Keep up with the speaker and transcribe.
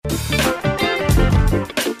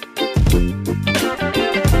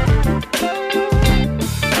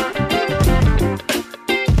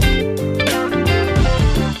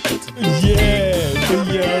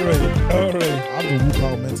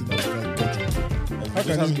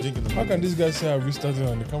how can this guy say I restarted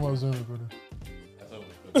and the camera was not recording?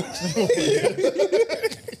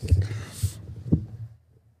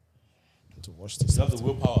 To watch this. You have the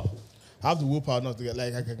willpower. I have the willpower not to get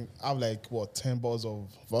like I can have like what 10 bottles of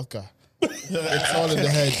vodka. It's all in the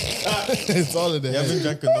head. It's all in the head. You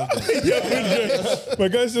haven't drank enough. My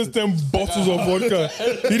guy says 10 bottles of vodka.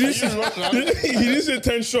 He didn't say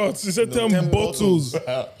 10 shots. He said 10 bottles.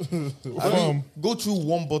 Go through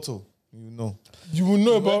one bottle. You know. You will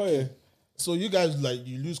know about it. So you guys like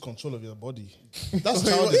you lose control of your body. That's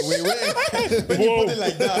childish. Wait. When you put it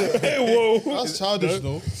like that. Hey, whoa. That's childish,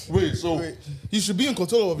 though. Wait, so You should be in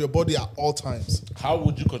control of your body at all times, how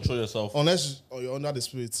would you control yourself? unless you're under the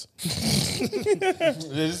spirit.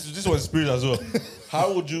 This was spirit as well.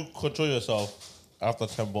 How would you control yourself after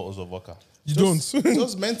 10 bottles of vodka? You don't.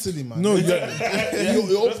 Just mentally, man. No, you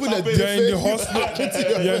open a you're in the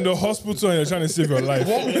hospital. You're in the hospital and you're trying to save your life.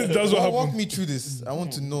 That's what Walk happened. me through this. I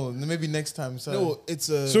want to know. Maybe next time. No, it's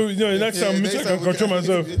a. So, next time, next I time can we control can-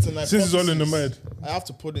 myself it's an since it's all in the hypothesis. mind. I have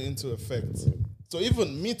to put it into effect. So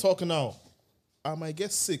even me talking now, I might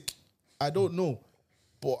get sick. I don't know.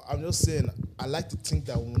 But I'm just saying, I like to think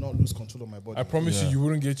that I will not lose control of my body. I promise you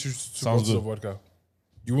wouldn't get you 2 Sounds bottles good. of vodka.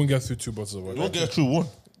 You won't get through 2 bottles of You vodka. won't get through one.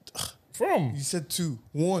 From You said 2.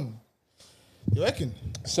 1. You reckon?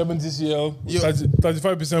 70 cl,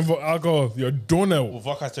 35% for alcohol. You're done now. Well,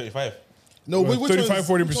 vodka is 35. No, Well, which one is, 35, which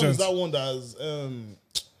one 40%. is that one that has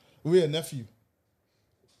Ray and nephew?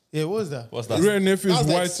 Yeah, what was that? What's that? Red Nephew is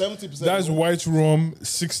That's like white. 70%. That's white rum,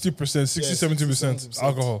 60%, 60, Yeah, 70% 70%.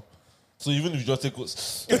 alcohol. So even if you just take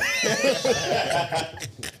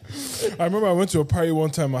I remember I went to a party one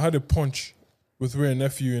time. I had a punch with Ray and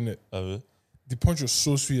Nephew in it. The punch was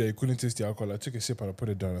so sweet that you couldn't taste the alcohol. I took a sip and I put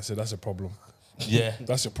it down. I said, "That's a problem. yeah.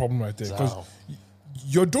 That's a problem right there." Because Wow.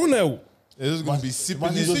 you're done now. It's just going to be sipping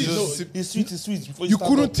Man, it. it's Just sip. it's sweet. Before You start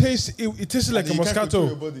couldn't up. taste it. It tasted like a You can't control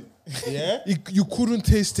your Moscato. body. Yeah? You couldn't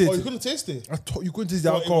taste it. Oh, you couldn't taste it? You couldn't taste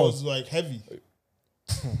the Oh, it alcohol. was like heavy.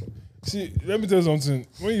 See, let me tell you something.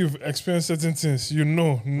 When you've experienced certain things, you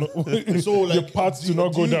know So like your parts do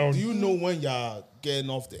not go down. Do you know when you're getting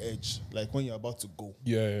off the edge? Like when you're about to go?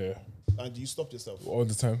 Yeah. And do you stop yourself? All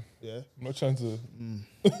the time. Yeah. I'm not trying to.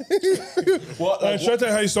 What, Should I tell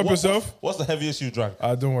you how you stop yourself? What's the heaviest you drank?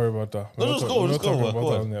 Don't worry about that. No, just go, just go. We're not Go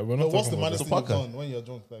talking on. about that. We're No, not what's the talking about maddest that. thing you've done when you're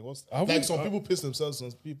drunk? Like what's I like some wouldn't- people piss themselves,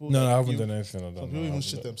 some people No, I like, haven't you- done anything like that. Some No, people I even haven't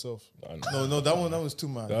shit done- themselves. No, that one was too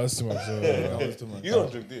mad. That's too much. That was too much. You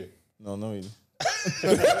don't drink, do you? No, not really.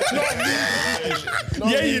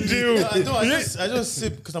 Yeah, you do. I just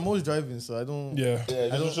sip because I'm always driving, so I don't. Yeah. Yeah,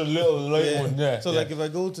 just a little light one. Yeah. So like if I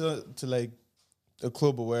go to like a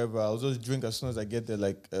club or wherever, I'll just drink as soon as I get there.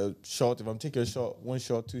 Like a shot. If I'm taking a shot, 1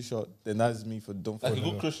 shot, 2 shot, then that's me for done for. like a the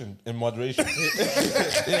good night. Christian in moderation. No,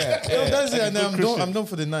 that's it. And then Christian. I'm done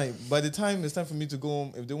for the night. By the time it's time for me to go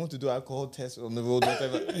home, if they want to do alcohol test on the road,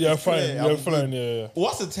 whatever. Yeah, fine. Yeah, You're I'm fine. Yeah.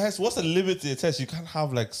 What's the test? What's the limit to the test? You can't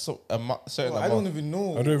have like certain I amount. don't even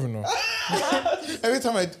know. I don't even know. Every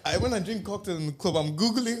time I when I drink cocktails in the club, I'm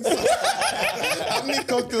googling. How many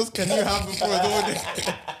cocktails can you have before I go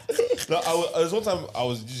there? No, there was one time I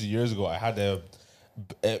was just years ago. I had a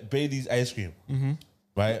Bailey's ice cream,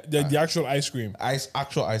 right? The actual ice cream.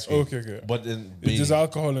 Actual ice cream. Okay. But then There's Bailey's,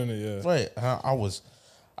 alcohol in it. Yeah. right? I was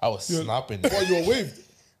snapping. Oh, you were waved.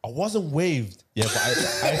 I wasn't waved. Yeah, but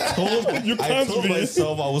I told You I can't told be.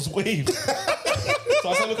 myself I was waved. So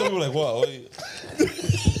I started looking at people like, what?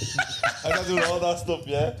 I started doing all that stuff,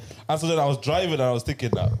 yeah. And so then I was driving and I was thinking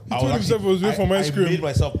that told himself he was waiting for my ice cream. I made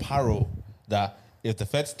myself paro that if the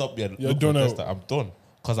Fed stop me and You're look done for a out. tester, I'm done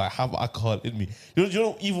because I have alcohol in me. You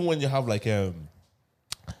know, even when you have like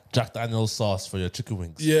Jack Daniel's sauce for your chicken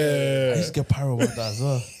wings, I Yeah. used to get paro about that as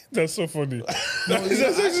well. That's so funny. No, I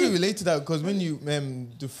actually relate to that because when you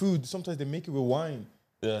the food, sometimes they make it with wine.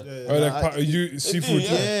 Yeah. Or like you seafood.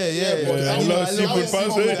 Yeah. but I I love know- seafood I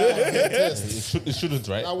know- pasta. It shouldn't,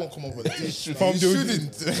 right? I won't come up with it. Fam, You they'll-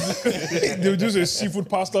 shouldn't. They'll do a seafood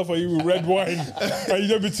pasta for you with red wine. And you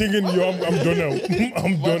just be thinking, yo, I'm done now.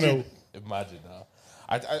 I'm done now. Imagine now.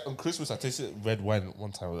 On Christmas, I tasted red wine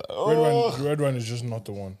one time. I was like, Red wine is just not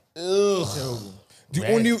the one. ugh.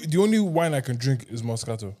 The only wine I can drink is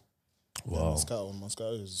Moscato. Wow.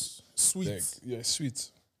 Moscato is sweet. Like, yeah,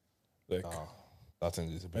 sweet. Like That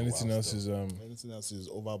thing is a bit anything wild else still. is Anything else is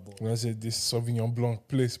overboard. when I say this Sauvignon Blanc,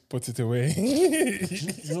 please put it away.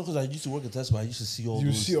 You know, because I used to work at Tesco, I used to see all You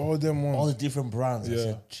those, see all them all the ones. different brands. I Yeah.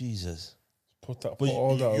 said, Jesus. Put that, But put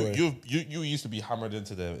all that away. you used to be hammered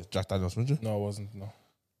into the Jack Daniels, weren't you? No, I wasn't. No,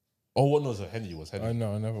 Oh, what was it? Henny was Henny. I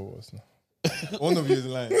never was. No. One of you is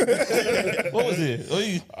lying. What was it?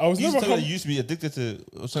 Oh, I was you used never to tell me ham- you used to be addicted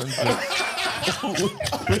to certain things.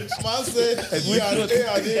 Man said, we are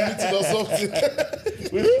meeting or something.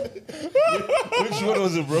 Which one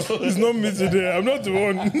was it, bro? It's not me today. I'm not the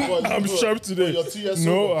one. I'm bro, sharp today. you're 2 years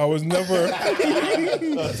No, old. I was never.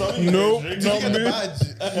 No, not me. No me.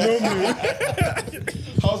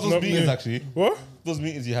 How's those Not meetings me. actually? What? Those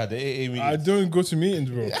meetings you had, the AA meetings. I don't go to meetings,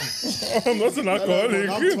 bro. I'm not an alcoholic.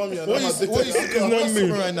 I'm Tommy, and I'm addicted. What are not you me.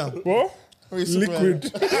 sipping right now? What? What are you sipping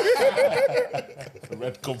Liquid.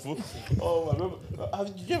 Red Cup. Oh, I remember.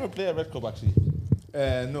 Did you ever play a Red Cup actually?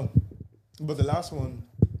 No. But the last one,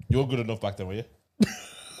 You were good enough back then, were you?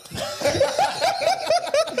 I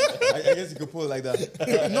guess you could put it like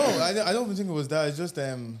that. No, I don't even think it was that. It's just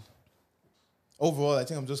overall, I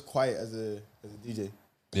think I'm just quiet as a DJ.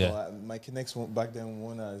 Yeah. So, my connects back then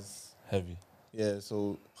weren't as Heavy.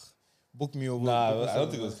 so book me over. Nah, book me I don't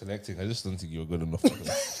think it somewhere. was connecting. I just don't think you were good enough. I didn't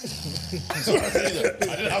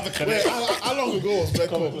have the Wait, connection. how long ago was Red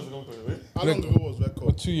Cup? How long ago was Red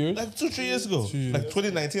Cup? 2 years? Like 2-3 years ago. 2 years. Like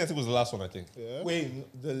 2019, I think was the last one, I think. Yeah. Wait,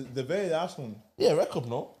 the very last one. Yeah, Red Cup,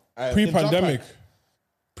 no? Pre-pandemic.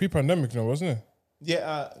 Pre-pandemic, no, wasn't it?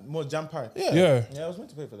 Yeah, more Jam Park. Yeah. Yeah, I was meant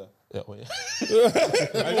to pay for that. Yeah, well, yeah.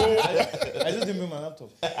 I just didn't bring my laptop.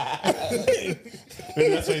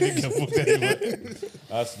 Maybe that's why you didn't get booked anyway.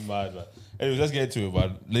 That's mad, man. Anyway, let's get into it,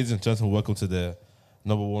 man. Ladies and gentlemen, welcome to the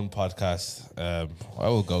 #1 podcast. I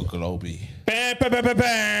will go globally.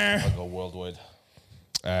 I'll go worldwide.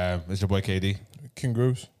 It's your boy KD. King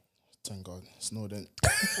Groves. Thank God. Snowden.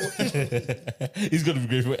 He's going to be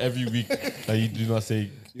grateful every week that you do not say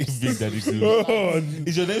Big Daddy Goose. Oh,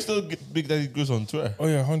 Is your name still Big Daddy Goose on Twitter? oh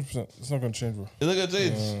yeah, 100%. It's not gonna change, bro. Is that going to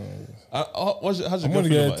change? How's your I'm gonna girlfriend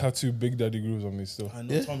get a about it? tattoo, Big Daddy Grooves on me still. I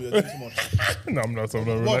know, Tommy, you're doing too much. No, I'm not. I'm not.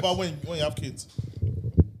 What Relax. about when you have kids?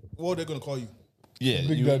 What are they going to call you? Yeah,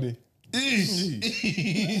 Big Daddy.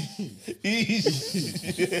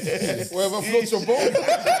 Wherever floats your boat.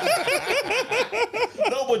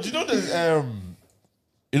 No, but you know there's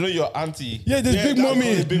you know your auntie. Yeah, there's Big that's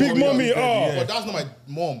Mommy. called Big Mommy. Oh, But that's not my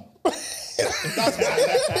mom.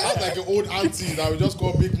 That's like an old auntie that we just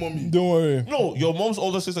call Big Mommy. don't worry. No, your mom's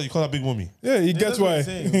older sister. You call her Big Mommy. Yeah, he gets that's what why. I'm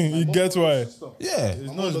saying. He gets why. Yeah.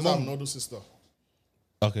 My mom doesn't have an older sister.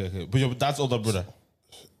 Okay. But your dad's older brother,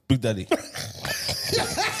 Big Daddy.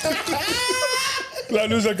 Like,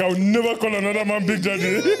 looks like I'll never call another man Big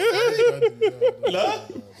Daddy. Nah?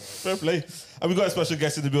 Fair play. And we got a special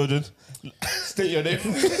guest in the building. State your name.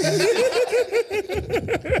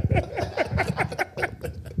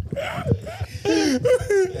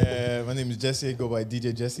 My name is Jesse. I go by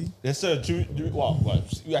DJ Jesse. Yes, sir. I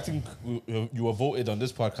think you were voted on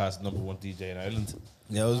this podcast #1 DJ in Ireland.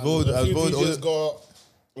 Yeah, I was voted. I was voted. Just got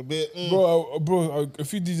a bit. Bro, a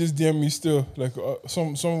few DJs DM me still. Like,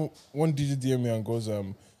 one DJ DM me and goes, have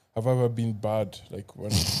I ever been bad? Like,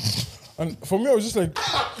 when. And for me, I was just like,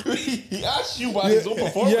 He asked you about his own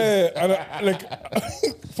performance. yeah, and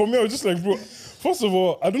for me, I was just like, bro. First of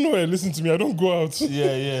all, I don't know why you listen to me. I don't go out.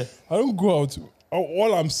 Yeah. I don't go out.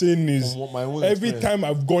 All I'm saying is, From my own every experience. time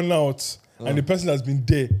I've gone out and the person has been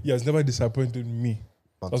there, he has never disappointed me.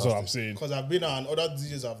 That's what I'm saying. Because I've been and other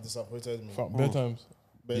DJs have disappointed me. Bare times.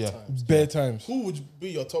 Bare times. Bare times. Who would be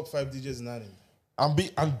your top 5 DJs in Ireland?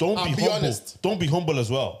 And don't And be be humble. honest. Don't be humble as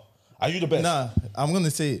well. Are you the best? Nah, I'm gonna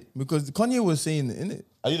say it because Kanye was saying it, innit?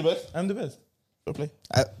 Are you the best? I'm the best. Fair play.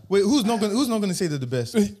 Wait, who's not gonna say they're the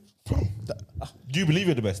best? Do you believe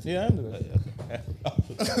you're the best? Yeah, I'm the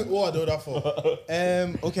best. What are the other 4?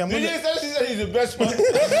 Okay, I'm DJ gonna said he's the best man.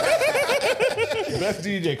 Best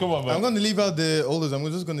DJ. Come on, man. I'm gonna leave out the oldest. I'm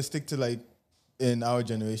just gonna stick to like in our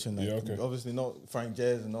generation. Like, Yeah, okay. Obviously not Frank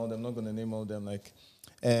Jazz and all them. I'm not gonna name all them. Like,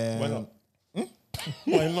 Why not?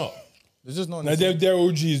 Why not? There's just not. Now they're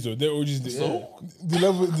OGs though. They're OGs. The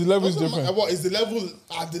level is different. What is the level?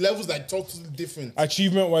 Are the levels like totally different?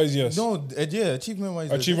 Achievement wise, yes. No, yeah, achievement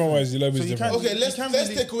wise. Achievement wise, the level is different. Okay, let's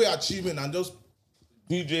take away achievement and just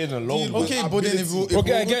DJing alone. Okay, Okay, but then if ability.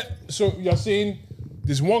 Okay, I get. So you're saying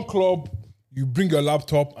there's one club, you bring your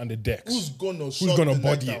laptop and the decks. who's gonna gonna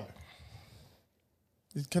body it?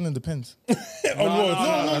 it kind of depends. On what?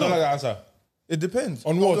 I don't like the answer. It depends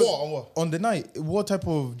On what? On what? on the night. What type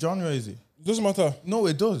of genre is it? Doesn't matter. No,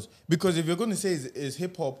 it does because if you're gonna say is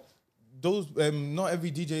hip hop, those not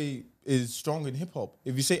every DJ is strong in hip hop.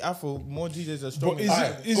 If you say Afro, more DJs are strong. But in is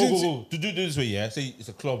Afro. it- Go. To do this way, yeah. Say it's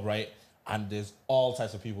a club, right? And there's all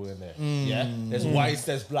types of people in there. Yeah, there's whites,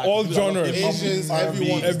 there's blacks, All people that love genres. hip-hop, Asians, R&B,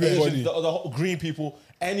 everyone. Everybody. Asians, the whole green people,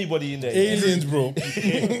 anybody in there. Aliens, bro.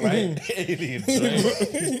 right? Aliens,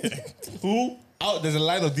 right? Who? There's a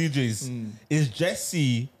line of DJs. Is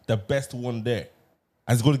Jesse the best one there?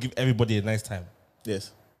 And it's going to give everybody a nice time.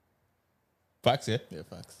 Yes. Facts, yeah. Yeah,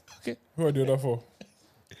 facts. Okay. Who are the other four?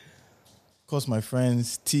 Of course, my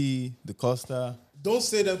friends T, the Costa. Don't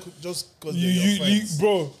say that just because they're You, your friends.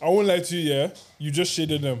 bro, I won't lie to you, yeah? You just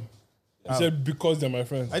shaded them. You said because they're my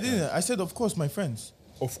friends. I didn't. I said, of course, my friends.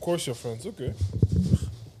 Of course you're friends, okay.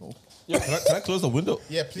 Yeah, can I close the window?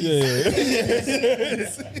 Yeah,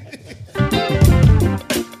 please.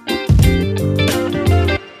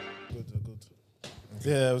 Good.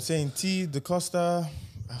 Yeah, I was saying T, the Costa.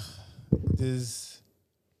 There's.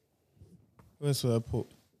 Where else would I put?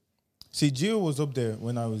 See, Gio was up there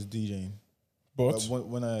when I was DJing. But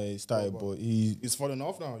When I started, but he. He's falling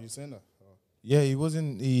off now. You saying that? Yeah, he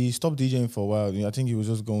wasn't. He stopped DJing for a while. I think he was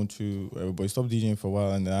just going through. But he stopped DJing for a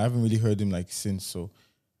while, and I haven't really heard him like since. So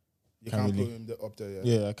You Can't can't really- put him up there.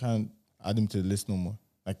 Yeah. yeah, I can't add him to the list no more.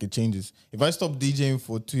 Like it changes. If I stop DJing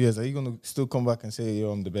for 2 years, are you gonna still come back and say,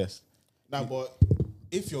 "Yo, I'm the best"? Nah, but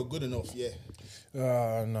if you're good enough, yeah.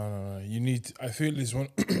 no. You need. I feel it's one.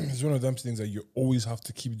 It's one of them things that you always have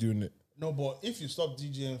to keep doing it. No, but if you stop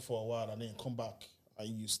DJing for a while and then come back and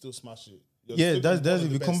you still smash it. you're Yeah, still that's one of if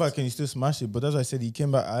the you come best. back and you still smash it. But that's why I said he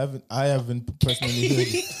came back. I haven't personally heard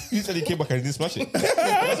it. You said he came back and he didn't smash it.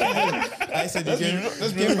 I said he came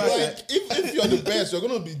back. Like, if you're the best, you're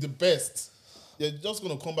gonna be the best. You're just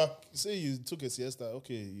gonna come back. Say you took a siesta.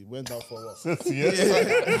 Okay, you went out for what? You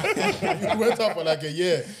went out for like a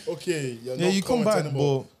year. Okay, you're Yeah, not you come current back,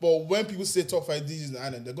 anymore. But when people say top 5 DJs in the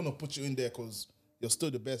island, they're gonna put you in there because you're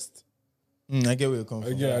still the best. I get where you're coming I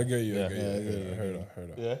from. get you. I get you. yeah, I heard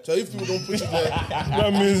that. Yeah. So if people don't put you there,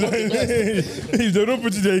 That means if they don't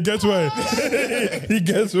put it there, he gets why. He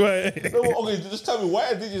gets why. No, okay, just tell me,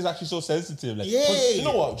 why are DJs actually so sensitive? Like, 'cause Yeah. Do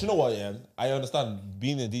you know what? Yeah, I understand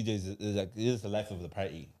being a DJ is like it is the life of the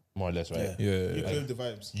party, more or less, right? Yeah. you kill the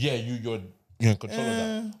vibes. Yeah, you're in control of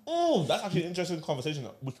that. That's actually an interesting conversation,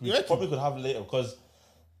 which we probably could have later because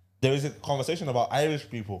there is a conversation about Irish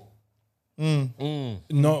people.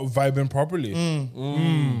 Not vibing properly.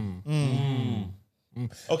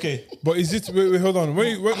 Okay, But is it? Wait, hold on.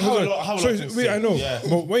 Hold on. how Sorry, long wait, I know. yeah.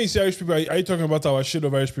 But when you say Irish people, are you talking about our shit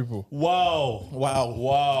of Irish people? wow,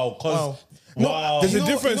 cause wow. There's a You know-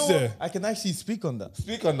 difference you know what? there. I can actually speak on that.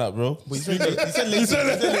 Speak on that, bro. But he said later.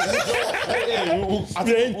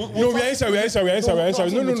 No, we answer.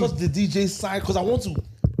 No. Just the DJ side because I want to.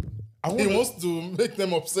 He wants to make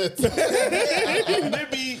them upset.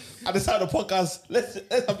 Maybe at the start of the podcast,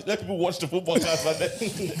 let people watch the full podcast. And then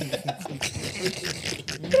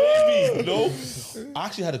maybe no. I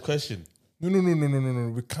actually had a question. No.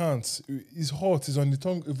 We can't. It's hot. It's on the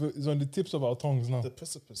tongue. It's on the tips of our tongues now. The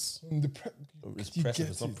precipice. It's You precipice,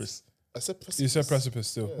 get not it. press. I said precipice. You said precipice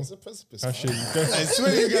still. Yeah, I said precipice. That shit, you can't- I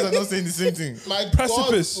swear you guys are not saying the same thing. My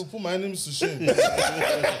Precipice. God will put my name to shame.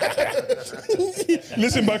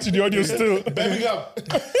 Listen back to the audio still. Baby up.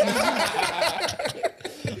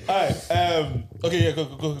 All right. Okay. Yeah.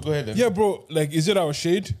 Go ahead then. Yeah, bro. Like, is it our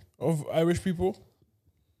shade of Irish people?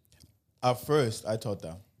 At first, I thought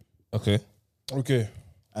that. Okay. Okay.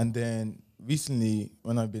 And then recently,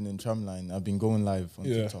 when I've been in Tramline, I've been going live on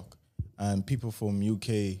Yeah. TikTok. And people from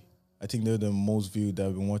UK, I think they're the most viewed that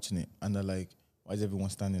have been watching it. And they're like, why is everyone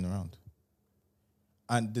standing around?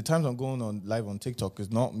 And the times I'm going on live on TikTok is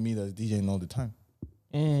not me that's DJing all the time.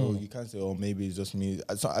 So you can't say, oh, maybe it's just me.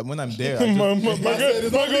 So when I'm there, I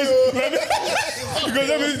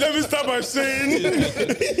Let me start by saying.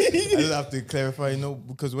 just have to clarify,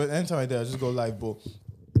 because anytime I do, I just go live. But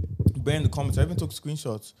bear in the comments, I even took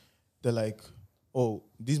screenshots. They're like, oh,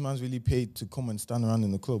 these man's really paid to come and stand around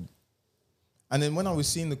in the club. And then when I was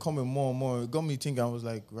seeing the comment more and more, it got me thinking, I was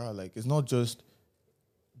like, right, like it's not just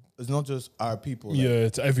our people. Like, Yeah,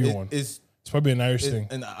 it's everyone. It's Probably an Irish thing.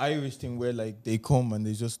 an Irish thing where like they come and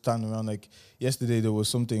they just stand around. Like yesterday there was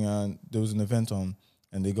something and there was an event on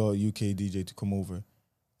and they got a UK DJ to come over.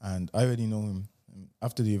 And I already know him. And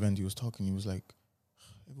after the event he was talking, he was like,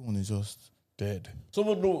 everyone is just Dead. So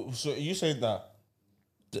are you saying that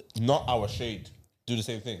not our shade do the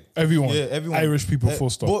same thing? Everyone. Yeah, everyone. Irish people, full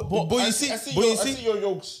stop. But I you see, I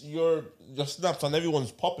see your snaps and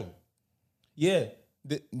everyone's popping. yeah.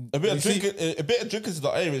 A bit of drinking to the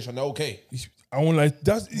Irish and they're okay. I won't like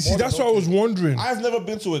that. See, that's what I was wondering. I've never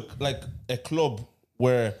been to a club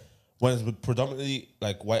when it's predominantly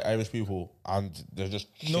like white Irish people and they're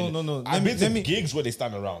just chilling. No. I've been to gigs where they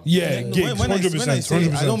stand around. Yeah, gigs, when I 100%. say,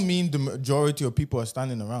 100%. I don't mean the majority of people are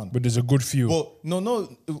standing around. But there's a good few. But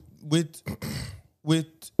no, with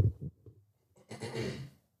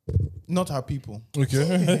not our people.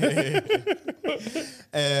 Okay.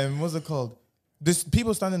 What's it called? There's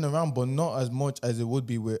people standing around, but not as much as it would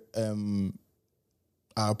be with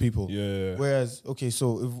our people. Yeah. Whereas, okay,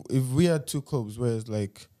 so if we had two clubs, whereas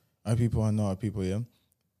like Our people are not our people, yeah?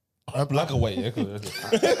 Black or white, yeah?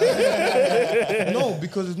 No,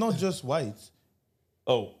 because it's not just white.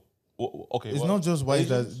 Oh, okay. It's not just white.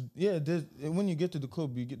 When you get to the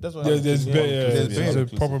club, you get, that's what There's a Yeah.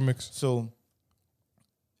 proper mix. So,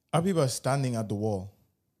 our people are standing at the wall.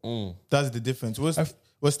 That's the difference.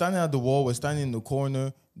 We're standing at the wall. We're standing in the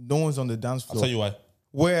corner. No one's on the dance I'll floor. tell you why.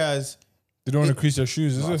 Whereas, They don't want to crease their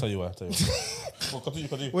shoes, is I'll it? tell you why. Well,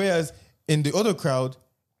 continue. whereas in the other crowd,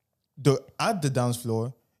 at the dance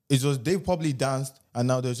floor, it's just they probably danced and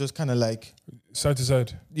now they're just kind of like Side to side.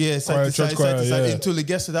 side to church side, choir, side to side yeah. until it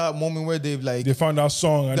gets to that moment where they've like They found that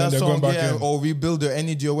song and then that they're song, going back in. or rebuild their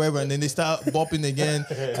energy or whatever, and then they start bopping again,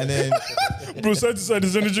 and then Bro, side to side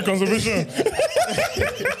is energy conservation.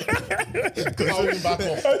 Powering back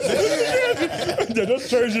up. They're just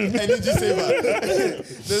charging. energy saver.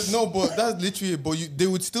 There's no, but that's literally it. But they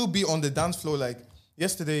would still be on the dance floor. Like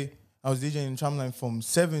yesterday, I was DJing in Tramline from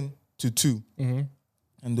 7 to 2.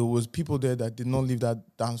 And there was people there that did not leave that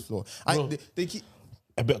dance floor. They keep...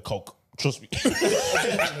 A bit of coke. Trust me.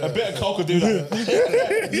 A bit of coke will do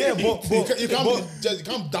that. Yeah, but You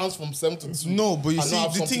can't dance from 7 to 2. no, but you and see, not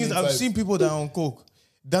have the thing something is, I've inside. seen people that are on coke.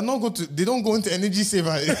 They don't go into energy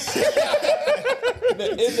saver.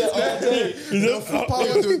 They'll power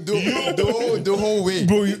the whole way.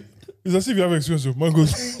 Bro, it's as if you have experience of man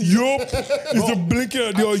goes, yup. It's a blinking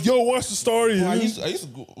at the yo, what's the story? I used to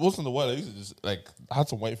go, once in a while, I used to just like, I had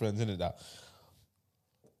some white friends in it that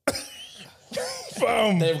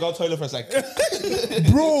Fam. they've got toilet first, like,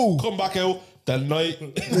 Bro. come back out, the night.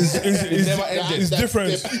 It's never ended. It's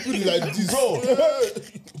different. There are people like this.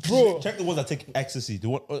 Bro, check the ones that take ecstasy. The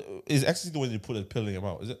one, is ecstasy the one you put a pill in your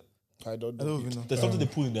mouth? Is it? I don't I know. don't even know. There's something they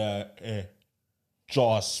put in their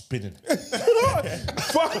jaw spinning.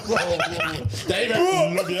 Fuck. David,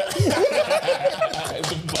 look at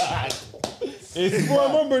it's bad. It's Bro, I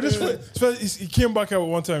remember this. He came back out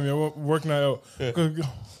one time, yeah, work night out.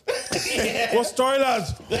 What story,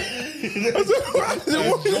 lads? His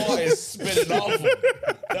jaw is spinning off.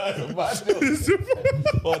 That's bad.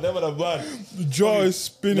 Oh, that was bad. The jaw is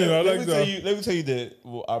spinning. I like that. Let me tell you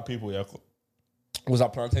our people, yeah. Was our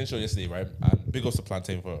Plantain show yesterday, right? And big ups to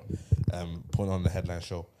Plantain for putting on the headline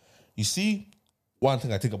show. You see, one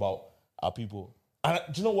thing I think about our people, and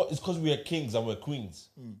do you know what? It's because we are kings and we're queens.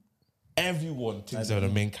 Everyone thinks they're the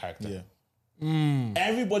main character. Yeah.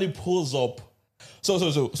 Everybody pulls up. So.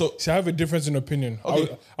 See, I have a difference in opinion.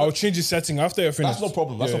 Okay. I'll change the setting after you finish. That's no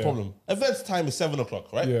problem. That's no problem. Event time is 7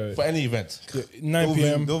 o'clock, right? Yeah. For any event. 9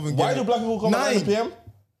 p.m. Why do black people come at 9 p.m.?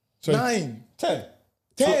 Sorry, 9, 10.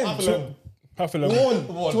 10, half 11. 1,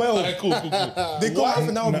 12. Alright, cool. They come half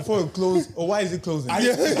an hour before it closes. Or why is it closing? I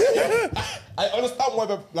understand why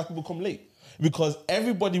black people come late. Because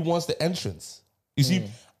everybody wants the entrance. You see,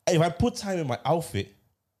 if I put time in my outfit,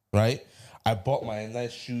 right? I bought my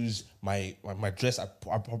nice shoes, my dress. I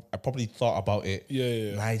probably thought about it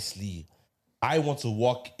nicely. I want to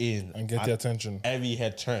walk in And get the attention. Every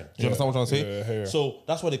head turn. Do you understand what I'm trying to say? Yeah. So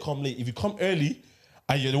that's why they come late. If you come early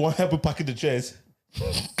and you're the one helping packing the chairs,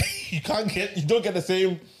 you don't get the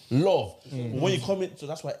same love. When you come in, so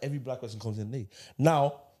that's why every black person comes in late.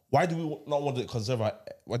 Now, why do we not want to conserve our?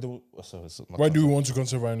 Why do we want to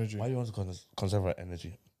conserve our energy? Why do you want to conserve our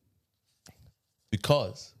energy?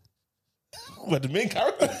 Because we're the main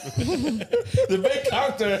character. The main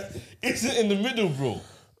character isn't in the middle, bro.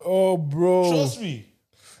 Oh, bro. Trust me.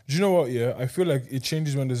 Do you know what? Yeah, I feel like it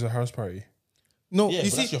changes when there's a house party. No, Yeah, you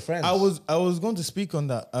but see, that's your friends. I was going to speak on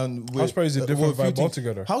that. And House party is a different vibe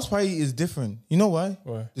altogether. House party is different. You know why?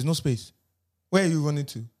 Why? There's no space. Where are you running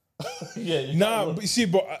to? Yeah. Nah, but you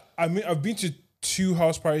see, I mean, I've been to 2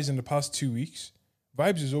 house parties in the past 2 weeks.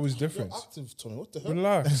 Vibes is always different. Active, Tommy. What the hell?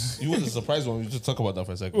 Relax. You wasn't surprised when we just talk about that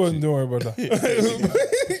for a second. Well, don't worry about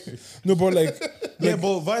that. No, but like, Yeah,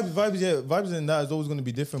 but vibes in that is always going to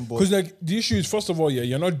be different. But because like the issue is, first of all, yeah,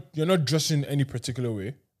 you're not dressed in any particular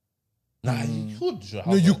way. Nah, you could.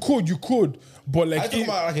 No, you could, but like, I talking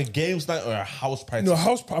about like a games night or a house party. no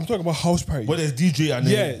house. I'm talking about house party. Where there's DJ and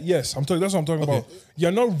Yeah, yes, I'm talking. That's what I'm talking about.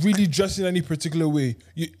 You're not really dressed in any particular way.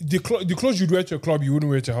 The clothes you'd wear to a club, you wouldn't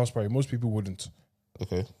wear to a house party. Most people wouldn't.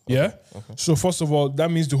 Okay. Yeah. So first of all, that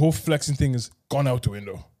means the whole flexing thing is gone out the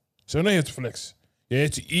window. So you're not here to flex. You're here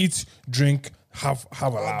to eat, drink, have a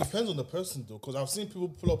It laugh. depends on the person though, because I've seen people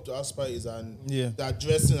pull up to house parties and Yeah. they're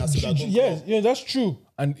dressing as if they're going to Yeah, that's true.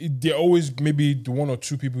 And they're always maybe the 1 or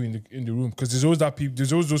 2 people in the room, because there's always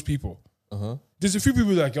there's always those people. There's a few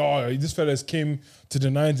people like, oh, this fella's came to the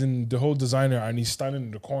nines in the whole designer and he's standing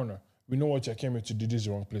in the corner. We know what you came here to do. This is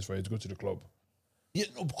the wrong place for you to go to the club. Yeah,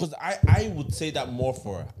 no, because I would say that more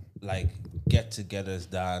for like get-togethers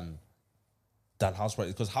than than house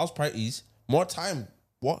parties because house parties more time.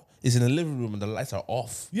 What is in the living room and the lights are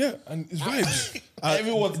off? Yeah, and it's vibes.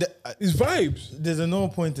 Everyone, It's vibes. There's another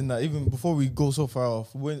point in that. Even before we go so far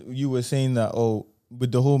off, when you were saying that,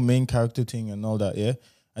 with the whole main character thing and all that, yeah,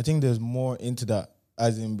 I think there's more into that,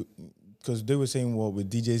 as in because they were saying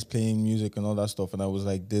with DJs playing music and all that stuff, and I was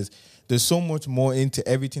like, there's so much more into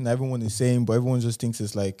everything everyone is saying, but everyone just thinks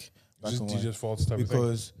it's like Just DJ's faults type of thing.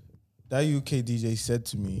 because that UK DJ said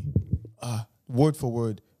to me, word for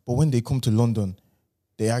word, but when they come to London,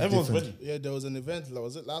 they act everyone's different. ready. Yeah, there was an event.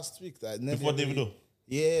 Was it last week that Before Davido.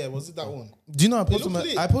 Yeah, was it that one? Do you know I look posted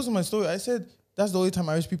lit. I posted my story. I said that's the only time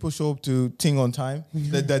Irish people show up to Ting on time.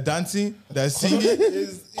 They're dancing, they're singing.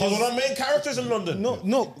 Because we're not main characters in London.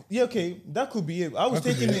 No, yeah, okay, that could be it. I was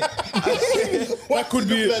taking it. That could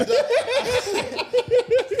be it.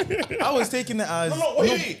 I was taking it as No,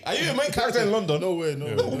 wait. Are you a main character in London? No way, no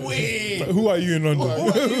way. Wait. Who are you in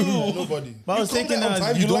London? Nobody. But I was You come taking it there on as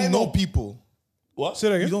time, you you don't line know up. people. What? Say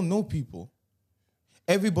that You again. don't know people.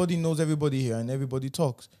 Everybody knows everybody here and everybody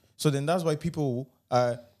talks. So then that's why people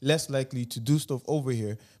are less likely to do stuff over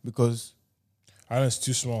here because. Ireland's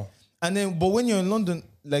too small. And then, but when you're in London,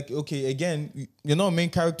 like, okay, again, you're not a main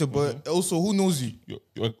character, but also who knows you?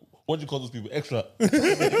 What do you call those people? Extra.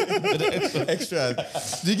 Extra.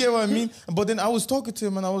 Do you get what I mean? But then I was talking to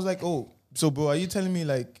him and I was like, so bro, are you telling me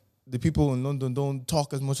like the people in London don't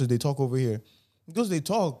talk as much as they talk over here? Because they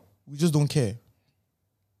talk, we just don't care.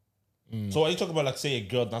 So are you talking about like say a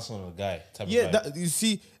girl dancing on a guy type Yeah, of vibe? that, you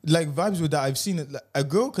see, like vibes with that, I've seen it. Like, a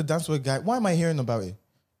girl could dance with a guy. Why am I hearing about it?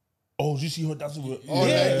 Oh, did you see her dancing with? Oh,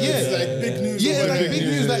 Yeah, like, yeah. It's like big news. Yeah, over like there. big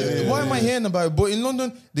news. Like, why am I hearing about it? But in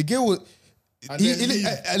London, the girl would And then leave.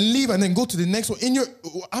 leave and then go to the next one.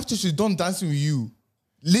 After she's done dancing with you,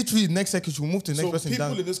 literally the next second she will move to the next So person. people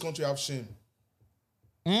Dance. in this country have shame.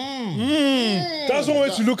 That's one way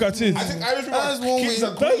to look at it. I think Irish people That's are one kings way.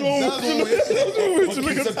 and That's queens.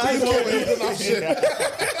 one way.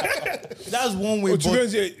 That's one way. But to be But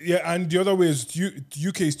honest, yeah, and the other way is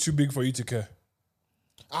UK is too big for you to care.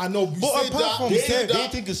 I know, we But say apart that. from we that, say They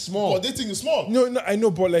that, think it's small. but they think it's small. No, I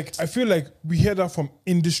know, but like I feel like we hear that from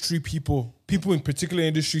industry people. People in particular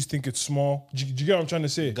industries think it's small. Do you get what I'm trying to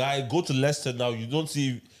say? Guy, go to Leicester now. You don't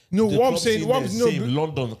see. No, the what I'm club saying- scene what I'm- there, no, same but-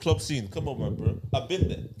 London the club scene. Come on, man, bro. I've been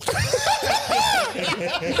there.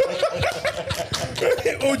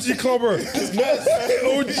 OG clubber.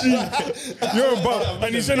 OG. You're about.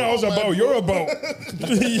 And he said I was about. You're about.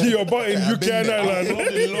 You're about in UK and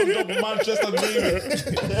Ireland. London, Manchester,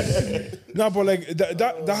 maybe. No, but like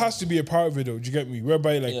that has to be a part of it though. Do you get me?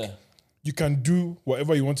 Whereby like Yeah. you can do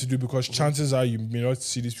whatever you want to do because chances are you may not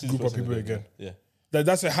see this group of people again. Yeah.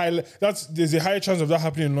 There's a higher chance of that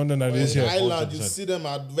happening in London than it is In here. Ireland, you see them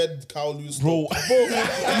at Red Cow Loose. Bro,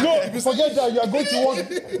 No, forget that. You're going to work.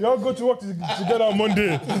 You're going to work together on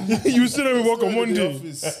Monday. You see them work on Monday.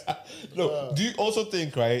 no. Do you also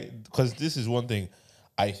think, right? Because this is one thing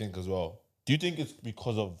I think as well. Do you think it's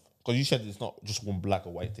because you said it's not just one black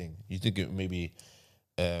or white thing. You think it may be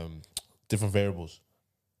different variables.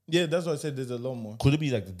 yeah, that's what I said. There's a lot more. Could it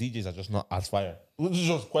be like the DJs are just not as fire? This is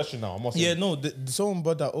just a question now. I'm not saying. Yeah, no, someone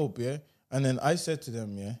brought that up, yeah? And then I said to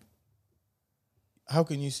them, yeah, how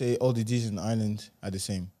can you say all the DJs in Ireland are the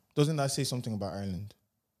same? Doesn't that say something about Ireland?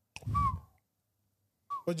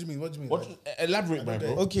 What do you mean? Elaborate, man, bro.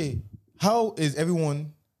 Okay, how is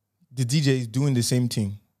everyone, the DJs, doing the same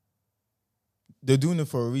thing? They're doing it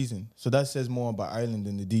for a reason. So that says more about Ireland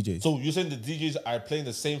than the DJs. So you're saying the DJs are playing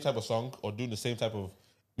the same type of song or doing the same type of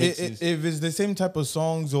mixes? If it's the same type of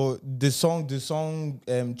songs or the song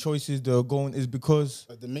choices they're going is because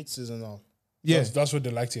Like the mixes and all. yeah. That's what they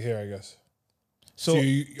like to hear, I guess. So So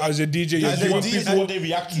you, as a DJ, you're As a giving DJ people. what they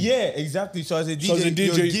react to. yeah, exactly. So as a DJ, So as a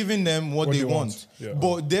you're DJ, giving them what they want. Yeah.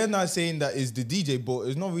 But they're not saying that it's the DJ, but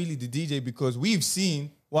it's not really the DJ because we've seen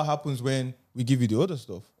what happens when we give you the other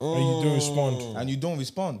stuff And you don't respond. and you don't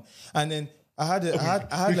respond. And then I had like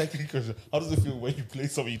How does it feel when you play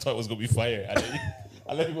something you thought was gonna be fire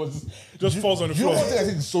and then it was Just falls on the You know floor. one thing I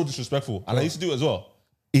think is so disrespectful, and I used to do it as well,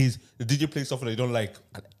 is the DJ plays something they don't like,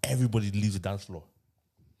 and everybody leaves the dance floor.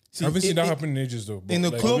 I haven't seen that happen in ages though. but in the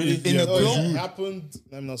like, club. really, In the No, club, it happened.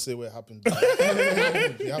 Let me not say where it happened. It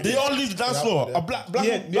happened. They all leave the dance floor. Yeah. A black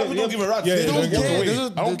Yeah, people yeah, don't give a rat's. Yeah, They yeah, don't they give don't away. give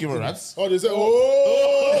a- I don't give a rat's. Oh, they say,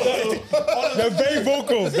 oh, They're very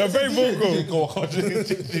vocal. They're very vocal. Go on.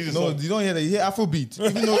 Jesus. no, you don't hear that. You hear Afrobeat,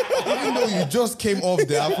 even though you just came off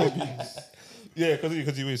the Afrobeat. Yeah,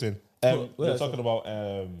 because you were saying. You're talking about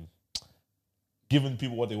giving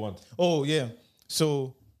people what they want. Oh yeah.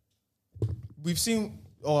 So we've seen.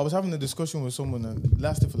 Oh, I was having a discussion with someone that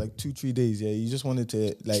lasted for like 2-3 days. Yeah, he just wanted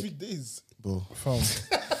to 3 like, days. bro. Fam.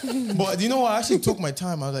 But you know what? I actually took my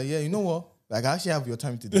time. I was like, yeah, you know what? Like, I actually have your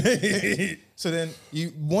time today. So then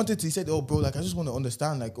he said, oh, bro, like, I just want to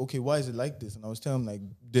understand, like, okay, why is it like this? And I was telling him, like,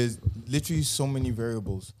 there's literally so many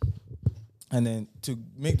variables. And then to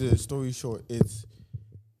make the story short, it's,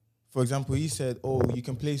 for example, he said, oh, you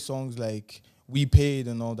can play songs like We Paid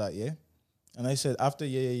and all that, yeah? And I said, after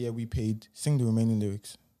We Paid, sing the remaining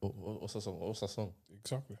lyrics. What's that song? What's that song?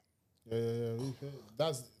 Exactly. Yeah.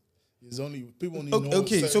 That's it's only people only know.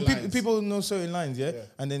 Okay, so lines. people know certain lines, yeah?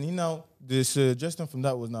 And then the suggestion from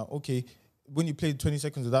that was now, okay, when you play 20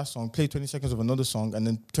 seconds of that song, play 20 seconds of another song, and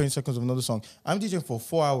then 20 seconds of another song. I'm DJing for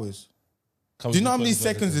 4 hours. Do you know how many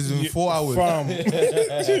seconds is in 4 hours?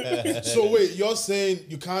 So wait, you're saying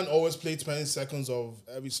you can't always play 20 seconds of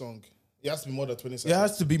every song? It has to be more than 20 seconds. It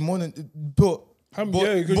has to be more than, but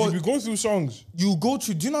because you be going through songs. You go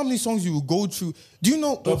through. Do you know how many songs you will go through? Do you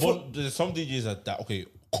know? But there's some DJs that okay,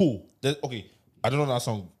 cool. Okay, I don't know that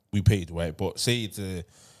song We Paid, right? But say it's a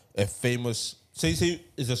famous. Say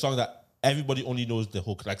it's a song that everybody only knows the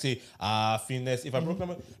hook. Like say Finesse. If I broke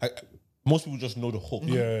them, like most people just know the hook.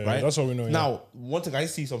 Yeah, right. That's what we know. Now, one thing I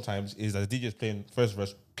see sometimes is that the DJ is playing first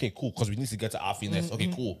verse. Okay, cool, because we need to get to Finesse.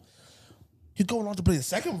 Okay, cool. He's going on to play the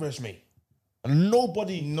second verse, mate. And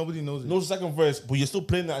nobody knows the second verse, but you're still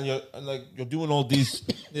playing that, and you're doing all these,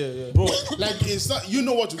 bro. Like it's not, you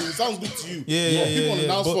know what to do. It sounds good to you. People on the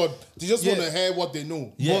dance floor, they just want to hear what they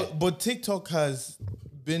know. But TikTok has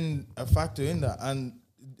been a factor in that, and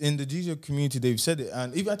in the DJ community, they've said it,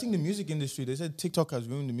 and even I think the music industry, they said TikTok has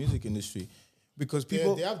ruined the music industry because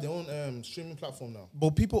people they have their own streaming platform now.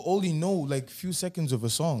 But people only know like few seconds of a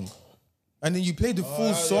song. And then you play the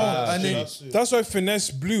full song, and then that's why Finesse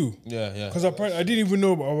blew. Yeah. Because apparently I didn't even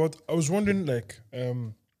know about. I was wondering, like,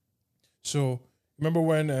 so remember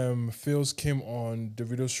when Phils came on the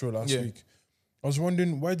video show last week? I was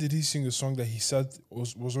wondering why did he sing a song that he said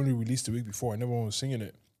was only released the week before and everyone was singing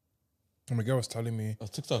it. And my girl was telling me,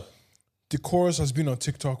 TikTok. The chorus has been on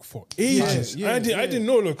TikTok for ages. I didn't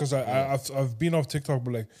know, look, because I've been off TikTok,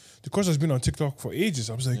 but like the chorus has been on TikTok for ages.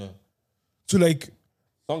 I was like, so like.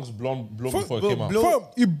 Songs blown before it came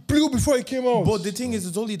out. It blew before it came out. But the thing is,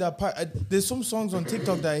 it's only that part. There's some songs on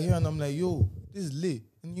TikTok that I hear and I'm like, yo, this is lit.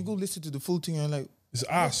 And you go listen to the full thing and you're like, it's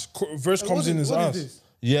ass. Verse comes in as ass.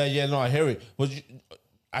 Yeah, no, I hear it. But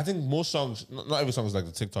I think most songs, not every song is like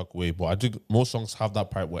the TikTok way, but I think most songs have that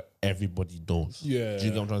part where everybody knows. Yeah. Do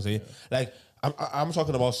you get what I'm trying to say? Yeah. Like, I'm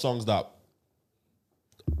talking about songs that,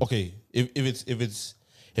 okay,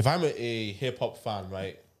 if I'm a hip hop fan,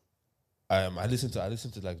 right? I listen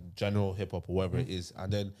to like general hip hop or whatever it is,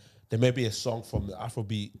 and then there may be a song from the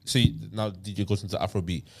Afrobeat. See, now DJ goes into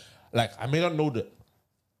Afrobeat. Like I may not know the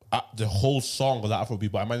whole song of the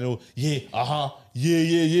Afrobeat, but I might know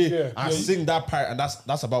I sing that part, and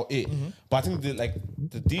that's about it. But I think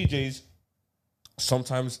the DJs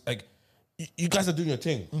sometimes like you guys are doing your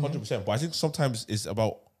thing 100%, but I think sometimes it's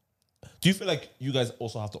about. Do you feel like you guys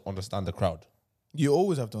also have to understand the crowd? You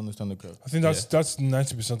always have to understand the crowd. I think that's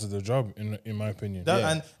 90% of the job, in my opinion.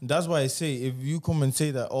 And that's why I say, if you come and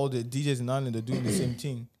say that all the DJs in Ireland are doing the same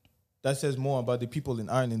thing, that says more about the people in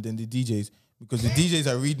Ireland than the DJs. Because the DJs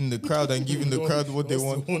are reading the crowd and giving the crowd what they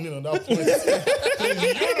want. On that point.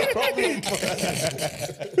 You're the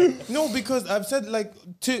problem. No, because I've said, like,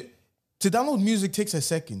 to download music takes a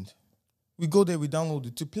second. We go there, we download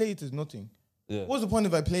it. To play it is nothing. Yeah. What's the point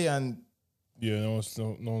if I play and... Yeah, no one's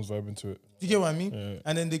vibing to it. Do you get what I mean? Yeah.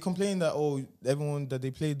 And then they complain that, everyone that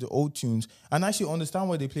they played the old tunes. And I actually understand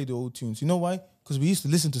why they play the old tunes. You know why? Because we used to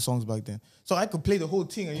listen to songs back then. So I could play the whole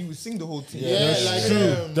thing and you would sing the whole thing. Yeah,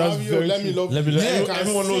 like that's Mario, Let Me Love You.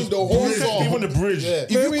 Everyone knows the whole song. Even the bridge. Yeah.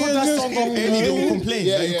 If you cut that song off early, they will complain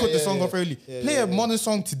that you cut the song off early. Play a modern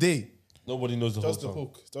song today. Nobody knows the whole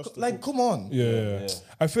song. Just the hook. Like, come on. Yeah.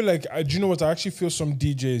 I feel like, do you know what? I actually feel some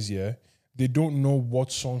DJs, they don't know what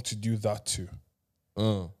song to do that to.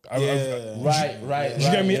 Right. You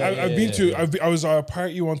get me? I've been to. I was at a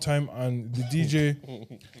party one time, and the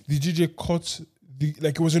DJ cut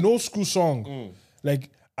it was an old school song,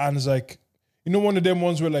 and it's like, you know, one of them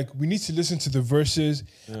ones where like we need to listen to the verses,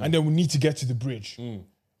 and then we need to get to the bridge.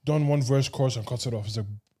 Done one verse, chorus, and cut it off. It's like,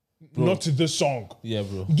 bro, not to this song. Yeah,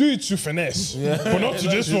 bro. Do it to Finesse, but not to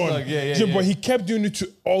this one. But he kept doing it to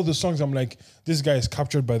all the songs. I'm like, this guy is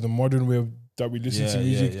captured by the modern way that we listen to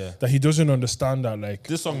music, that he doesn't understand that, like,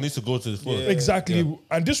 this song needs to go to the full. Exactly.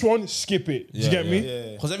 And this one, skip it. Do you get me?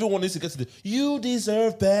 Because everyone needs to get to the, you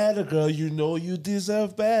deserve better, girl. You know you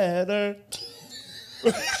deserve better.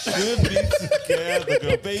 Should be together,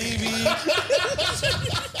 girl, baby.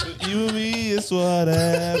 You and me is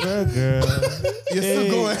whatever, girl. You're still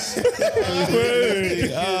going.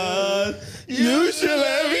 You should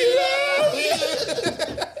let me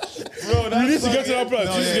need to get to that part. You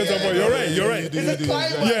need to get to that part. You're right. You're right.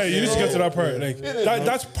 Yeah, you need to get to that part. Like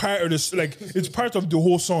that's part of this. Like it's part of the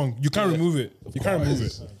whole song. You can't remove it. You can't remove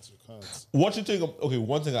it. What you think? Okay,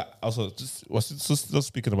 one thing I also just was just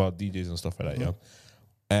speaking about DJs and stuff like that.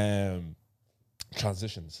 Yeah,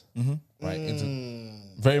 transitions, right? Into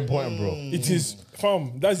very important, bro. It is,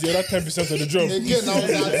 fam. That's the other 10% of the job. Again, now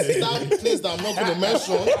that place that I'm not going to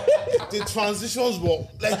mention, the transitions were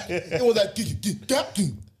like it was like.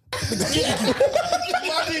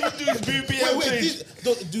 Wait,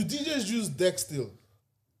 do DJs use deck still?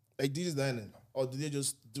 Like DJs dining, or do they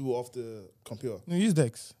just do off the computer? No, use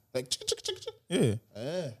Dex. Like Yeah.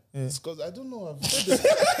 It's because I don't know. I've heard this.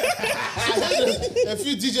 I heard a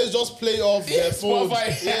few DJs just play off their phone.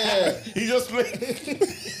 Yeah, He just played.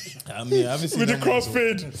 I mean, I haven't seen With the that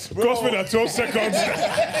crossfade at 12 seconds.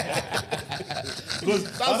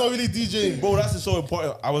 that's not really DJing. Bro, that's so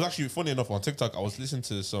important. I was actually, funny enough, on TikTok, I was listening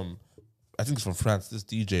to some, I think it's from France, this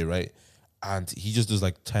DJ, right? And he just does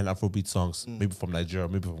like 10 Afrobeat songs, maybe from Nigeria,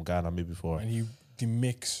 maybe from Ghana, maybe from. And the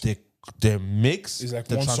mix. Their mix, It's like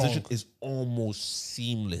the one transition song. is almost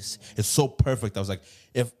seamless. It's so perfect. I was like,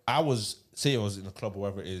 if I was, say I was in a club or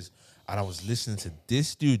wherever it is, and I was listening to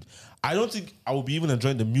this dude, I don't think I would be even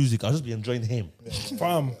enjoying the music. I'll just be enjoying him.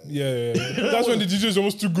 Fam. Yeah. That's when the DJ is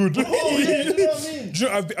almost too good. You know what I mean? Do you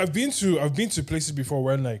know, I've been to places before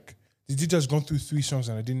where like the DJ has gone through 3 songs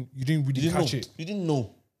and you didn't really catch it. You didn't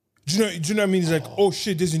know. Do you know what I mean? It's like, oh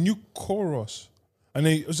shit, there's a new chorus, and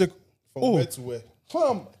then it was like, From where to where?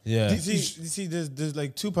 fam. Yeah. You see, there's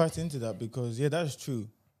like 2 parts into that because that's true,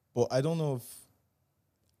 but I don't know if,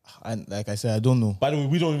 and like I said, I don't know. By the way,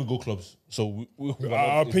 we don't even go clubs. So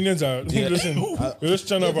Our opinions are listen. We're just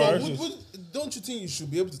trying to have our Don't you think you should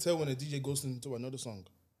be able to tell when a DJ goes into another song?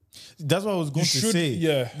 That's what I was going to should, say.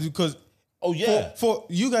 yeah. Because oh yeah. for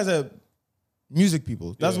you guys are music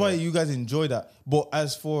people. That's why you guys enjoy that. But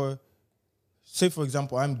as for, say for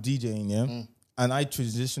example, I'm DJing, and I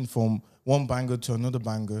transition from one banger to another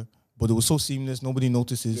banger, but it was so seamless, nobody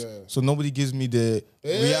notices. Yeah. So nobody gives me the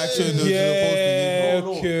reaction. Yeah.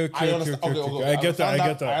 No. Okay. I understand. Okay. I get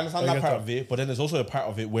that. I understand that part of it, but then there's also a part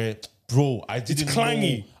of it where, bro, I didn't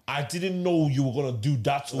clangy. know. I didn't know you were gonna do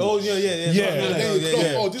that. To Oh us.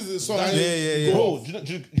 yeah. Oh, this is a song. Yeah. Bro,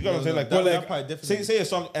 do you gotta say like that? that part definitely. Say a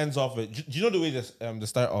song ends off with. Do you know the way this the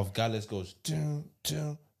start of Gallus goes? Dun,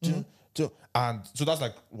 dun, dun, dun, and so that's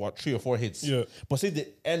like what 3 or 4 hits. Yeah. But say the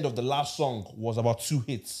end of the last song was about 2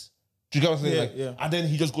 hits. Do you get what I'm saying? Yeah, Like, yeah. and then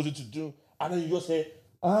he just goes into do, and then you just say,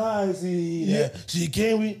 I see. Yeah. She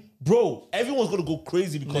came with, bro. Everyone's gonna go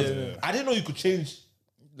crazy because I didn't know you could change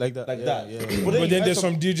like that. like that. Yeah. But then you there's had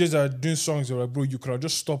some DJs that are doing songs that are like, bro, you could have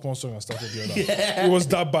just stopped one song and started the other. It was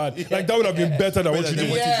that bad. Like that would have been better than what you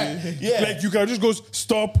did. Yeah. Like you could have just go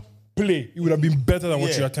stop, play. It would have been better than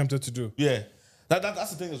what you attempted to do. Yeah,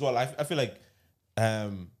 that's the thing as well. I feel like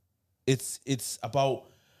it's about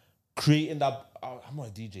creating that. I'm not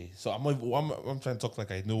a DJ, so I'm trying to talk like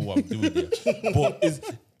I know what I'm doing here. But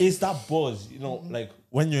it's that buzz, you know, like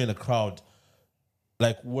when you're in a crowd,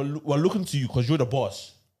 like we're looking to you because you're the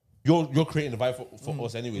boss. You're creating the vibe for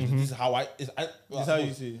us anyways. This is how how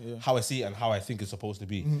you see it, yeah. how I see it and how I think it's supposed to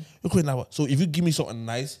be. You're creating that vibe. So if you give me something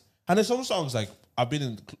nice, and there's some songs like I've been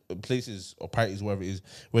in places or parties, wherever it is,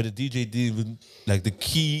 where the DJ didn't even like the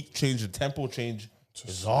key change, the tempo change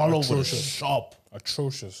is all over the shop.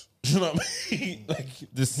 Atrocious. Do you know what I mean? Like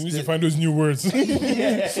this. You need to find those new words. It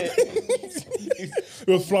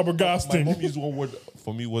was flabbergasting. My mom used one word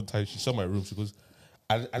for me one time. She saw my room. She goes,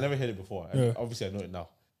 I never heard it before. Yeah. Obviously, I know it now.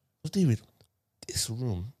 I goes, David, this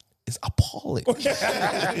room is appalling. She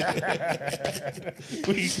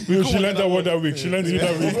learned that word that week. She learned it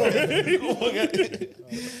that week.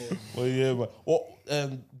 Well, yeah, man. Well,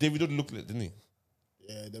 David looked at it, didn't he?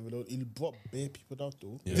 Yeah, he brought bare people out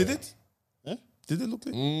though. Yeah. Did it? Eh? Did it look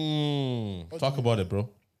like? Talk about it, bro.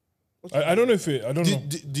 I don't know if it. I don't know.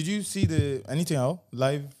 Did you see anything out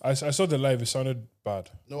live? I saw the live. It sounded bad.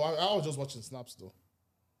 No, I was just watching snaps though.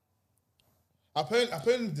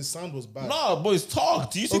 Apparently the sound was bad. No, boys, talk.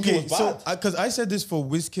 Do you think it was so bad? because I said this for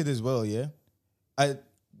WizKid as well, yeah.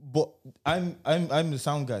 But I'm the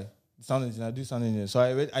sound guy, sound engineer. I do sound engineer, so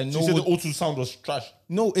I know. You said the O2 sound was trash.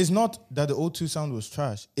 No, it's not that the O2 sound was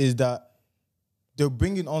trash. Is that they're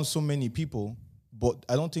bringing on so many people, but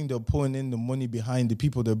I don't think they're pulling in the money behind the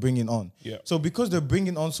people they're bringing on. Yeah. So because they're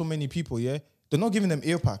bringing on so many people, yeah, they're not giving them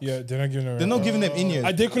ear packs. Yeah, they're not giving. They're not giving them in-ears.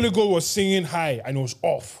 Adekunle Gold was singing high and it was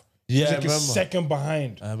off. Yeah, It was I like a remember. second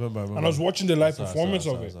behind. I remember. And I was watching the live performance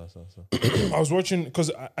of it. I was watching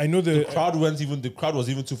because I know the The crowd was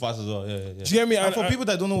even too fast as well. Yeah. Do you get me? And for people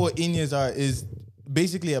that don't know what in-ears are, is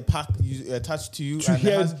basically a pack attached to you, To and,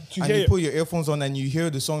 hear- and you put your earphones on and you hear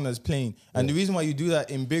the song that's playing. And the reason why you do that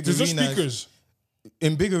in big There's no arenas, speakers.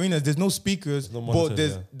 in big arenas, there's no speakers, no but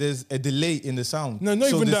monitor, there's a delay in the sound. No, not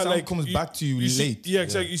so even the that. sound Like comes back to you see, late. Yeah,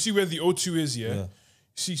 exactly. You see where the O2 is, yeah? Yeah.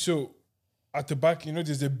 See, so at the back,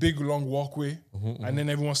 there's a big long walkway, and then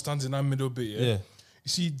everyone stands in that middle bit, yeah? Yeah. You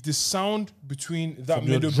see, the sound between that From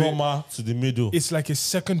your middle bit, drummer to the middle. it's like a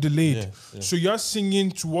second delayed. Yeah. So you're singing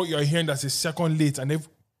to what you're hearing that's a second late, and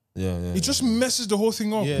Yeah. it just messes the whole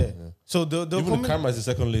thing up. Yeah. So they're Even the coming, camera is a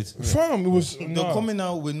second late. Fam, it was they're coming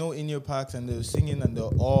out with no in-ear packs and they're singing and they're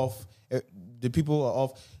off. The people are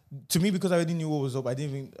off. To me, because I already knew what was up, I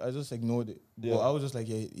just ignored it. Yeah. But I was just like,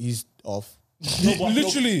 yeah, he's off.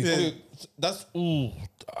 literally. Okay, that's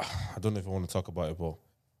I don't know if I want to talk about it, but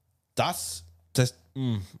that's just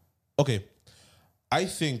okay. I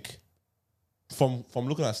think from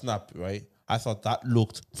looking at Snap, right? I thought that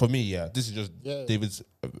looked for me. Yeah, this is just David's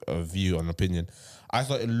view and opinion. I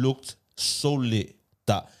thought it looked so lit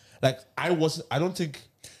that like I don't think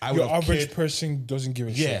I would Your have average cared. person doesn't give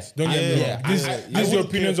a Yeah. shit. Don't get me Yeah. wrong. These I are the wouldn't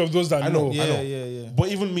opinions care. of those that I know. know. Yeah. But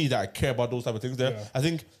even me that I care about those type of things there, Yeah. I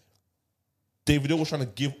think Davido was trying to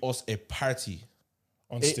give us a party,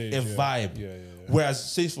 On stage. a yeah. vibe. Yeah.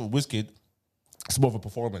 Whereas, say for Wizkid, it's more of a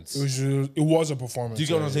performance. It was a performance. Do you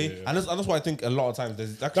get what I'm yeah, saying? yeah, yeah. And that's why I think a lot of times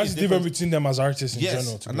there's actually That's the difference between them as artists in general.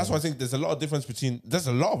 Yes, and that's why I think there's a lot of difference between. There's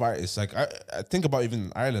a lot of artists. Like I think about even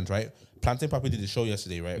in Ireland, right? Plantain Papi did the show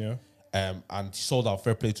yesterday, right? Yeah. And he sold out.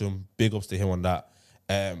 Fair play to him. Big ups to him on that.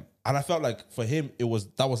 And I felt like for him,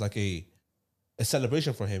 that was like a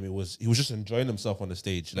celebration for him. He was just enjoying himself on the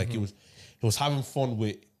stage. Like he was having fun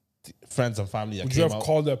with friends and family. That Would you came have out.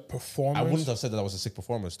 called it a performance? I wouldn't have said that was a sick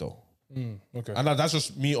performance though. Okay. And that's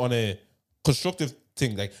just me on a constructive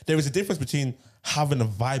thing. Like there is a difference between having a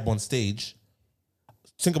vibe on stage.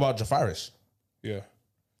 Think about Jafaris. Yeah.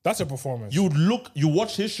 That's a performance. You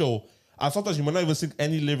watch his show, and sometimes you might not even sing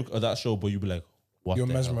any lyric of that show, but you'd be like, what You're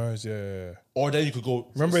the hell? mesmerized. Yeah. Or then you could go,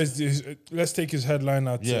 Remember, let's take his headline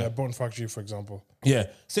at Yeah. Bone Factory, for example. yeah,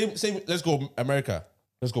 same, let's go America.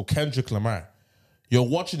 Let's go Kendrick Lamar. You're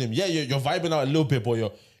watching him. Yeah, you're vibing out a little bit, but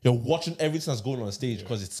you're watching everything that's going on stage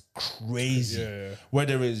because it's crazy. Yeah. Where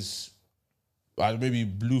there is maybe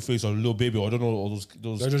Blueface or Lil Baby, or I don't know, all those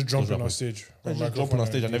They're just those jumping on rappers. stage. They're With just jumping on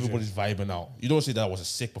stage and DJ. everybody's vibing out. You don't say that was a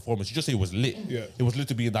sick performance. You just say it was lit. Yeah. It was lit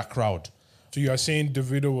to be in that crowd. So you are saying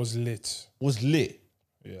Davido was lit. It was lit.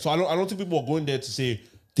 So I don't think people are going there to say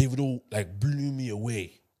Davido like blew me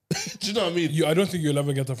away. Do you know what I mean? I don't think you'll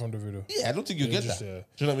ever get that from Davido. Yeah, I don't think you get just, that. yeah.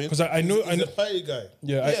 Do you know what I mean? Because I know, He's a party guy.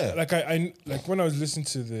 yeah, Yeah. I like when I was listening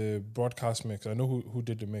to the broadcast mix, I know who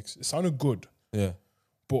did the mix. It sounded good, Yeah,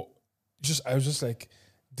 but I was just like,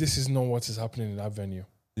 this is not what is happening in that venue.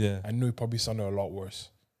 yeah, I know it probably sounded a lot worse.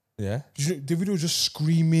 yeah. Davido was just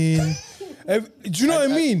screaming. Do you know what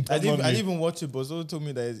I mean? I didn't even watch it, but someone told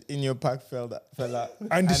me that his in your pack fell out.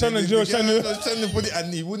 And the sound then like, the you know, guy was trying to put it,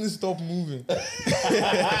 and he wouldn't stop moving.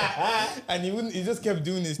 And he just kept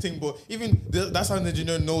doing his thing. But even that sound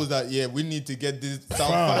engineer knows that, yeah, we need to get this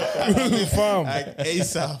sound back. Fam. Like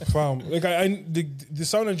ASAP. Fam, like the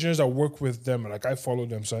sound engineers that work with them, like I follow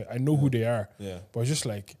them, so I know who they are. Yeah. But just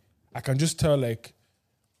like I can just tell, like,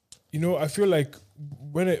 I feel like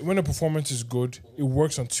when a performance is good, it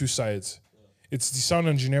works on two sides. It's the sound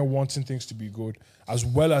engineer wanting things to be good, as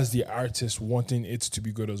well as the artist wanting it to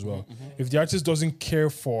be good as well. If the artist doesn't care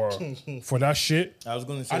for that shit, I was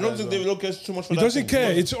going to say I don't that think as well. Davido cares too much for he that. doesn't thing.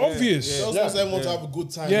 care. It's obvious. He also wants everyone to have a good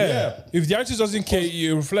time. Yeah. If the artist doesn't care,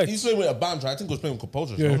 it reflects. He's playing with a band, right? I think he was playing with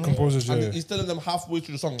composers. Yeah, no? composers, And yeah. he's telling them halfway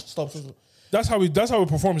through the song, stop. That's how it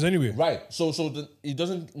performs anyway. Right. So he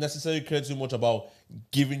doesn't necessarily care too much about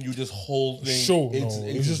giving you this whole thing. Show. It's No.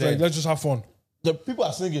 It's just like, let's just have fun. the people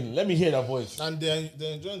are singing. Let me hear that voice. And they're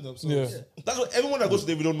enjoying themselves. Yeah. That's what everyone that goes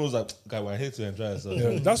to Davido knows that. Guy, we're here to enjoy ourselves.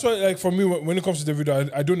 Yeah, that's why, like, for me, when it comes to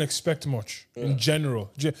Davido, I don't expect much in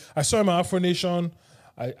general. I saw him at Afro Nation.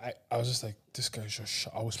 I was just like, this guy's just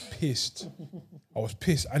I was pissed.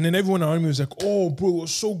 And then everyone around me was like, oh, bro, it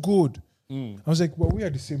was so good. I was like, well, we are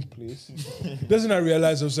the same place. Doesn't I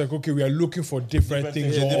realize I was like, okay, we are looking for different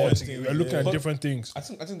things. things. Yeah, all different together. things, We are looking at But different things. I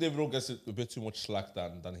think Davido gets a bit too much slack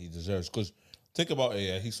than he deserves. Because think about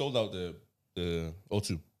it, he sold out the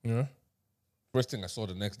O2. Yeah. First thing I saw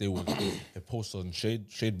the next day was a post on Shade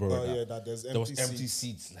Bro. Oh, yeah, that there's there was empty empty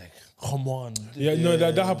seats. seats. Like, come on. Yeah, no,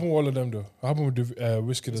 that happened with all of them, though. It happened with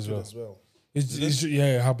Wizkid as well. as well.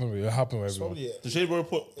 It happened with everyone. Probably The Shade Bro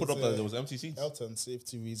put It's up that a- there was empty seats. health and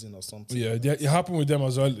safety reason or something. Yeah, it happened with them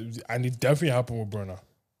as well. And it definitely happened with Burner.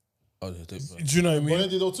 Oh, yeah, Do you know what I mean? But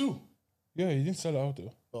did too. Yeah, he didn't sell it out,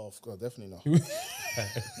 though. Oh, of course, definitely not.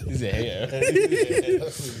 He's a hater.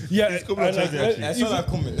 Yeah, and I saw that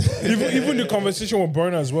comment. even the conversation with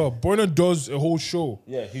Burner as well. Burner does a whole show.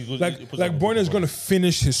 Yeah, he's good. Like Burner's gonna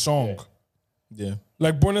finish his song. Yeah.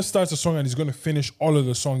 Like Burner starts a song and he's gonna finish all of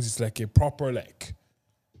the songs. It's like a proper like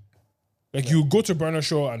you go to Burner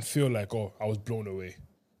show and feel like, oh, I was blown away.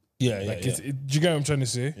 Yeah, Like do you get what I'm trying to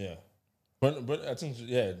say? Yeah. I think,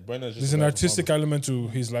 Brenner's just There's an artistic element to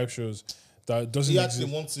his live shows that doesn't He exist.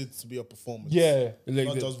 actually wants it to be a performance. Yeah, like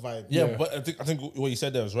Not just vibe. Yeah, Yeah. but I think what you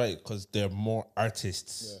said there was right because they're more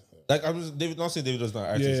artists. Like I'm just David. Not saying David is not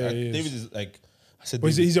an artist. Yeah, he is. David is like I said. but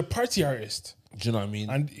David, he's a party artist. do you know what I mean?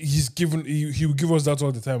 And he will give us that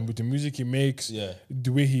all the time with the music he makes, Yeah.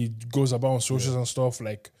 the way he goes about on socials and stuff,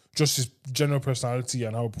 like just his general personality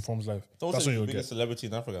and how he performs live. Don't That's say what he's you'll the biggest get. celebrity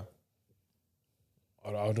in Africa.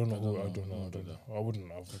 I don't know. I don't know. I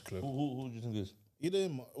wouldn't have a clue. Who do you think is Either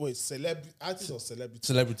artist or celebrity.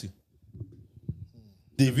 celebrity?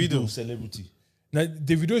 Davido, celebrity. Now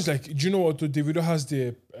Davido is like, do you know what? Though? Davido has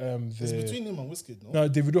the It's between him and Wizkid, no? no,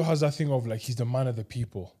 Davido has that thing of like he's the man of the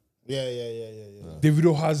people. Yeah.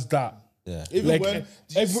 Davido has that. Yeah. Even Like when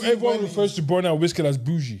do you see everyone when refers to Burna and Wizkid as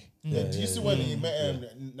bougie. do you see when he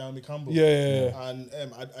met Naomi Campbell? Yeah. And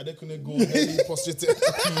Adekunle Gold really prostrated.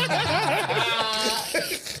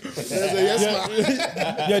 Yes,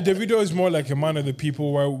 man. Yeah, Davido is more like a man of the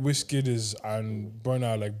people, while Wizkid is and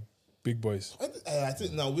Burna are like big boys. I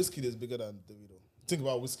think now Wizkid is bigger than Davido. Think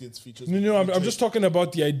about Wizkid's features. No, I'm just talking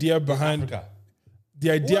about the idea behind Africa. the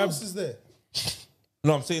Who idea. else is there?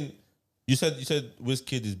 No, I'm saying you said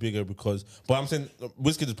Wizkid is bigger because, but I'm saying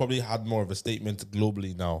Wizkid has probably had more of a statement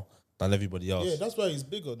globally now than everybody else. Yeah, that's why he's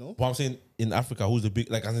bigger, no? But I'm saying in Africa, who's the big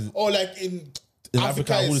like? As in Or in Africa,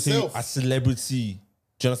 Africa who would say itself. a celebrity?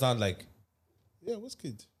 Do you understand? Like, Yeah,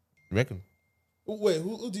 Wizkid. you reckon? Wait,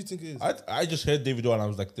 who do you think it is? I just heard Davido and I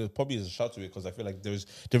was like, there probably is a shout to it because I feel like there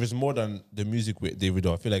is more than the music with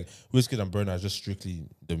Davido. I feel like Wizkid and Burna are just strictly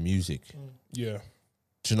the music. Yeah,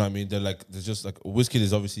 Do you know what I mean? They're just like Wizkid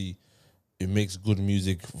is obviously it makes good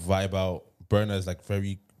music, vibe out. Burna is like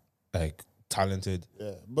very like talented.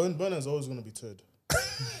 Yeah, Burna's always going to be third.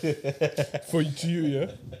 to you,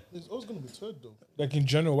 yeah. He's always going to be third, though. Like in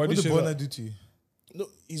general, why do What you did say Burna that? do to you? No,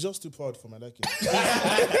 he's just too proud for my liking.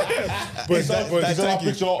 But Is that a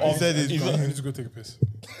picture He of? said it. I need to go take a piss.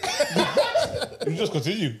 You just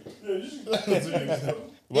continue.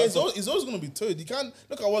 Yeah, it's always going to be third. You can't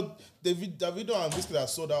look at what Davido and Wizkid have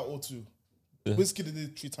sold out O2. Wizkid did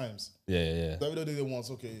it 3 times. Yeah. Davido did it once,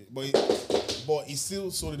 okay, but he still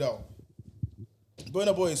sold it out.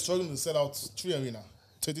 Burna Boy is struggling to sell out 3 arena,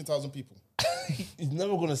 13,000 people. He's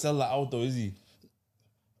never gonna sell that out though, is he?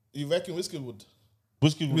 You reckon Wizkid would?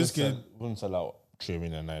 Wizkid wouldn't sell out Tree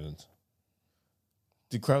in Ireland.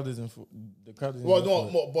 The crowd isn't. The crowd isn't. Well, there for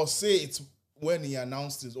it. no, but say it's when he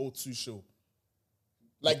announced his O2 show.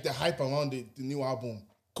 Like the hype around the new album.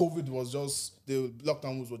 COVID was just, the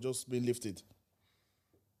lockdown was just being lifted.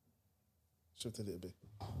 Shift a little bit.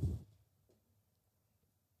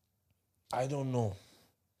 I don't know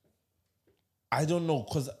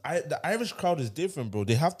because the Irish crowd is different, bro.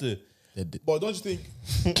 They have to. But don't you think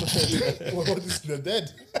they're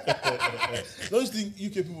dead? Don't you think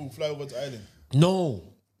UK people will fly over to Ireland? No.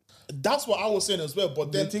 That's what I was saying as well.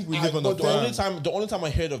 But then think we live on a The only time I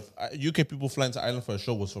heard of UK people flying to Ireland for a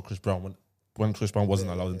show was for Chris Brown when Chris Brown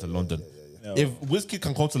wasn't allowed into London. If Wizkid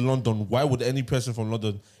can come to London, why would any person from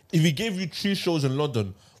London? If he gave you 3 shows in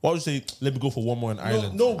London, why would you say, let me go for one more in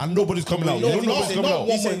Ireland? no, and nobody's coming out. No, You know nobody's coming not out.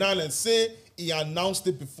 one more in Ireland. Say he announced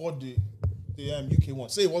it before the UK one.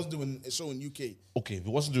 Say he wasn't doing a show in UK. Okay, if he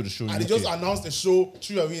wasn't doing the show in And UK, he just announced a show,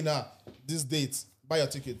 True Arena, this date. Buy your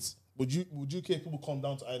tickets. Would UK people come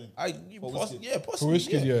down to Ireland? possibly. For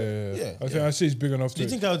Wizkid, yeah. I think I say it's big enough Do to. you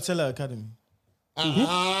think I would sell our academy?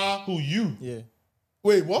 Who you? Yeah.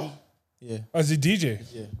 Wait, what? Yeah. As a DJ,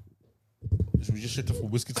 Yeah. We just shifted from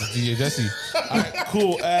Wizkid to DJ Jesse. Alright,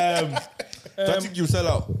 cool. Do I think you sell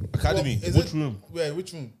out Academy? Is Which it- room? Wait,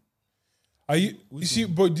 which room? are you? You see,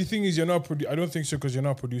 but the thing is, you're not. I don't think so because you're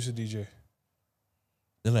not a producer DJ.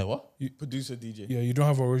 Then like what? Producer DJ. Yeah, you don't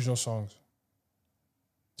have original songs.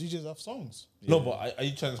 DJs have songs. No, but are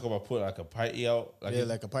you trying to come and put like a party out? Like Yeah, a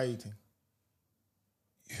like a party thing.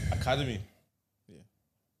 Academy? Yeah.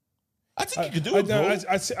 I think you could do it, bro.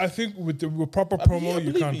 I think with proper I promo,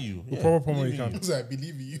 you believe can. in you. With Yeah, proper promo, believe you in can. So I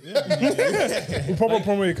believe in you. With proper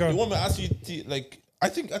promo, you You can. want me to ask you, like, I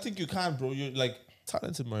think you can, bro. You're like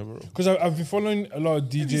talented, my bro. Because I've been following a lot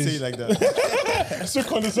of You say DJs. it like that. So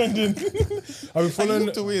condescending. I've been following.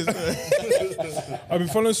 Looked away as well. I've been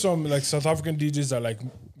following some like South African DJs that like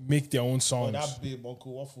make their own Oh, songs. that big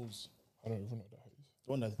Uncle Waffles. I don't even know what that is.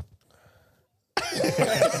 The one that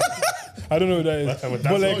I don't know who that is.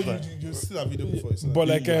 But like, You've seen that video before. but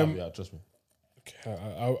like, yeah, trust me.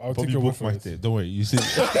 I'll Bobby take your word for bookmarked it. it. Don't worry. You see.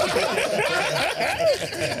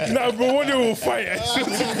 Nah, but one day we'll fight. I swear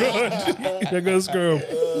to God, they're gonna screw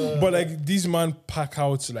up. But like, these man pack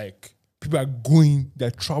out. Like, people are going,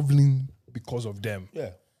 they're traveling because of them. Yeah.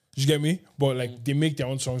 You get me? But like, they make their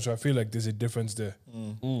own songs, so I feel like there's a difference there.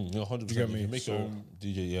 No, 100%. You get me? You make your So- own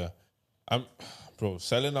DJ. Yeah. Bro,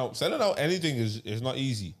 selling out anything is not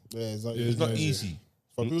easy. Yeah, It's exactly. not easy.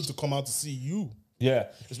 For people to come out to see you. Yeah,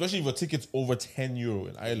 especially if a ticket's over €10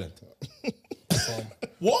 in Ireland.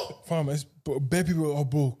 What? Fam, it's bad people. Oh,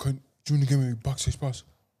 bro, do you want to give me backstage pass?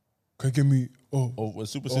 Can you give me Over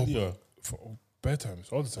Super City or? for bad times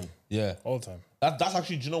all the time, Yeah. all the time. That's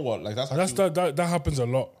actually, do you know what? Like that's actually, That happens a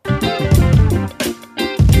lot.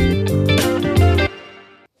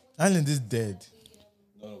 Island is dead.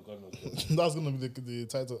 That's gonna be the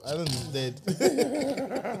title. Island is dead.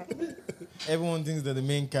 Everyone thinks they're the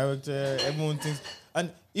main character. Everyone thinks,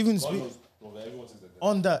 and even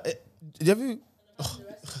on that,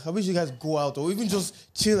 I wish you guys go out or even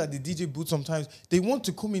just chill at the DJ booth. Sometimes they want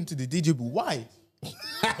to come into the DJ booth. Why?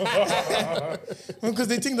 Because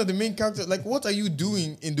they think that the main character. Like, what are you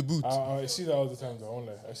doing in the booth? I see that all the time. Though,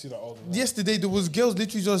 I see that all the time. Yesterday there was girls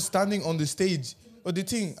literally just standing on the stage or the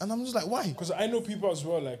thing, and I'm just like, why? Because I know people as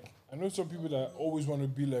well. Like, I know some people that always want to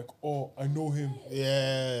be like, oh, I know him.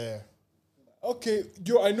 Yeah. Okay,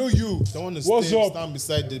 yo, I know you. Don't want to What's stand, up? stand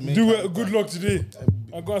beside the main Do character. good luck today.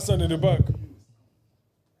 I'm going to stand in the back.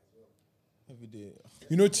 Every day.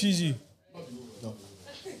 You know TZ? No.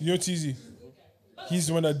 You know TZ? He's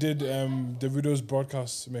the one that did the video's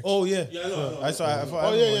broadcast mix. Oh yeah, I saw.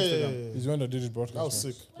 Oh yeah. He's the one that did his broadcast. That was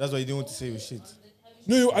mix. sick. That's why you didn't want to say it was shit.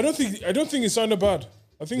 No, I don't think it sounded bad.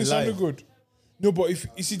 I think it The live. sounded good. No, but if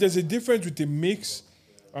you see, there's a difference with the mix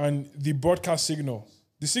and the broadcast signal.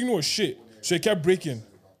 The signal was shit, so it kept breaking.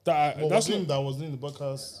 That's That not was in the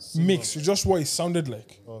podcast. mix. It's just what it sounded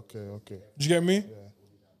like. Okay. Did you get me?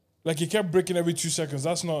 Like he kept breaking every 2 seconds.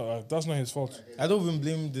 That's not his fault. I don't even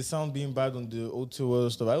blame the sound being bad on the O2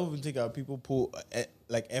 World stuff. I don't even think our people put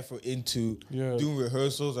like effort into doing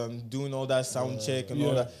rehearsals and doing all that sound check and all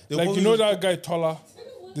Yeah, that. They like probably you know just- that guy Tola.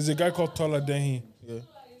 There's a guy called Tola Denhi. Yeah.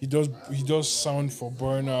 He does sound for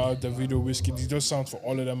Burner, Davido, Whiskey. He does sound for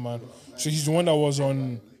all of them, man. So he's the one that was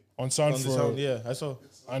on sound on for the sound. Yeah, I saw.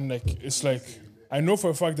 and like it's like I know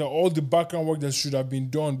for a fact that all the background work that should have been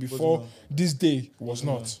done before this day was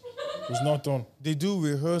not done. They do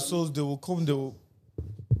rehearsals. They will come. They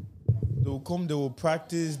will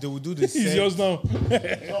practice. They will do the He's set. yours now.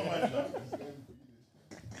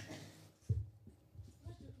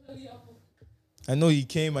 I know he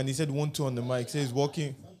came and he said 1-2 on the mic. Says he's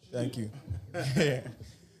walking. Thank you.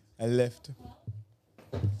 I left.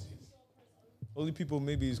 Only people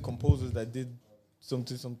maybe is composers that did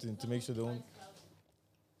something to make sure they don't.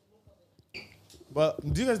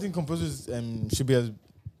 But do you guys think composers should be as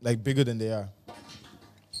like bigger than they are?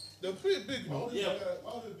 They're pretty big, man. Yeah.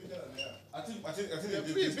 I think they're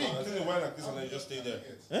pretty big. I think they went like this and they just stay there.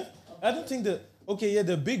 Eh? I don't think that. Okay, yeah,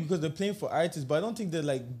 they're big because they're playing for artists, but I don't think they're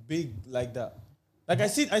like big like that. Like I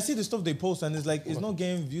see the stuff they post and it's like it's not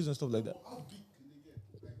getting views and stuff like that.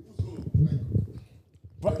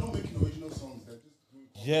 They're not making original songs. They're just doing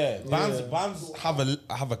Yeah, bands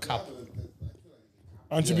have a cap.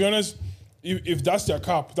 And to be honest, if that's their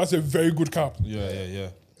cap, that's a very good cap. Yeah.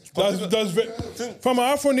 That's very. From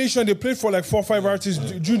Afro Nation, they played for like 4 or 5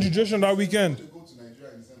 artists during the duration that weekend. go to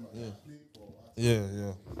Nigeria in December. Play for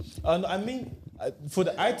Yeah. And I mean, for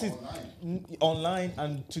the artists online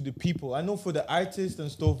and to the people, I know for the artists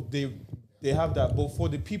and stuff they have that, but for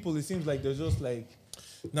the people it seems like they're just like.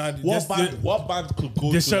 Nah, What band could go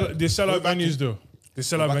they to sell like, they sell out venues though. They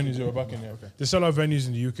sell out venues. They were back in there. They sell out venues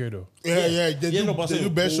in the UK though. Yeah. They do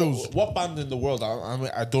best shows. What band in the world? I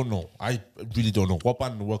mean, I don't know. I really don't know. What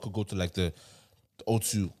band in the world could go to like the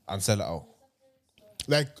O2 and sell it out?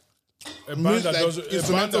 Like A band that like does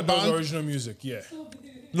instrumental band? original music. Yeah.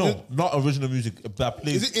 No, not original music. That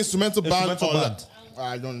plays. Is it instrumental band Instrumental or band.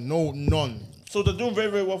 I don't know. None. So they're doing very,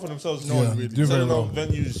 very well for themselves. No, really. Do very Selling well. out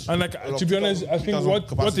venues. And like to be honest, I think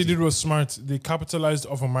what they did was smart. They capitalized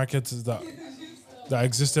off a market that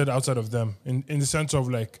existed outside of them. In the sense of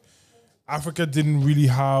like Africa didn't really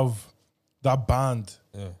have that band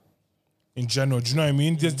in general. Do you know what I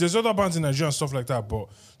mean? There's other bands in Nigeria and stuff like that, but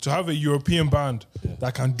to have a European band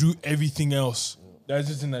that can do everything else that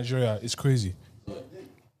exists in Nigeria is crazy.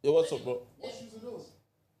 Yeah, what's up, bro?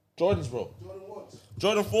 Jordans, bro.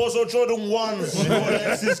 Jordan 4s or Jordan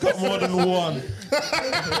 1s? He's got more than one.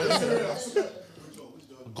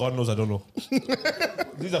 God knows I don't know.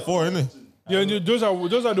 These are 4, innit? Yeah, those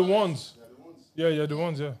are the ones. Yeah, the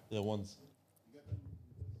ones. Yeah. Yeah, ones.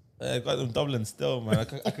 Yeah, I got them Dublin still, man. I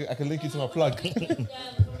can link you to my plug.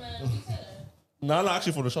 No,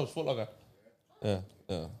 actually for the shops, Foot Locker. Yeah.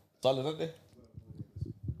 Solid, aren't they?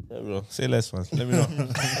 Yeah, bro. Say less, man. Let me know.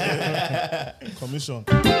 Commission.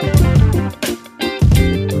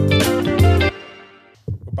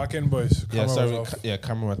 Back end boys. Yeah, Camera sorry. was off.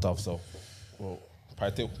 Camera went off, so. Well,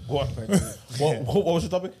 part two. Go on. What was your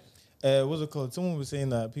topic? What's it called? Someone was saying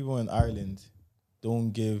that people in Ireland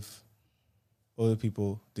don't give other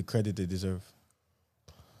people the credit they deserve.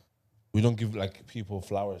 We don't give like people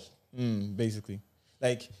flowers. Basically,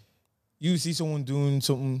 like you see someone doing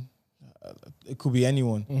something, it could be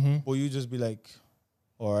anyone, but you just be like,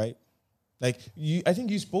 all right. Like I think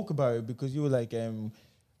you spoke about it because you were like,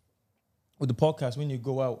 with the podcast when you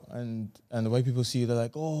go out and the white people see you, they're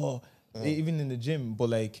like, oh, even in the gym, but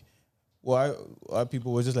like, why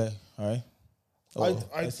people were just like, all right. Oh,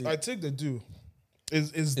 I think they do.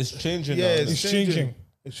 It's changing. Yeah, now. it's changing.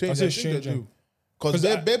 It's changing. say I think they changing. do. Because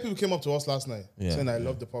bare people came up to us last night saying I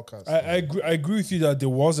love the podcast. I agree with you that there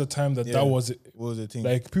was a time that was it. What was the thing?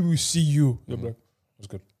 Like people will see you, they're like, "What's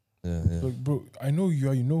good?" Yeah. Like, bro, I know you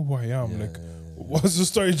are. You know who I am. Like, what's the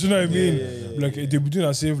story? Do you know what I mean? Like they be doing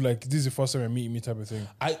as if like this is the first time I meet me type of thing.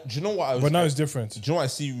 Do you know what I was? But now it's different. Do you know what I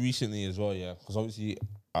see recently as well? Yeah, because obviously,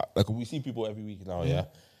 like we see people every week now. Yeah,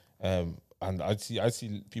 and I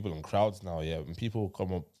see people in crowds now. Yeah, and people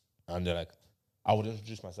come up and they're like, I would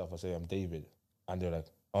introduce myself. I say I'm David, and they're like,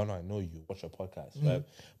 oh no, I know you. What's your podcast? Right?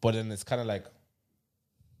 But then it's kind of like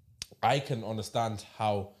I can understand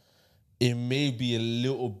how it may be a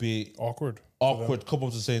little bit Awkward. come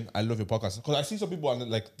up to saying I love your podcast, because I see some people and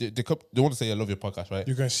like they want to say I love your podcast, right?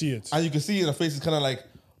 You can see it. And you can see in their face, it's kind of like,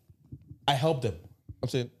 I help them. I'm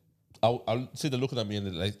saying, I'll say they're looking at me and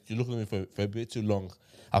they're like, you're looking at me for a bit too long.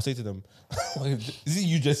 I'll say to them, is it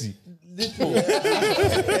you, Jesse?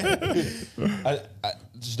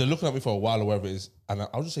 They're looking at me for a while or whatever it is. And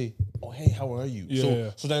I'll just say, oh, hey, how are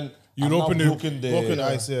you? So then You'll I'm open now it- broken broken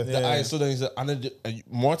eyes, yeah. the eyes. So then he's like, and then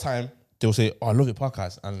more time, they'll say, oh, I love your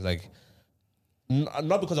podcast. And like,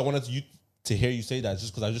 not because I wanted you to hear you say that,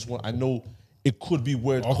 just because I know it could be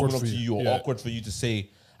weird Awkward coming up for to you, you or yeah. awkward for you to say,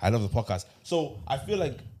 I love the podcast. So I feel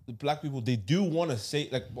like the black people, they do want to say,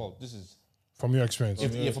 like, well, this is, From your experience.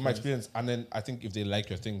 from my experience. And then I think if they like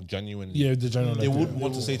your thing genuinely, Yeah, the general. they like would that.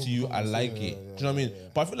 want to say to you, I like it. Do you know what I mean?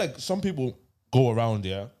 But I feel like some people go around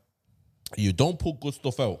there, you don't put good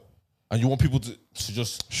stuff out, and you want people to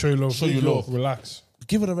just Show you love. Show you love. Relax.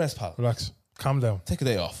 give it a rest, pal. Relax. Calm down. Take a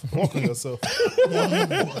day off. Work on yourself.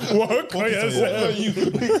 Work on yourself.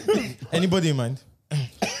 Anybody in mind?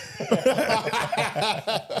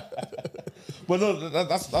 But no,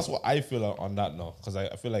 that's what I feel on that now, because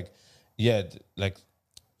I feel like, yeah, like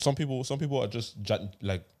some people are just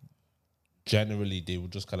like generally they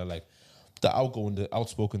would just kind of like the outgoing, the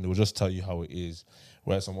outspoken. They will just tell you how it is,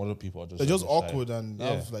 whereas some other people are just They're just on the side. awkward and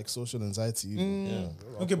have like social anxiety. Yeah.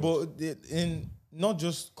 Okay, but in not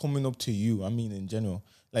just coming up to you, I mean in general.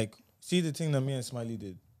 Like, see the thing that me and Smiley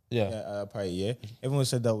did. Yeah. At a party, yeah? Everyone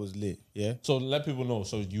said that was lit, yeah? So let people know.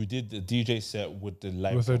 So you did the DJ set with the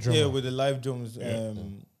live. With a drummer. Yeah, with the live drums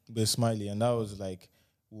with Smiley. And that was like,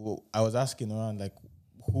 I was asking around, like,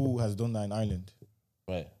 who has done that in Ireland?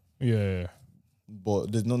 Right. Yeah.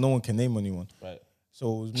 But there's no one can name anyone. Right. So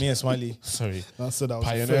it was me and Smiley. Sorry. That's so that was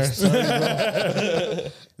Pioneer. the first.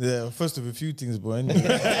 Yeah, first of a few things, but anyway.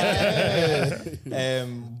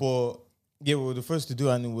 But yeah, we were the first to do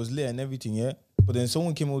it and it was lit and everything, yeah? But then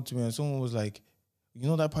someone came up to me and someone was like, you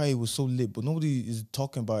know, that party was so lit, but nobody is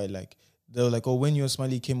talking about it. Like, they were like, oh, when you and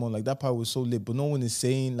Smiley came on, like, that party was so lit, but no one is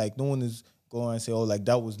saying, like, no one is going and say, oh, like,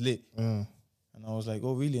 that was lit. And I was like,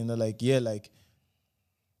 oh, really? And they're like, yeah, like,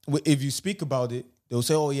 if you speak about it, they'll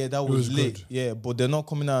say, oh, yeah, that was lit. good. Yeah, but they're not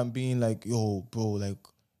coming out and being like, yo, bro, like,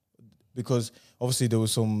 because obviously there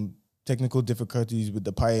was some technical difficulties with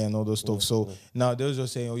the party and all those stuff. So now they're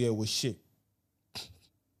just saying, oh, yeah, it was shit.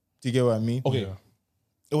 Do you get what I mean? Okay. Yeah.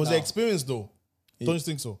 It was the experience though. Don't you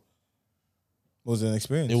think so? It was an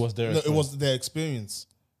experience. It was there. No, it was their experience.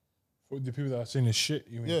 For the people that are saying this shit,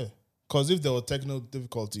 you mean? Yeah. Because if there were technical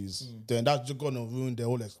difficulties, then that's just going to ruin their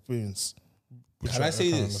whole experience. Which Can I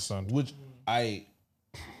say can't this? understand. Which I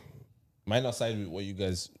might not side with what you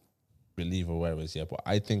guys believe or whatever it is, yeah, but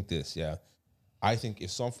I think this, yeah. I think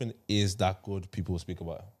if something is that good, people will speak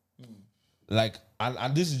about it. Like,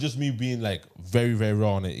 and this is just me being like very, very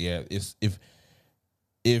raw on it, yeah.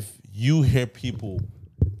 If you hear people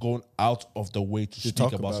going out of the way to speak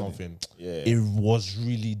talk about about something, Yeah. it was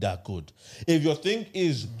really that good. If your thing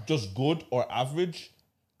is just good or average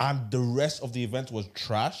and the rest of the event was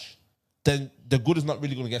trash, then the good is not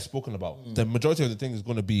really going to get spoken about. The majority of the thing is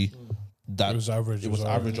going to be that It was average, it was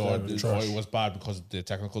average, or trash. it was bad because of the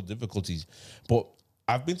technical difficulties. But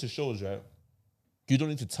I've been to shows, right? You don't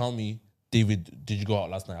need to tell me, David, did you go out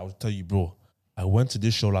last night? I will tell you, bro, I went to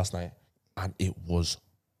this show last night and it was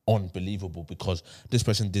unbelievable because this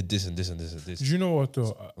person did this and this and this and this. Do you know what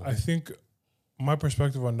though? I think my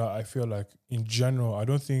perspective on that, I feel like in general, I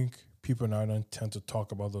don't think people in Ireland tend to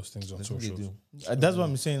talk about those things on socials. That's what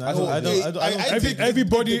I'm saying. I think think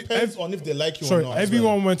everybody- it depends on if they like you or Sorry, not. as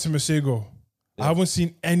everyone well. went to Masego. I haven't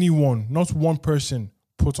seen anyone, not one person,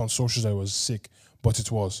 put on socials that it was sick, but it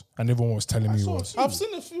was, and everyone was telling me it was. I've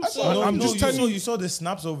seen a few. I'm just telling you. you saw the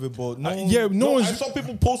snaps of it, but no. Yeah, no I one's. saw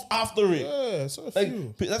people post after it. Yeah, I saw a Like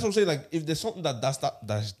few. that's what I'm saying. Like if there's something that's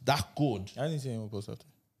that good, I didn't see anyone post after.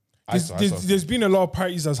 I saw. There's been a lot of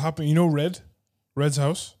parties that's happened. You know, Red's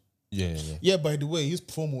house. Yeah. Yeah, by the way, his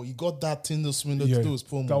promo, he got that Tinder swindler Yeah, to do his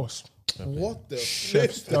promo. that was what the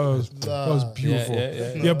chefs. flip? That was beautiful.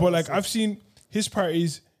 Yeah. But like I've seen his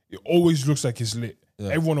parties, it always looks like it's lit.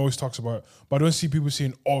 Everyone always talks about it, but I don't see people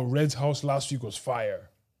saying, "Oh, Red's house last week was fire."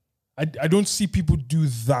 I don't see people do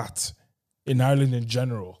that in Ireland in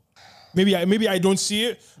general. Maybe I don't see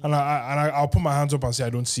it, and I'll put my hands up and say I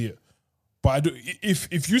don't see it. But I do,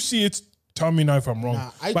 if you see it, tell me now if I'm wrong.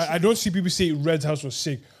 Nah, but I don't see people say Red's house was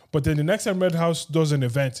sick. But then the next time Red House does an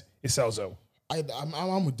event, it sells out.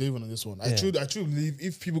 I'm with David on this one. I truly believe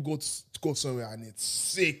if people go somewhere and it's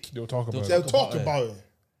sick, They'll talk about they'll it. talk about it.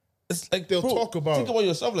 It's like They'll talk about Think it. about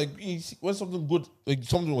yourself. Like you see, when something good, like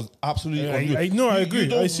something was absolutely. unreal, I know, I you agree,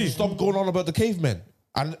 don't I see. Stop going on about the cavemen.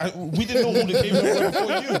 And we didn't know who the cavemen were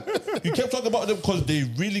before you. You kept talking about them because they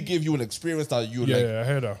really gave you an experience that you like. Yeah, I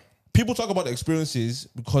heard that. People talk about experiences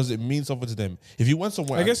because it means something to them. If you went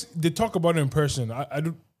somewhere, I guess they talk about it in person. I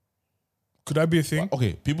don't. Could that be a thing?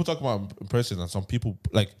 okay, people talk about it in person, and some people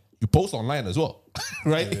like you post online as well,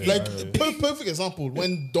 right? Like perfect example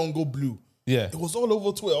when Dongo blew. Yeah. It was all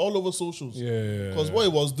over Twitter, all over socials. Yeah. Because what he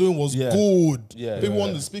was doing was Yeah. good. Yeah. People Yeah.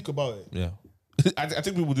 wanted to speak about it. Yeah. I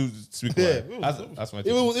think people do speak about it. That's my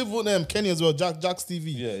thing. Even Kenny as well, Jack's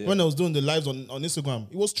TV. Yeah. When I was doing the lives on Instagram,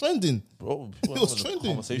 it was trending. Bro, It was trending.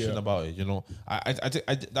 conversation about it. You know, I think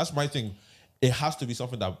that's my thing. It has to be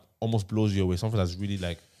something that almost blows you away. Something that's really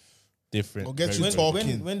like different. Or get very you different.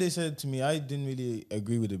 talking. When they said to me, I didn't really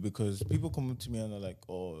agree with it because people come up to me and they're like,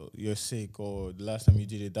 "Oh, you're sick," or "The last time you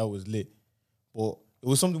did it, that was lit." But it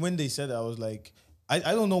was something when they said it, I was like, I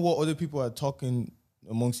don't know what other people are talking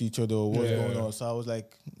amongst each other or what's going on. So I was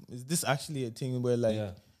like, is this actually a thing where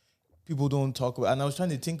like people don't talk about? And I was trying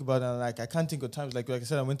to think about it, and like I can't think of times. Like I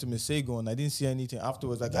said, I went to Masego and I didn't see anything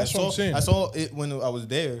afterwards. Like That's what I'm saying. I saw it when I was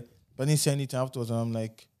there, but I didn't see anything afterwards. And I'm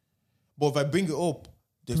like, but if I bring it up,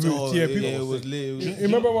 they say, People- "Oh, yeah, yeah, people- it was lit." It was- You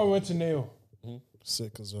remember when I went to Nail?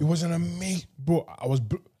 Sick as It well. was an amazing, bro.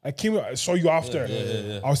 I came, I saw you after.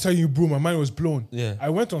 I was telling you, bro, my mind was blown. Yeah. I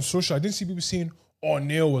went on social. I didn't see people saying, "Oh,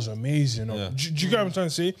 Nail was amazing." Or, Yeah. do you get what I'm trying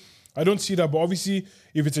to say? I don't see that, but obviously,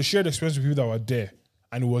 if it's a shared experience with people that were there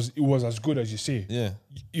and it was as good as you say, Yeah.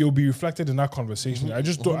 it'll be reflected in that conversation. I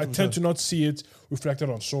just don't. I tend to not see it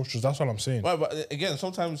reflected on socials. That's what I'm saying. Right, but again,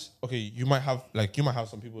 sometimes you might have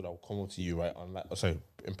some people that will come up to you right online,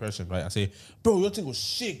 in person, right, and say, "Bro, your thing was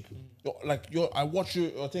sick. I watched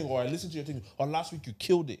your thing, or I listened to your thing, or last week you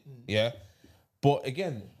killed it." Yeah, but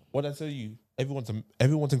again, what I tell you, everyone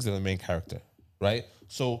thinks they're the main character, right?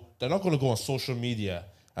 So they're not going to go on social media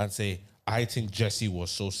and say, "I think Jesse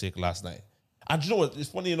was so sick last night." And you know what? It's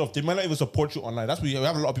funny enough, they might not even support you online. That's where we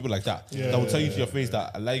have a lot of people like that that will tell you to your face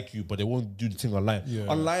that I like you, but they won't do the thing online. Yeah.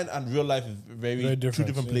 Online and real life is Very two different.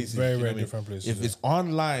 different Yeah, places. very, you know very what I mean? different places, If yeah. it's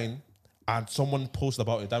online and someone posts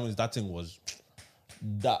about it, that means that thing was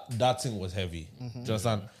heavy. Do you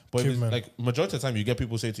understand? But if it's, Caveman. like majority of the time, you get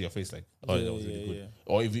people say to your face like, "Oh, that was really good."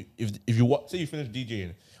 Or if you say you finish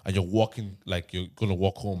DJing and you're walking, like you're gonna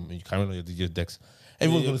walk home and you carry on your DJ decks,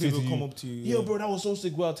 everyone's gonna say to people you, come up to you, "Yo, yeah. bro, that was so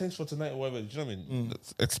sick. Well, thanks for tonight," or whatever. Do you know what I mean?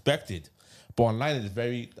 That's expected. But online it's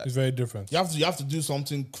very It's very different. You have to do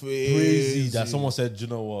something crazy crazy. that someone said, "You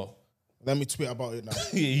know what?" Let me tweet about it now.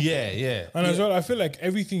 yeah. And as well, I feel like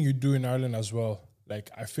everything you do in Ireland as well,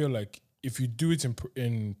 like I feel like if you do it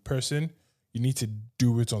in person, you need to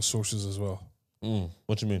do it on socials as well.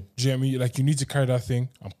 What you mean? Do you get me? Like you need to carry that thing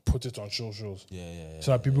and put it on socials. Yeah.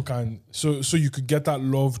 So that people can so you could get that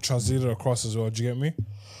love translated across as well. Do you get me?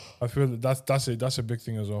 I feel that's a big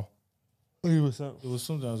thing as well. There was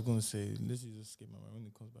something I was going to say. Let's just escape my mind when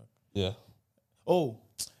it comes back. Yeah. Oh,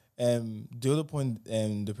 the other point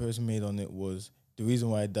the person made on it was the reason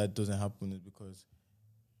why that doesn't happen is because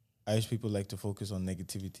Irish people like to focus on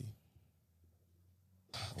negativity.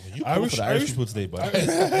 You I come wish- for the I Irish wish- people today, but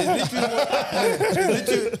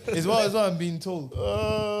It's what I'm being told.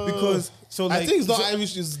 Because so like I think it's not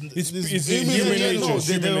Irish. It's it's human human nature. nature. No, It's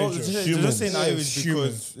they're human nature. they're just saying Humans. Irish Yeah,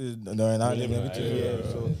 because they're an island. live in everything, Ireland,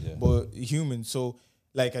 yeah, so, yeah. but human. So,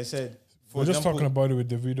 like I said, for We're just example, talking about it with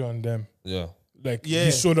Davido and them. yeah. Like Yeah.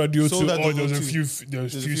 he sold that deal Sold to. that Oh, deal there was a to- few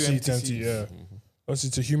there's a few seats empty empty. seats. Yeah, Plus,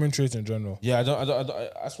 it's a human trait in general. Yeah, I don't.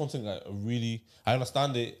 That's one thing I really. I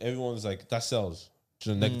understand it. Everyone's like that sells.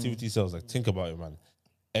 You know, negativity sells. Like think about it, man.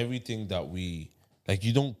 Everything that we like,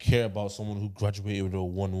 you don't care about someone who graduated with a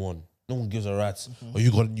 1-1. No one gives a rat's. Or you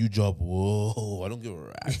got a new job. Whoa, I don't give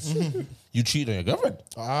a rat's. You cheated on your girlfriend.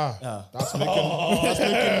 That's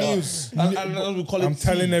making news. And we call it I'm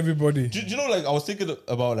telling tea. everybody. Do you know, like, I was thinking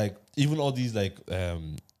about, like, even all these, like,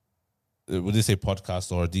 would they say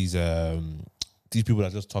podcasts or these people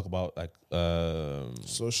that just talk about, like,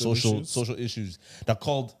 Social issues. social issues. They're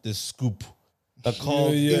called the scoop. They're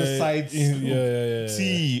called Yeah, inside scoop. yeah.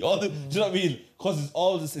 Tea. All the, do you know what I mean? Because it's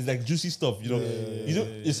all this is like juicy stuff, you know.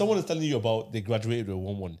 If someone is telling you about they graduated with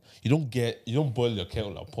 1-1, you don't boil your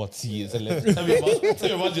kettle or pour tea and say, tell me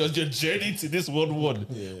about your journey to this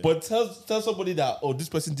 1-1. But tell somebody that, oh, this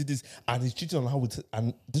person did this and he's cheating on how it,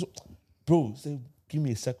 and this, bro, say, give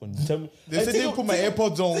me a second. Tell me. they said they put my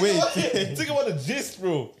AirPods on. Wait, Think about the gist,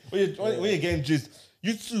 bro. When you're getting gist,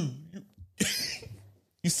 you too.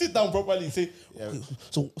 You sit down properly and say,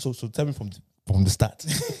 so tell me from the start,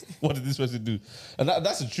 what did this person do? And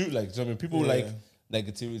that's the truth. Like, I mean, people like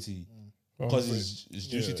negativity because it's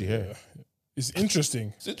juicy to hear. It's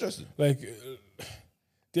interesting. It's interesting. Like,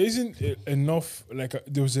 there isn't enough. Like,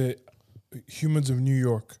 there was a Humans of New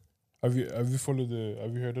York. Have you followed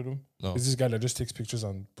have you heard of them? No. It's this guy that just takes pictures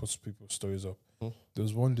and puts people's stories up. There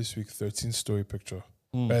was one this week, 13 story picture.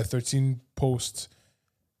 13 posts,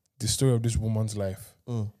 the story of this woman's life.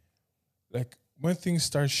 Like, when things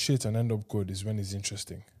start shit and end up good is when it's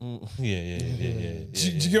interesting. Yeah. Do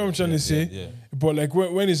you get what I'm trying to say? Yeah. But like,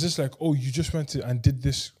 when it's just like, oh, you just went to and did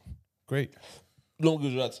this, great. No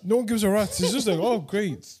good rats. No one gives a rat's. It's just like, oh,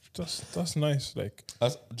 great. That's nice. Like,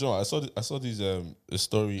 John, I saw these a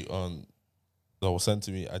story on that was sent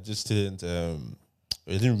to me. I just didn't I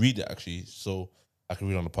didn't read it actually, so I could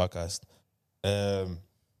read it on the podcast.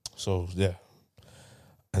 So yeah,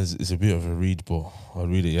 and it's a bit of a read, but I'll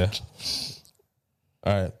read it. Yeah.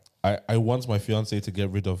 All right. I want my fiance to get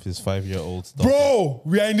rid of his 5-year-old daughter. bro,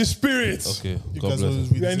 we are in the spirit. Okay. You God guys bless always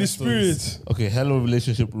him. read We are in the these stories. spirit. Okay. Hello,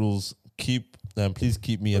 relationship rules. Please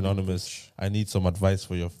keep me anonymous. I need some advice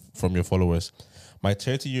from your followers. My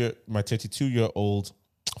 32-year-old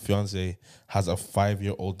fiance has a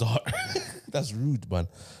 5-year-old daughter. That's rude, man.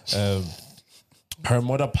 Her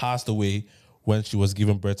mother passed away when she was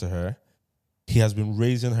giving birth to her. He has been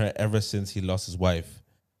raising her ever since he lost his wife,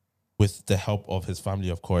 with the help of his family,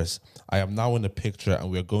 of course. I am now in the picture and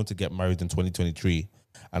we are going to get married in 2023,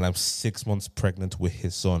 and I'm 6 months pregnant with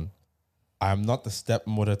his son. I am not the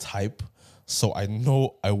stepmother type, so I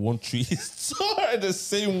know I won't treat his daughter the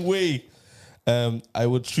same way I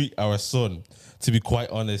would treat our son. To be quite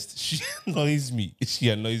honest, she annoys me.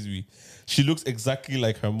 She looks exactly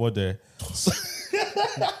like her mother. So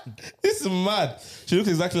this is mad. She looks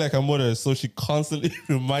exactly like her mother, so she constantly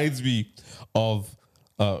reminds me of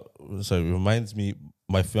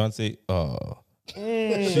my fiance.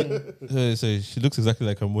 She looks exactly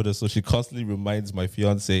like her mother, so she constantly reminds my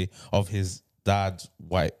fiance of his dead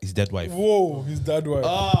wife. Whoa, his dad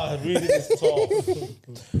wife. Reading is tough.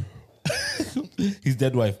 His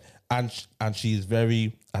dead wife. And she is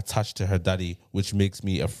very attached to her daddy, which makes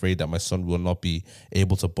me afraid that my son will not be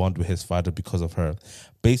able to bond with his father because of her.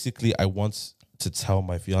 Basically, I want to tell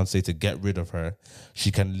my fiance to get rid of her. She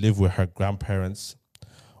can live with her grandparents,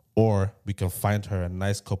 or we can find her a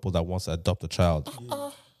nice couple that wants to adopt a child.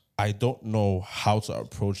 I don't know how to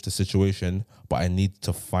approach the situation, but I need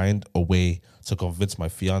to find a way to convince my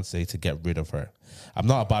fiance to get rid of her. I'm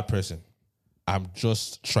not a bad person. I'm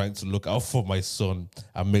just trying to look out for my son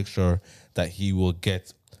and make sure that he will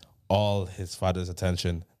get all his father's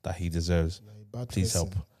attention that he deserves. Please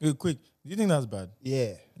help. Real quick, do you think that's bad?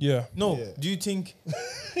 Yeah. Yeah. No. Yeah. Do you think?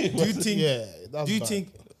 Yeah. That's Do you bad.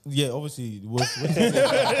 think? Yeah, obviously.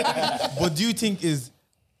 But do you think is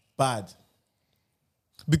bad?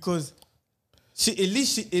 Because at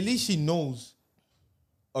least she knows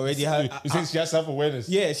already how. You think she has self-awareness?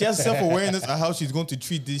 Yeah, she has self-awareness of how she's going to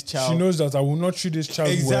treat this child. She knows that I will not treat this child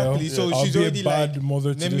exactly. well. So I'll she's be already a bad like,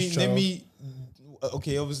 mother to this child.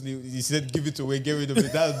 Okay, obviously you said give it away, get rid of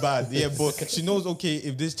it. That's bad. Yeah, but she knows. Okay,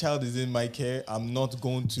 if this child is in my care, I'm not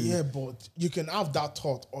going to. Yeah, but you can have that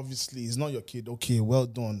thought. Obviously, it's not your kid. Okay, well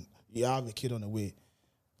done. You have a kid on the way.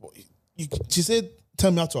 But she said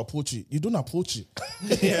tell me how to approach it. You don't approach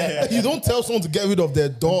it. You don't tell someone to get rid of their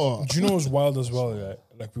daughter. Do you know what's wild as well?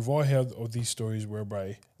 Like we've all heard of these stories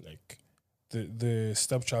whereby like the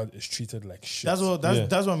stepchild is treated like shit. That's what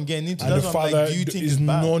I'm getting into. and the That's what I'm father like, do you think is it's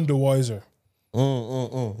bad? none the wiser.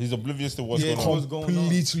 He's oblivious to what's Yeah, going on. what's going on.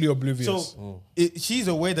 Completely oblivious. So she's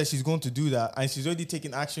aware that she's going to do that, and she's already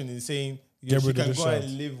taken action in saying Get she rid of can the go child.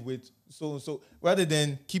 and live with so rather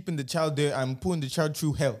than keeping the child there and putting the child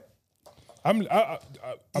through hell. I'm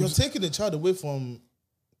You're taking the child away from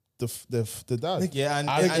the dad. Yeah, and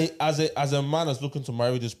As a man that's looking to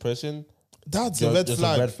marry this person, That's a red there's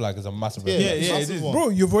flag. a red flag. It's a massive red Yeah, flag. yeah, it massive is. one. bro,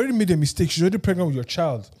 you've already made a mistake. She's already pregnant with your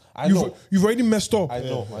child. I know. You've already messed up. I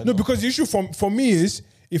know. No, because the issue for me is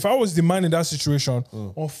if I was the man in that situation,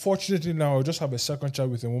 unfortunately now I'll just have a second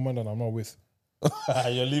child with a woman that I'm not with.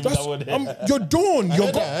 You're leaving That's, that one there. you're done. I You're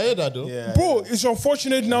heard that, I heard that though. yeah. bro. It's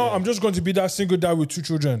unfortunate now. I'm just going to be that single dad with 2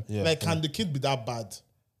 children. Yeah. Like, can the kid be that bad?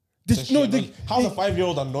 How's a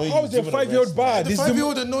 5-year-old annoying? How's you? a Give it a 5-year-old rest, bad? The It's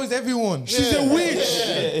 5-year-old annoys everyone. She's a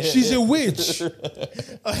witch. She's a witch.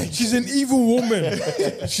 She's an evil woman.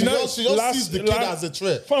 She just sees the kid as a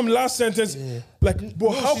threat. From last sentence, like,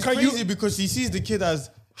 bro, how She's can crazy you? because she sees the kid as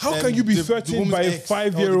How can you be threatened woman's by a ex, or the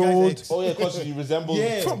guy's 5-year-old? ex. Oh yeah, because you resemble.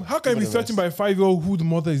 Yeah. Fam, how can you be threatened by a 5-year-old who the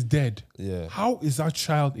mother is dead? Yeah. How is that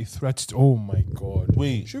child a threat? Oh my god.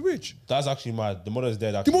 Wait. She's rich. That's actually mad. The mother is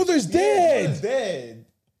dead. The Actually. mother is dead. dead.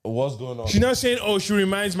 What's going on? She's not saying, "Oh, she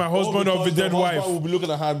reminds my husband of the dead wife." Will be looking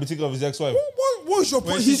at her and be thinking of his ex-wife. What is your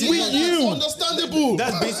point? she's He's with It's you. understandable.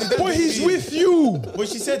 That's basically. But he's with you. But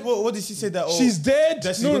she said, what did she say that? Oh, She's dead.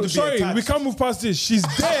 that she's No, going to be sorry, attached. we can't move past this. She's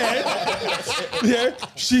dead. Yeah,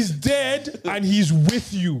 she's dead, and he's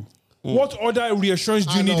with you. What other reassurance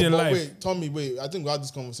do you I know, need in but life? Wait, Tommy, wait. I think we had this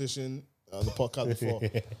conversation on the podcast before.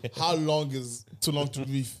 How long is too long to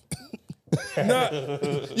grieve? Nah,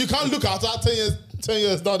 You can't look at her 10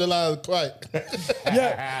 years down the line and cry.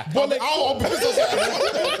 yeah, but like, How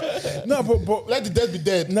no, but let the dead be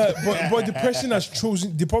dead. no, but the person has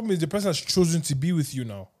chosen. The problem is the person has chosen to be with you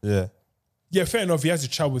now. Yeah. Yeah, fair enough. He has a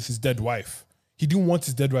child with his dead wife. He didn't want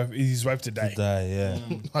his wife to die. Die. Yeah.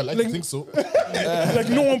 I like to think so. Like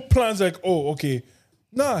no one plans like, oh, okay.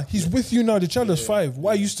 Nah, he's with you now. The child is 5.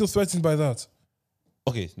 Why are you still threatened by that?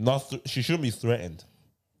 Okay. She shouldn't be threatened.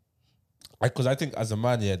 Because I think as a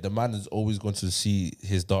man, yeah, the man is always going to see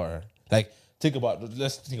his daughter. Like,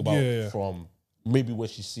 let's think about Yeah. from maybe where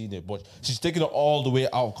she's seen it, but she's taking it all the way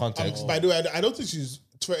out of context. By the way, I don't think she's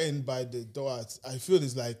threatened by the daughter. I feel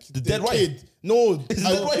it's like the dead wife. kid. No, It's the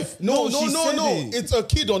dead wife. No, No, she said it. It's a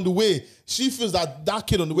kid on the way. She feels that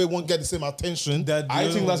kid on the way won't get the same attention. I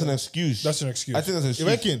think that's an excuse. That's an excuse. I think that's an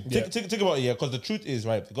excuse. You reckon? Think about it, yeah, because the truth is,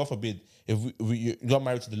 right, God forbid, if you got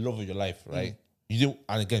married to the love of your life, right? You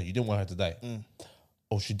didn't want her to die.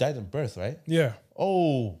 Oh, she died in birth, right? Yeah.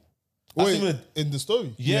 Oh. That's Wait, even- in the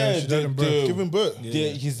story, yeah, she died in birth. giving birth.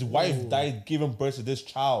 his wife died giving birth to this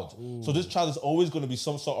child. So this child is always going to be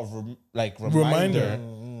some sort of reminder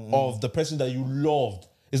of the person that you loved.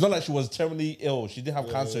 It's not like she was terminally ill. She didn't have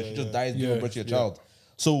cancer. She just died giving birth to your child.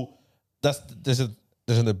 So there's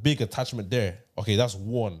a big attachment there. Okay, that's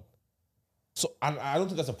one. So and I don't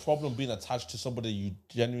think that's a problem being attached to somebody you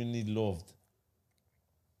genuinely loved.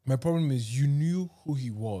 My problem is you knew who he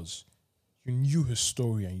was. You knew his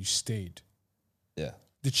story and you stayed. Yeah.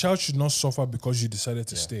 The child should not suffer because you decided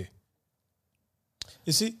to stay.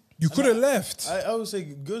 You see, You could have left. I would say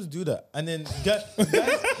girls do that, and then guys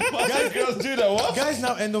Girls do that. What? guys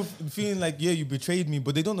now end up feeling like, yeah, you betrayed me,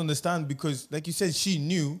 but they don't understand because, like you said, she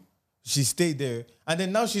knew, she stayed there, and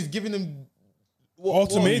then now she's giving them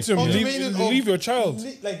Ultimatum. ultimatum of Leave your child.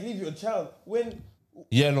 leave your child. When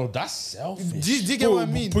Yeah, no, that's selfish. do you get what I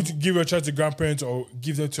mean? Give your child to grandparents or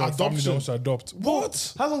give them to a family that Adoption. wants to adopt.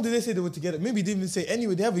 What? How long did they say they were together? Maybe they didn't even say.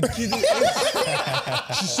 Anyway, they have a kid.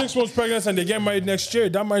 She's 6 months pregnant and they get married next year.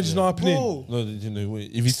 That marriage is not happening. Bro, No, you know,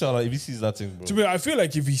 wait. If he sees that thing, bro. To me, I feel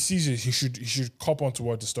like if he sees it, he should cop on to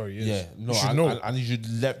what the story is. Yeah, no, he should and, know. and you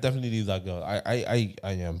should definitely leave that girl. I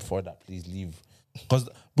am for that. Please leave, because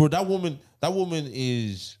bro, that woman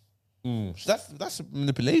is that's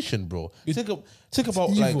manipulation, bro. Think about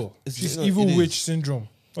evil. like She's no, evil it is. witch syndrome.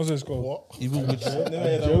 What's this called? What? Evil witch.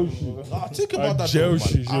 Think about that. jail though, man.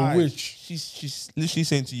 she's a witch. She's literally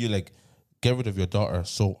saying to you like, get rid of your daughter,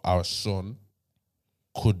 so our son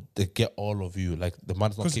could get all of you. Like the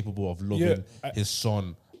man's not capable of loving his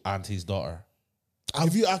son and his daughter.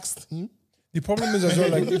 Have you asked him? The problem is as well.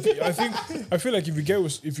 Like, I feel like if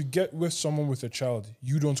you get with someone with a child,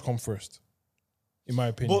 you don't come first. In my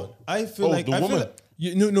opinion. but I feel like the I feel woman.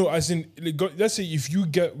 like, No, as in, like, let's say if you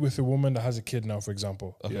get with a woman that has a kid now, for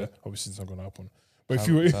example. Yeah, obviously it's not going to happen. But if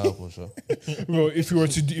you were, well, if you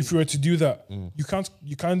were to do that, you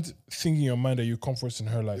can't think in your mind that you come first in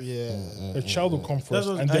her life. Yeah. A child will come That's first,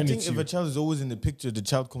 what, and I then think it's if you. a child is always in the picture, the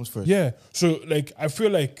child comes first. Yeah. So like, I feel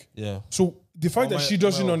like So the fact that my- she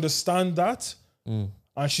doesn't my- understand that, and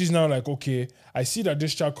she's now like, okay, I see that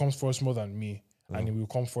this child comes first more than me, and it will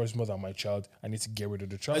come first more than my child. I need to get rid of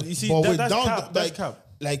the child. And you see, But wait, that's down cap. That's like, cap.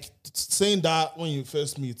 like saying that when you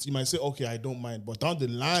first meet, you might say, okay, I don't mind. But down the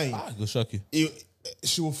line, Go shock you.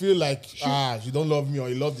 she will feel like, you don't love me or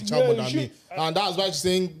you love the child Yeah, more than she- me. And that's why she's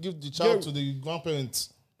saying, give the child Yeah. to the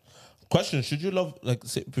grandparents. Question: should you love, like,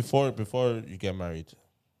 say, before you get married,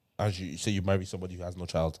 as you say you marry somebody who has no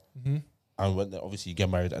child, and when obviously you get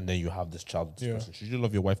married and then you have this child with this Yeah. person, should you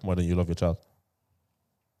love your wife more than you love your child?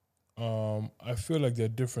 I feel like they're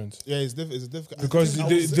different Yeah, it's difficult. because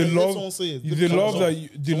the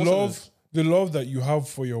love that you have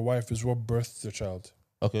for your wife is what birthed the child.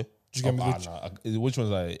 Okay. Do you get me? Which one's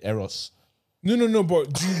like Eros? No.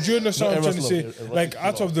 But do you understand what I'm trying to say? erotic Like,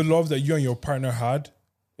 out love. of the love that you and your partner had,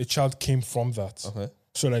 a child came from that. Okay.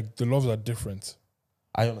 So like the loves are different.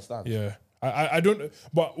 I understand. Yeah. I don't.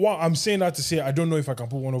 But what I'm saying that to say, I don't know if I can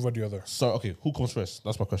put one over the other. So okay, who comes first?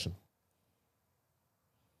 That's my question.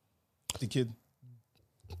 The kid.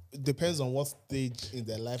 It depends on what stage in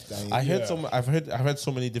their life they're in. I've heard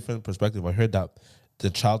so many different perspectives. I heard that the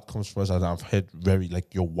child comes first, and I've heard very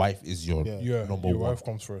like your wife is your Yeah. number Your one. wife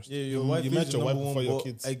comes first. Yeah, your wife. you is met the your wife number before one, your but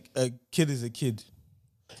kids. A kid is a kid.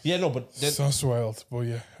 Yeah, no, but then Sounds wild, but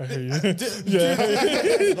yeah, I hear you. no,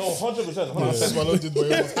 100%. Swallow it, but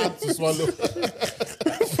it was hard to swallow.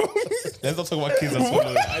 Let's not talk about kids and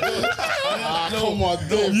swallowing. Come on,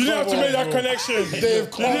 Dave. You didn't have to make that connection. Dave, You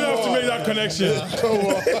come didn't have to on. make that connection.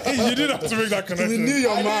 You didn't have to make that You connection. knew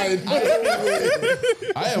your mind.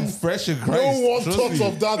 I am fresh in Christ. No one trust thought me.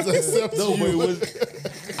 of that except No, but it you. was.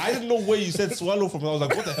 I didn't know where you said swallow from. I was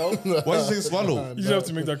like, what the hell? Why did you say swallow? You didn't have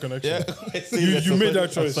to make that connection. Yeah, You made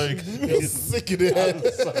that choice. I'm sorry. You're sick in the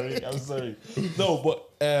head. I'm sorry. No, but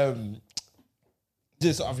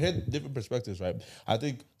this I've heard different perspectives, right? I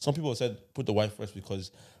think some people have said put the wife first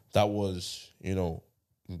because that was,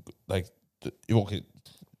 like, okay,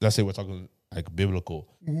 let's say we're talking like biblical,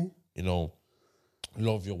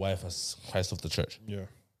 love your wife as Christ of the church. Yeah.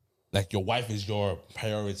 Like your wife is your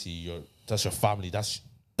priority. That's your family. That's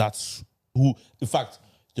who. In fact,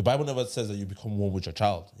 the Bible never says that you become one with your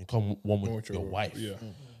child. You become one with your wife. Yeah. Do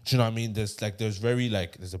you know what I mean? There's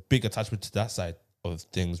a big attachment to that side of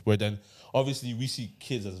things. Where then obviously we see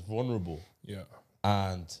kids as vulnerable, Yeah.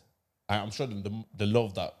 and I'm sure the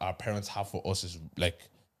love that our parents have for us is like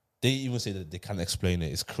they even say that they can't explain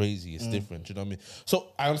it. It's crazy. It's different. Do you know what I mean? So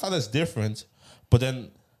I understand it's different, but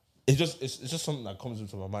then it's just something that comes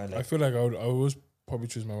into my mind. I Like, feel like I would always probably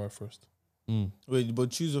choose my wife first. Wait, but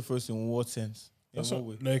choose her first in what sense? In That's what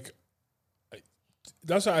what, way? like,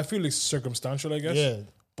 that's why I feel like circumstantial, I guess. Yeah.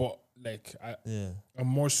 But like, yeah. I'm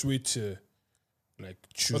more swayed to like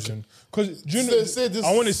choosing because Say this.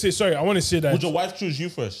 I want to say that Would your wife choose you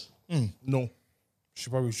first? No. she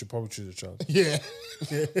probably should choose a child. Yeah.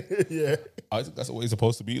 Yeah. I think that's the way it's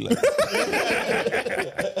supposed to be. Like,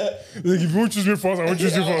 Like, if you won't choose me first, I won't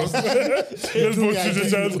choose you first. Let's both choose a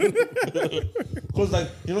child. because like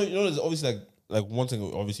there's obviously like one thing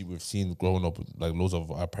obviously we've seen growing up with like loads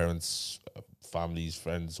of our parents, families,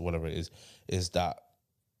 friends, whatever it is that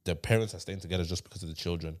the parents are staying together just because of the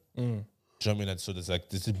children. Do you know what I mean? And so there's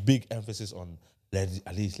a big emphasis on let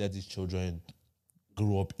these children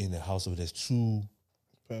grow up in a house where there's two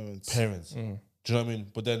parents. Do you know what I mean?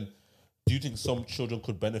 But then, do you think some children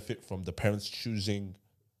could benefit from the parents choosing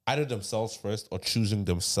either themselves first or choosing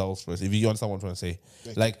themselves first? If you understand what I'm trying to say,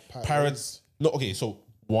 like parents. No, okay. So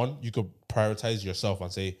one, you could prioritize yourself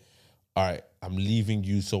and say, "All right, I'm leaving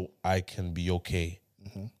you so I can be okay."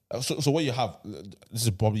 So what you have, this is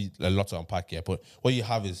probably a lot to unpack here, but what you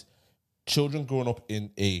have is children growing up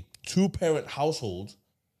in a 2-parent household,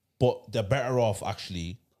 but they're better off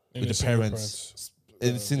actually with the parents.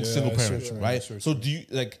 In single I see parents, what you mean, I right? see what So do you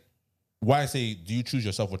why I say do you choose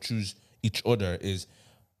yourself or choose each other is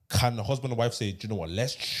can the husband and wife say, do you know what,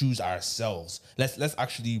 let's choose ourselves. Let's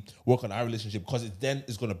actually work on our relationship because it then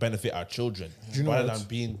is going to benefit our children rather than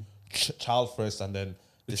being child first and then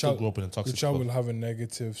they still grow up in a toxic The child couple. will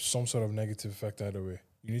have some sort of negative effect either way.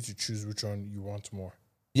 You need to choose which one you want more.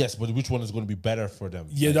 Yes, but which one is going to be better for them?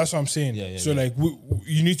 Yeah, that's what I'm saying. Yeah, so yeah. like,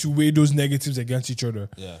 you need to weigh those negatives against each other.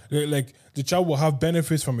 Yeah. Like the child will have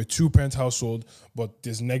benefits from a 2-parent household, but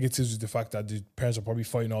there's negatives with the fact that the parents are probably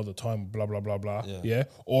fighting all the time, blah blah blah blah. Yeah. Yeah.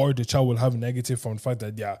 Or the child will have negative from the fact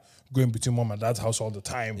that they're going between mom and dad's house all the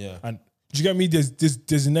time. Yeah. And Do you get me?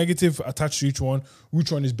 There's a negative attached to each one.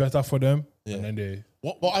 Which one is better for them? Yeah. And then they.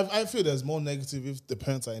 Well, I feel there's more negative if the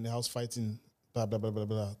parents are in the house fighting, blah blah blah blah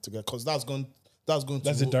blah together, because that's going That's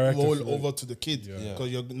to a direct roll effect. over to the kid, because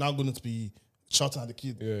you're now going to be shouting at the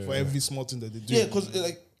kid for every small thing that they do. Yeah, because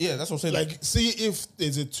that's what I'm saying. Like, see if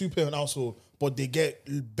there's a 2-parent household, but they get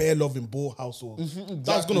bare love in both households.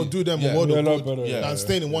 That's going to do them a world of good than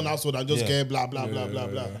staying in one household and just get blah, blah, blah, blah,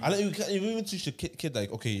 blah. And then you even teach the kid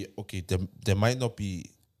like, okay,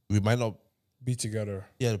 we might not be together.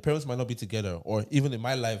 Yeah, the parents might not be together, or even in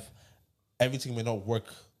my life, everything may not work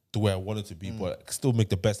the way I want it to be, but I can still make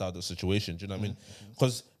the best out of the situation. Do you know what I mean?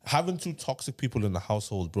 Because having 2 toxic people in the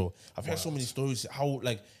household, bro, I've heard so many stories how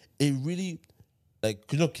like it really,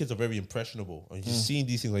 like, you know, kids are very impressionable, and you're seeing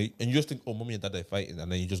these things, like, and you just think, oh, mommy and dad are fighting,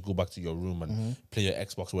 and then you just go back to your room and play your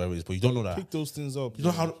Xbox, whatever it is, but you don't know that. Pick those things up. You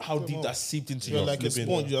know how deep that seeped into You're your like a flipping-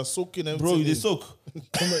 sponge. You're soaking everything. Bro, in. they soak.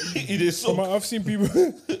 They soak. I've seen people.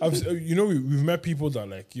 We've met people that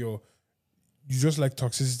like you just like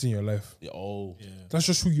toxicity in your life. Yeah, oh, That's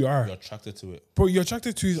just who you are, you're attracted to it. bro. You're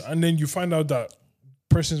attracted to it, and then you find out that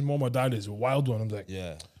person's mom or dad is a wild one. I'm like,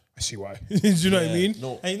 Yeah. I see why. Do you know what I mean?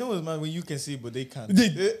 No, And you know what's man when you can see but they can't.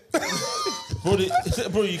 bro,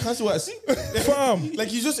 bro, you can't see what I see. Fam,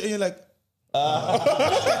 Like you just and you're like,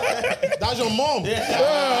 That's your mom. Makes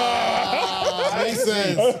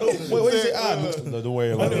sense. Wait, what is it? No, don't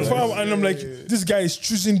worry about it. fam, and I'm like, this guy is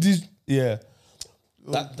choosing this. Yeah.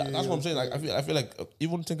 That's what I'm saying. Like, I feel like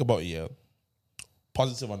even think about it, yeah,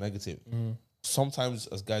 positive or negative. Sometimes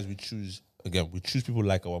as guys we choose people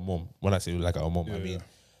like our mom. When I say we like our mom, I mean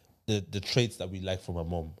the traits that we like from our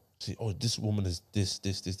mom. See, oh, this woman is this,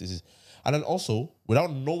 and then also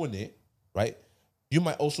without knowing it, right? You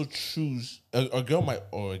might also choose a girl might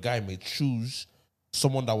or a guy may choose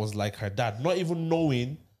someone that was like her dad, not even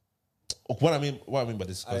knowing. What I mean by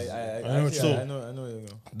this, 'cause I know what know, I know. You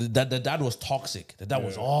know. the dad was toxic. The dad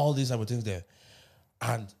was all these type of things there,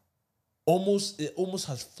 and it almost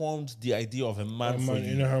has formed the idea of a man for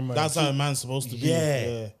In you. her mind. That's how a man's supposed to be.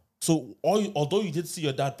 Yeah. So although you did see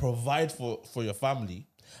your dad provide for your family,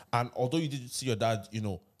 and although you did see your dad,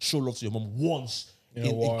 show love to your mom once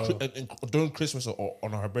during Christmas or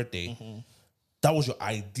on her birthday, that was your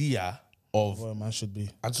idea of What a man should be.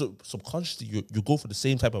 and so subconsciously you go for the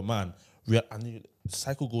same type of man, and the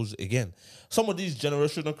cycle goes again. Some of these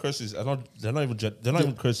generational curses are not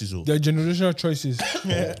even curses though. They're generational choices.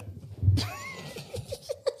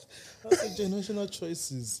 That's the generational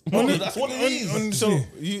choices. No, that's what it is. So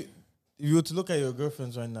if you were to look at your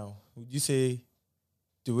girlfriends right now, would you say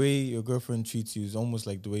the way your girlfriend treats you is almost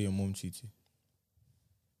like the way your mom treats you?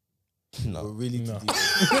 No. Or really too deep?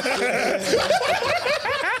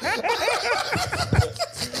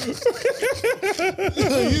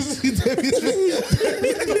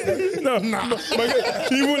 No. My guy,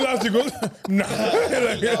 he won't laugh to go. Nah.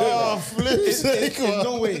 In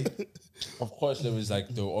no way. Of course, there is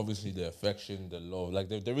obviously the affection, the love. Like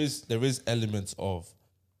there is elements of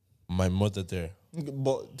my mother there.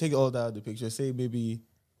 But take all that out of the picture. Say maybe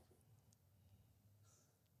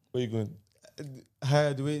Where you going?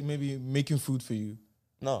 her the way maybe making food for you.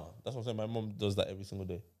 No, that's what I'm saying. My mom does that every single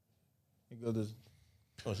day. Like others.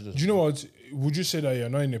 No, she does. Do you know what? Would you say that you're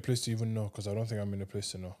not in a place to even know? Because I don't think I'm in a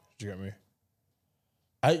place to know. Do you get me?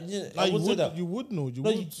 I would say that. You would know. You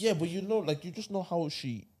No, would. yeah, but you just know how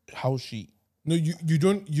she. No, you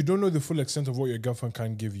don't know the full extent of what your girlfriend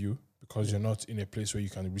can give you because you're not in a place where you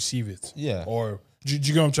can receive it. Yeah. Or do you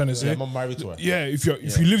get what I'm trying to say? Yeah, I'm not married to her. Yeah, if you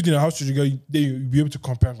lived in a house with your girl, then you'll be able to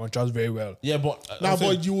compare and contrast very well. Yeah, but Now,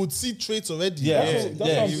 but you would see traits already. Yeah. That's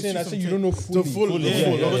what I'm saying. I say you don't know The fully. full.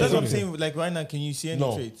 Yeah, But that's what I'm yeah. saying. Like right now, can you see any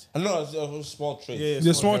no, traits? no, it's a small trait. Yeah,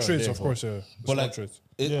 The small Here and traits, there, of bro. course, yeah. The But small like, traits.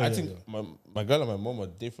 I think my girl and my mom are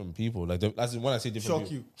different people. Like, as in when I say different Shock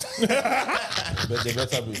people, you. but they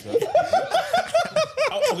better be. Right?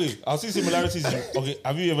 Okay, I'll see similarities. Okay,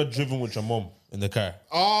 have you ever driven with your mom in the car?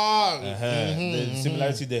 The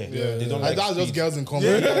similarity there. They don't like That's just speed. girls in common.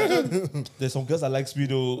 There's some girls that like speed.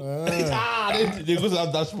 They go to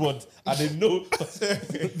that dashboard and they know.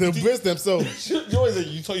 They brace themselves. You know,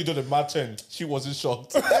 you thought you did a mad turn. She wasn't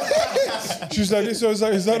shocked. She's like, this was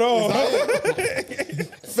like, is that all?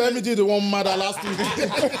 Femi did the one mother last week.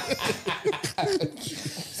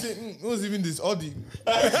 It was even this Audi.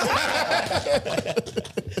 I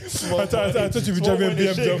thought you'd be driving a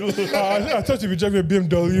BMW. I thought you'd be driving a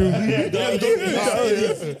BMW.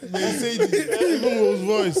 Mercedes. Even Rolls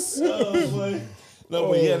Royce. No,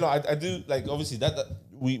 but yeah, no, I do like obviously that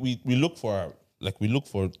we look for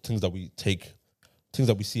things that we take, things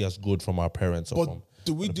that we see as good from our parents or But from.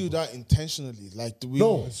 do we do that intentionally? Like, do we?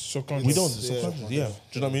 No. Subconscious. We don't. Yeah. Subconscious, yeah. Do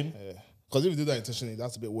you know what I mean? Because if you do that intentionally,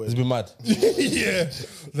 that's a bit weird. It's been mad. Yeah,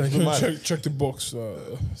 like mad. check the box.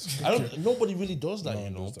 Nobody really does that, you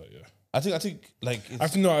know. Does that, yeah. I think like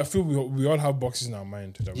it's, I feel we all have boxes in our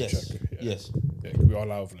mind that yes, we check. Yeah. yes. Yeah, we all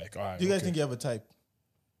have like. All right, Do you guys think you have a type?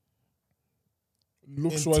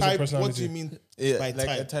 looks In wise and type, personality? what do you mean Yeah, by like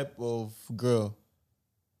a type? type of girl.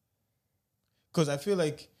 Because I feel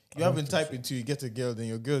like you haven't typed until you get a girl, then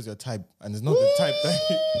your girl's your type, and it's not the type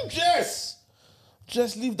that. Jess,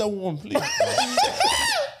 just leave that one, please.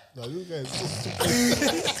 No, you guys.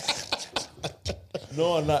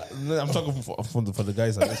 No, I'm talking for the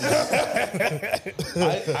guys.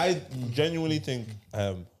 I genuinely think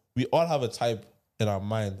we all have a type in our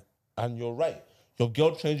mind, and you're right. Your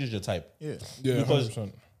girl changes your type. Yeah. Yeah, Because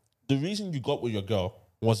 100%. the reason you got with your girl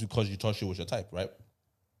was because you thought she was your type, right?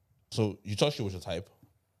 So you thought she was your type,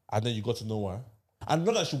 and then you got to know her. And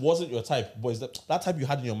not that she wasn't your type, but it's that type you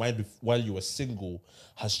had in your mind while you were single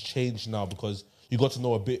has changed now because you got to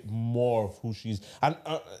know a bit more of who she is. And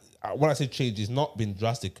when I say change, it's not been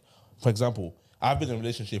drastic. For example, I've been in a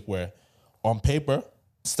relationship where, on paper,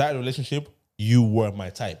 started a relationship, you were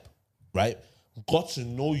my type, right? Got to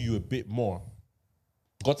know you a bit more.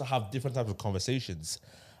 Got to have different types of conversations.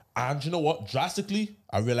 And you know what? Drastically,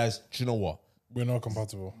 I realized, you know what? We're not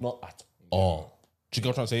compatible. Not at all. Do you get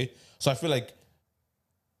what I'm trying to say? So I feel like,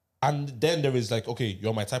 and then there is like, okay,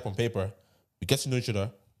 you're my type on paper. We get to know each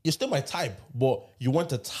other. You're still my type, but you weren't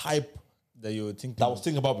the type That you were thinking. that I was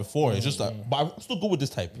thinking about before. It's just like, but I'm still good with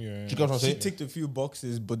this type. Do you get what I'm She saying? ticked a few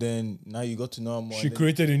boxes, but then now you got to know her more. She and then-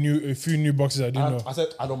 created a few new boxes I didn't know. I said,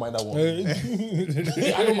 I don't mind that one.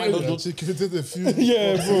 I don't mind those. She created a few.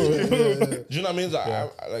 Yeah, bro. Do you know what I mean? I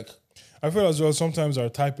like, I feel as well sometimes our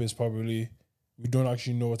type is probably we don't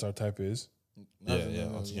actually know what our type is. until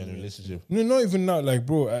you're in a relationship. No, not even that. Like,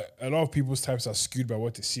 bro, a lot of people's types are skewed by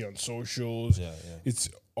what they see on socials. Yeah. It's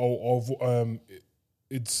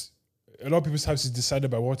it's a lot of people's types is decided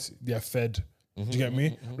by what they are fed. Do you get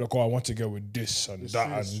me? Like, oh, I want to get with this and that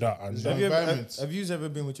and that and It's that. environment. Have you ever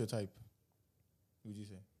been with your type? Would you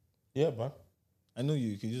say? Yeah, man. I know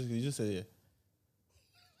you. You just say yeah.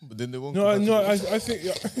 But then they won't. No, I think.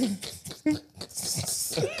 Yeah.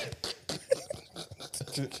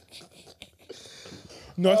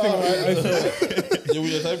 No, I think You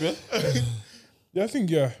with your type, yeah? yeah, I think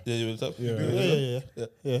yeah. Yeah, you with your type? Yeah.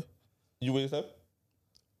 Yeah. You with your type?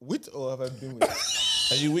 With or have I been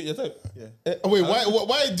with? Are you with your type? Yeah. Wait,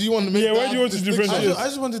 why do you want to make Yeah, why that do you want to distinction? differentiate? I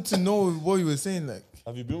just wanted to know what you were saying. Like,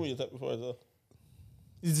 Have you been with your type before as well?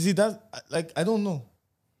 you see that? Like, I don't know.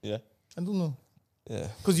 Yeah. I don't know. Yeah.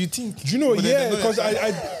 Because you think. Do you know? But then Yeah, they know because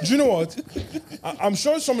I do you know what? I'm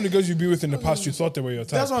sure some of the girls you be with in the past, you thought they were your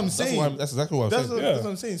type. That's what I'm saying. That's exactly what I'm That's saying. what, that's what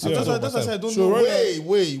I'm saying. So Yeah. that's why I said I don't So know. right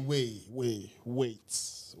Wait.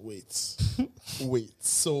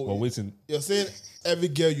 So But waiting. you're saying every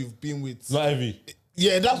girl you've been with? Not every.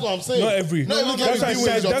 Yeah, that's what I'm saying. Not every. Not every girl That's why I you've been with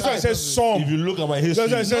said. is your That's why I type. said some. If you look at my history,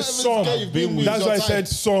 That's why I said Not every some. girl you've been with That's is why I your said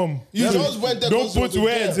type. some. You just went there Don't because you put was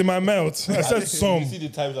words there. in my mouth. I said some. you see the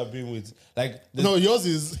times I've been with. Like, No, yours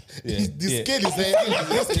is Yeah. the Yeah. scale is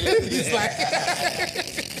the scale is like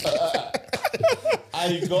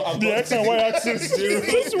The X and Y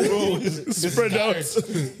axis Bro, spread out.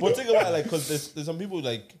 But think about it, like, because there's some people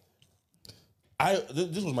like,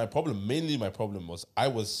 this was my problem. Mainly, my problem was I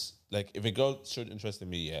was like, if a girl showed interest in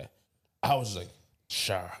me, yeah, I was just like,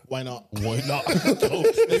 sure, why not? why not? Go, Even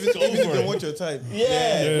let's if go you for don't it. want your type.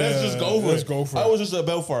 Yeah, let's just go for let's it. go for I it. was just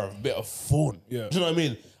about for a bit of fun. Yeah. Do you know what I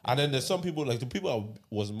mean? And then there's some people, like the people I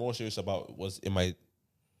was more serious about was in my.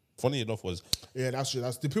 Funny enough, was Yeah, that's true.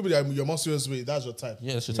 That's the people that you're more serious with. That's your type.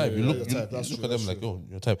 yeah, that's your type. You look, your you, type. That's you look true, at them that's like, oh,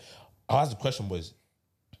 your type. I asked the question, boys.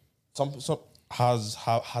 Some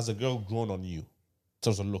has a girl grown on you in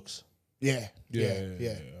terms of looks? Yeah. I've heard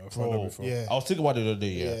that Bro, before. Yeah. I was thinking about it the other day.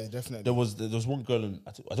 Yeah, Yeah, definitely. There was one girl in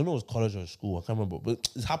I don't know if it was college or school. I can't remember, but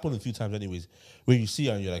it's happened a few times, anyways. Where you see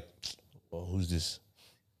her and you're like, oh, who's this?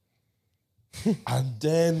 And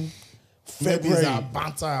then Maybe it's a February.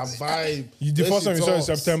 banter, a vibe. The first time you saw in talks.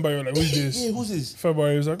 September, you're like, who's this? yeah, who's this?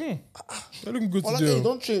 February, he was like, they're looking good Well, today. okay,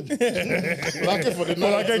 don't change. Like it for the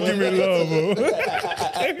Well, I night. can't give me love. Oh.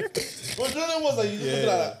 But you know what was like, you just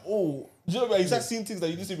look like, oh, do you know you start seeing things that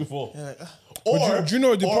you didn't see before? But do you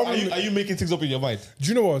know the or problem? are you making things up in your mind? Do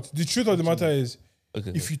you know what? The truth of the matter is,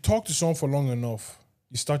 Okay. if you talk to someone for long enough,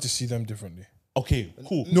 you start to see them differently. Okay,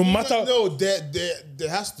 cool. No matter No, there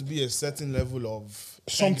has to be a certain level of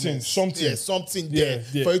Something, penginess. something. Yeah, something Yeah, there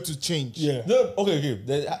yeah. for it to change. yeah. No, okay.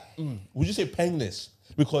 Would you say pengness?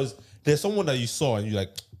 Because there's someone that you saw and you're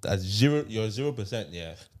like, that's zero. You're 0%.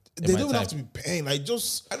 Yeah. They don't have to be paying. Like,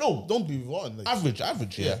 just I know. Don't be wrong. Like,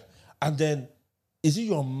 Average. Yeah. And then is it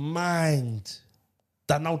your mind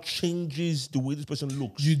that now changes the way this person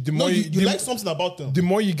looks? The No, more you like something about them. the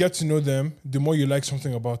more you get to know them, the more you like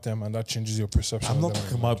something about them, and that changes your perception. I'm of not them.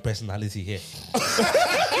 talking about personality here.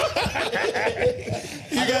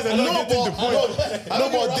 You guys are not getting the point.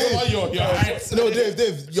 No,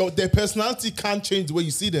 Dave, their personality can't change the way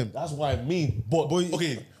you see them. That's what I mean. But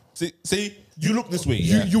okay, say you look this way.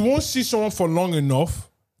 You won't see someone for long enough,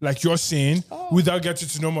 like you're saying, without getting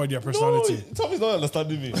to know more of their personality. Tommy's not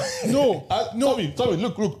understanding me. No, Tommy,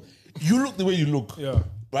 look. You look the way you look. Yeah.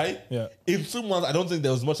 Right? Yeah. In 2 months, I don't think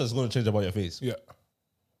there's much that's going to change about your face. Yeah.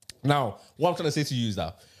 Now, what I'm trying to say to you is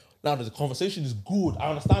that now the conversation is good.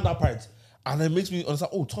 I understand that part. And it makes me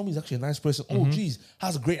understand, oh, Tommy's actually a nice person. Oh, geez,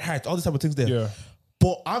 has a great heart. All these type of things there. Yeah.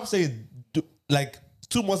 But I'm saying, like,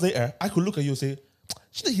 2 months later, I could look at you and say,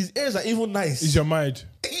 his ears are even nice. It's your mind.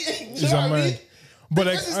 It's It's your mind. But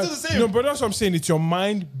like, It's still the same. no, but that's what I'm saying. It's your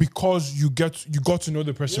mind because you got to know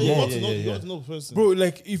the person You more. got to know, you got to know the person. Bro,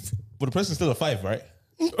 like if But the person's still a 5, right?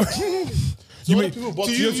 you other mean people bought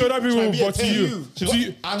to you, you, so other people try will to be a bought to 10. you,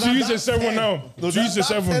 to use a 7 now, to use a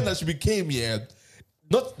 7. 10 that she became, yeah.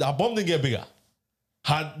 Not that bomb didn't get bigger.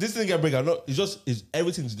 This didn't get bigger. No, it's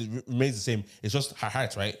everything remains the same. It's just her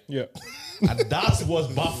heart, right? Yeah. And that's what's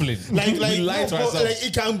baffling. Like, we lie to no, but, ourselves. like,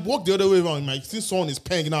 it can work the other way around. Like, see someone is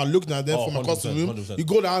paying now, looking at them Oh, from across the 100%, room. 100%. You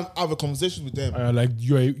go down, have a conversation with them. Like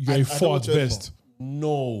you're I a don't 4 at judge best.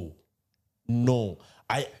 No.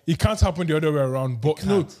 It can't happen the other way around. But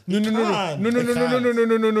no, can't. no.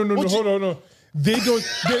 Hold on, no. They don't.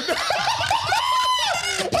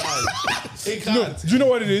 It No, can't. do you know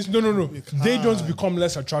what it is? No. They don't become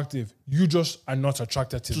less attractive. You just are not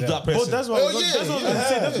attracted to them. That person. But that's what I was yeah, that's what I was gonna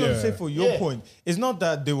say. That's what I'm yeah. saying for your point. It's not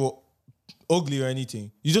that they were ugly or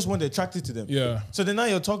anything. You just weren't attracted to them. Yeah. So then now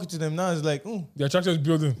you're talking to them. Now it's like, The attraction is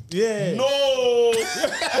building. yeah. No.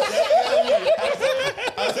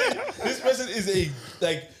 I said, this person is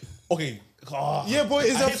okay. Yeah, but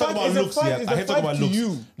it's I a hate talking fact- about it's a looks, fact- yeah. it's I a hate talking fact about to looks.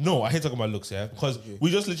 you. No, I hate talking about looks, yeah. Because we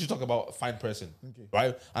just literally talk about a fine person, right?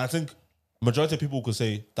 And I think majority of people could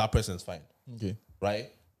say that person is fine, Okay. right?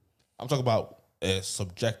 I'm talking about a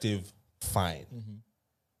subjective fine.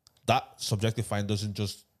 That subjective fine doesn't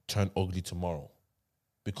just turn ugly tomorrow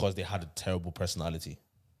because they had a terrible personality.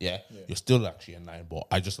 Yeah, you're still actually a 9, but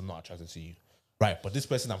I just am not attracted to you, right? But this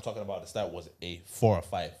person I'm talking about at the start was a 4 or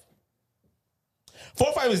 5. 4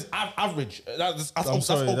 or 5 is average. That's I'm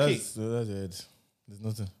sorry. okay. That's your head. There's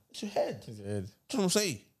nothing. It's your head. It's your head. That's what I'm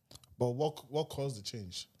saying. But what caused the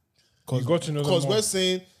change? You got to know them Because more. we're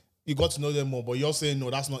saying you got to know them more, but you're saying no,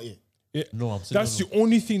 that's not it. Yeah. No, I'm saying That's the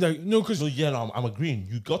only thing that because No, yeah, no, I'm agreeing.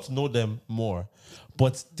 You got to know them more,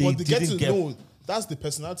 but they But to get didn't to get. know, that's the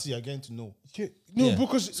personality you're getting to know. Yeah.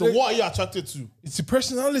 because So what are you attracted to? it's the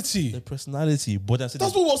personality. The personality, but I said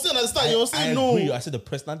That's what we're saying at the start. You're saying no. agree. I said the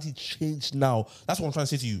personality changed now. That's what I'm trying to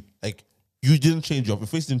say to you. Like you didn't change, your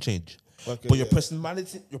face didn't change. Okay, But your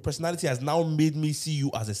yeah. personality has now made me see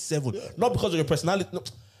you as a 7. Not because of your personality. No,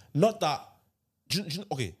 not that.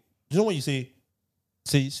 Okay. Do you know what you say?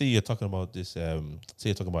 Say you're talking about this. Say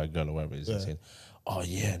you're talking about a girl or whatever it is. And saying, oh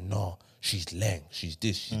yeah, no, she's lang, she's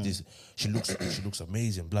this, she's this. She looks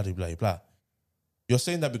amazing. Blah blah blah blah. You're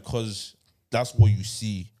saying that because that's what you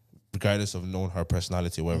see, regardless of knowing her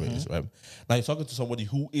personality, whatever it is, right? Now you're talking to somebody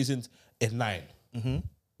who isn't a 9,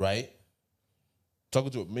 right?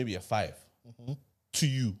 Talking to maybe a 5 to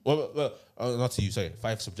you. Well, not to you. Sorry,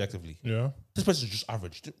 5 subjectively. Yeah. This person is just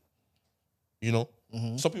average. You know,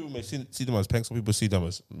 some people may see them as playing. Some people see them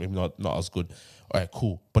as maybe not as good. All right,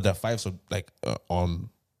 cool. But they're 5 on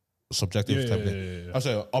subjective type. yeah. I'm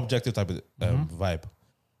sorry, objective type of vibe.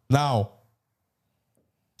 Now,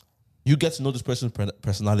 you get to know this person's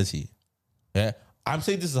personality. Yeah, I'm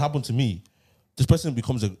saying this has happened to me. This person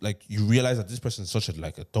becomes you realize that this person is such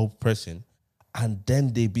a dope person, and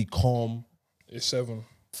then they become A 7.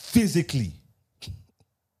 physically.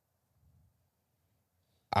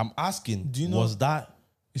 I'm asking, Do you know- was that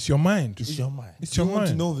It's your mind. it's your mind? It's Do your you want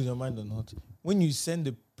to mind. know if it's your mind or not? When you send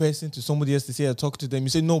the person to somebody else to say I talk to them, you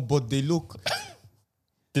say no, but they look.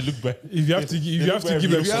 They look better. If you have to, give look better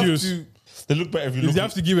give if you have excuse, They look better if you if look. you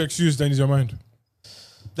have to give excuse, then it's your mind.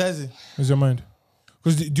 That's it. It's your mind.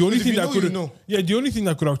 Because the only If thing you that know, could you know. the only thing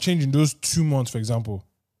that could have changed in those 2 months, for example,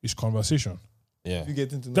 is conversation. Yeah, You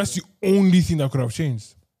get into That's the only thing that could have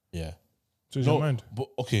changed. yeah. So it's your mind. But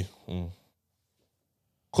okay.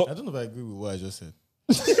 I don't know if I agree with what I just said.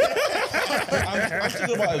 I'm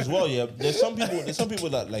thinking about it as well. Yeah, there's some people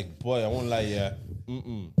that boy, I won't lie. Yeah,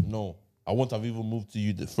 no, I won't have even moved to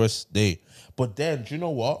you the first day. But then, do you know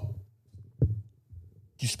what?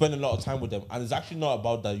 You spend a lot of time with them, and it's actually not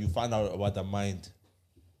about that. You find out about their mind.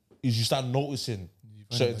 is you start noticing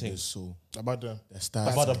certain things. So About them. that's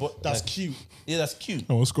that. About the bo- That's like- cute. Yeah, that's cute.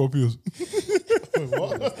 No, Scorpios.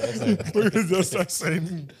 What? Just start saying.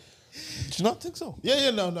 Do you not think so?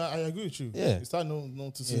 Yeah, no, I agree with you. Yeah. You start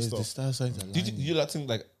noticing Yeah, the stuff. star signs are Do you like think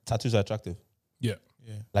like tattoos are attractive? Yeah.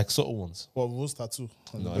 Like subtle ones? What was tattoo?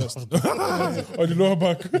 On No, the breast? On the lower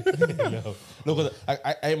back. No, because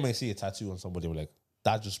I might see a tattoo on somebody like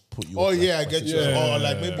that just put you. Oh off, like, yeah, I get you. Yeah. Or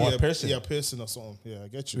like maybe Or a piercing. Yeah, piercing or something. Yeah, I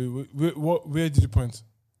get you. Where did you point?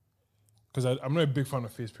 Because I'm not a big fan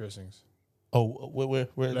of face piercings. Oh, where?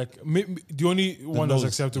 Like the only one that's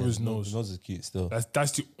acceptable is The nose. nose is cute still.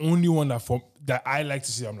 That's the only one that I like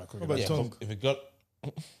to see. I'm like, okay, about Yeah, tongue? if it got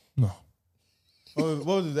no. Oh,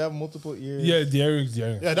 what did they have multiple ears? Yeah, the earrings.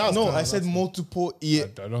 Yeah, that's No, kinda- I said multiple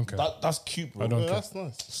ear. I don't care. that's cute, bro. I don't Yeah, care. that's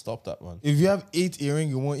nice. Stop that, man. If you have 8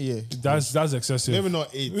 earrings in one ear, That's excessive. Maybe not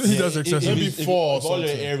 8. That's excessive. Maybe 4 or If all your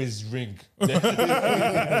something. hair is ring.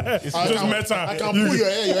 It's just metal. I can pull your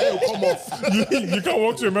hair will come off. You can't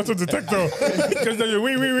walk to a metal detector because then you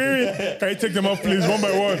wait. Can you take them off, please, one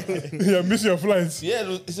by one? You're missing your flights.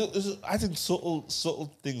 Yeah, I think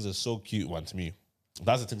subtle things are so cute, man. To me,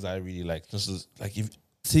 that's the things that I really like. Just as, like if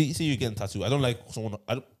see you getting tattooed. I don't like someone.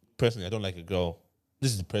 I don't like a girl.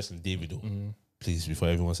 This is the person, David. Though, please, before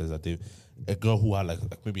everyone says that, Dave, a girl who had like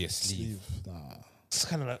maybe a sleeve. Nah, It's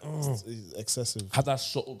kind of like it's excessive. had that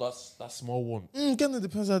subtle, that small one. kind of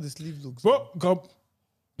depends how the sleeve looks. But God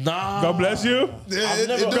Nah, bless you. I've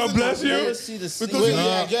never, God bless you. I've never seen the sleeve. Wait,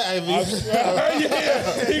 yeah, I get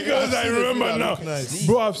Yeah, because I remember now. nice.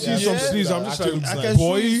 Bro, I've seen some Yeah. sleeves. I'm just Actually like, looks I nice. can show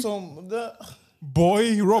boy, you some.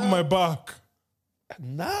 boy, rub my back.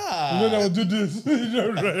 Nah, Then I will do this.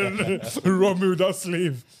 Rub me with that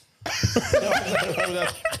sleeve.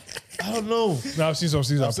 I don't know. Now I've seen some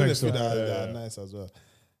sleeves. I've I've seen a pegged few so. that are nice as well.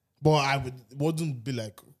 But I wouldn't be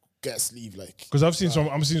like get a sleeve like. Because I'm seeing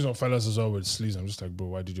some fellas as well with sleeves. I'm just like, bro,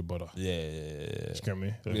 why did you bother? Yeah. Just get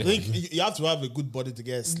me. I think you have to have a good body to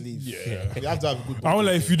get a sleeve. Yeah. You have to have a good I body. want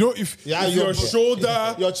like if Yeah, your your-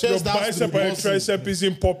 shoulder, your chest your has to bicep be and your bossy. tricep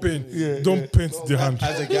isn't popping, don't paint the hand.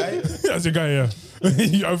 As a guy, As a guy, yeah.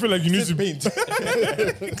 I feel like you need to paint.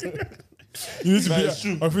 You need to That be. is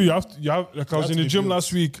true. I feel you have. Like I was have in to the be gym built.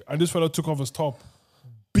 last week, and this fella took off his top.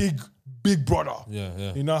 Big brother.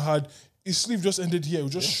 Yeah. He now had his sleeve just ended here. It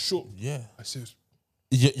was just short. Yeah. I said,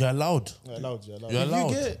 You're allowed. You're allowed. You're allowed. You're if allowed.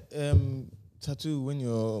 you get tattoo when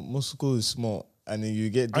your muscle is small and then you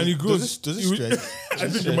get and he goes. does it he- stretch? I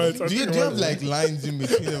think you might. do you have like lines in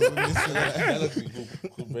between them? That's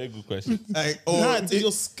a very good question. Like, Nah, it's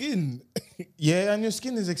your skin. yeah, and your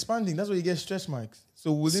skin is expanding. That's why you get stretch marks.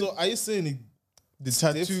 So within So are you saying it the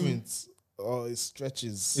tattoo, different or it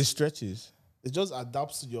stretches? it stretches. It just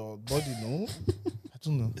adapts to your body, no? I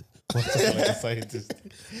don't know. Like a scientist.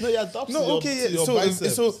 No, it adapts to No, your, okay, to yeah. your So,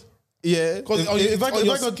 biceps. so yeah, Because if I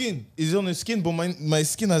your got skin. it's on the skin, but my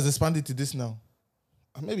skin has expanded to this now.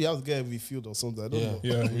 Maybe you have to get a refilled or something. I don't know.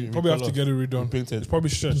 Yeah, you probably have to get it redone. Painted. It's probably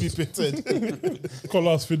Be stretched. painted.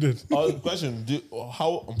 Colors fitted. Question: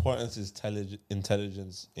 how important is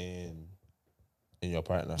intelligence in your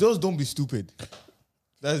partner? Just don't be stupid.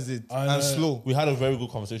 That's it. And slow. We had a very good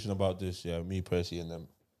conversation about this. Yeah, me, Percy, and them.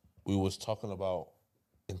 We was talking about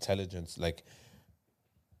intelligence. Like,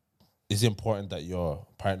 is it important that your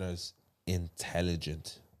partner is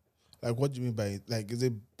intelligent? Like, what do you mean by it? Like, is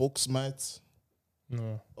it book smart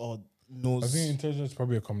No, or knows? I think intelligence is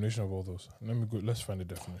probably a combination of all those. Let me go. Let's find the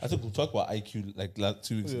definition. I think we talked about IQ like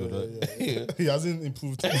 2 weeks ago. yeah. He hasn't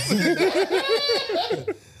improved.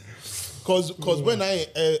 Because when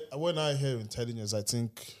I hear intelligence, I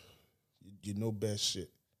think you know best shit.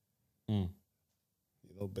 Mm.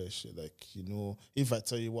 You know best shit. Like, you know, if I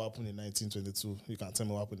tell you what happened in 1922, you can tell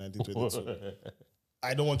me what happened in 1922.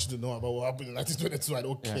 I don't want you to know about what happened in 1922. I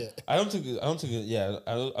don't care. I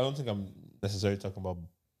don't think I'm necessarily talking about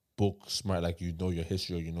book smart, like you know your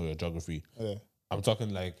history or you know your geography. Yeah. I'm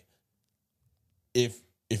talking like if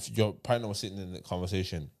your partner was sitting in the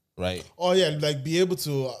conversation, right? Oh yeah, like be able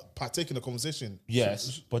to partake in the conversation.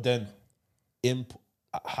 Yes, but then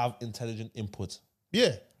have intelligent input.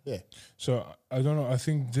 Yeah, yeah. So I don't know. I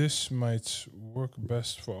think this might work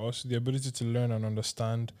best for us: the ability to learn and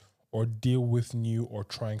understand or deal with new or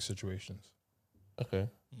trying situations, Okay.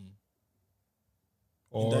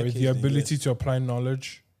 or that case, the then ability to apply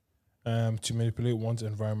knowledge, to manipulate one's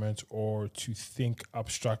environment, or to think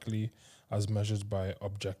abstractly as measured by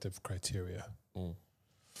objective criteria.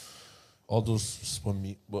 All those spun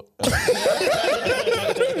me, but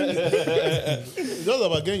It's just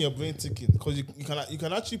about getting your brain ticking because you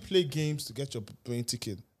can actually play games to get your brain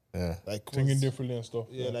ticking. yeah. Like Thinking what's- differently and stuff.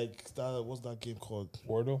 Yeah, like that. What's that game called?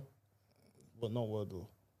 Wordle. But not Wordle.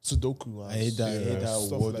 Sudoku. I hate that. I hate that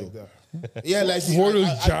stuff word. like that. Yeah, like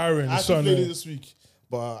Wordle's jarring, I son. played it this week,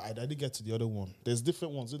 but I didn't get to the other one. There's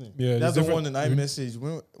different ones, isn't it? Yeah, That's there's the one different- in iMessage.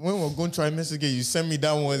 When we're going to try message again, you send me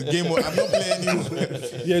that one. Game over. I'm not playing anymore.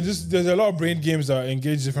 Yeah, there's a lot of brain games that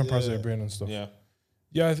engage different parts of your brain and stuff. Yeah.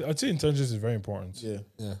 Yeah, I'd say intelligence is very important. Yeah.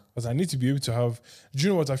 Yeah. Because I need to be able to have. Do you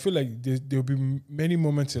know what? I feel like there'll be many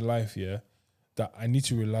moments in life, yeah, that I need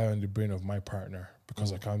to rely on the brain of my partner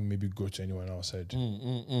because I can't maybe go to anyone outside.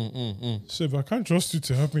 So if I can't trust you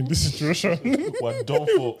to help me in this situation, do What done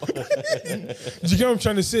for? you get what I'm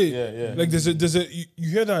trying to say? Yeah. Like you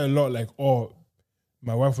hear that a lot. Like, oh,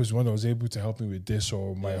 my wife was the one that was able to help me with this,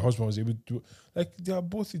 or my husband was able to do. Like they are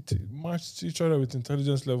both matched each other with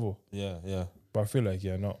intelligence level. Yeah. But I feel like it's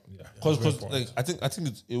Because very important. like I think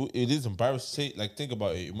it is embarrassing. Say, like, think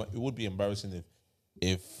about it. It would be embarrassing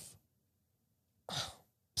if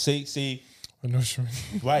say I know what you mean.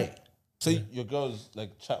 right. Say your girl's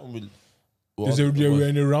like chatting with. We're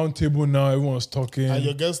in a round table now. Everyone's talking. And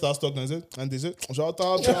your girl starts talking and they say, shout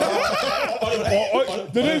out.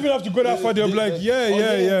 They don't even have to go that far. They'll be like,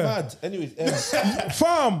 yeah. Mad. Anyways,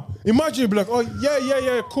 Fam, imagine you'd be like, oh,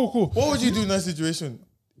 yeah, cool. What would you do in that situation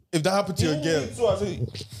if that happened to your girl? So I say,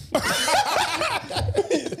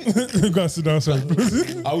 Go and sit down, sorry.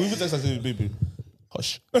 I will even text and say, baby,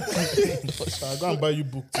 hush. I'll go and buy you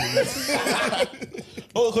book too.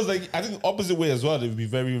 Oh, because like I think opposite way as well. It would be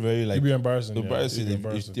very, very like It'd be embarrassing. embarrassing Yeah.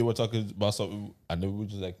 if they were talking about something and they were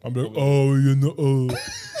just like, I'm like, oh, you know, oh.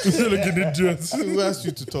 Like an idiot. Who asked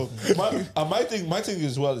you to talk? my thing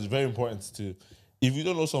as well is very important to. If you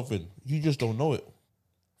don't know something, you just don't know it.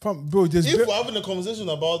 Fam, bro, there's If we're having a conversation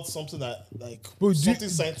about something that like Bro, something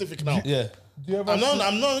scientific now. Yeah. do you ever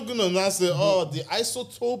I'm not gonna now say, oh, the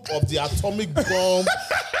isotope of the atomic bomb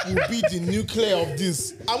will be the nuclear of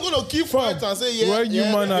this. I'm gonna keep quiet and say,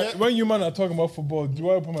 when you man are talking about football, do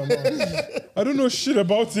I open my mouth? I don't know shit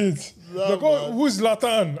about it. Nah, like, oh, man. who's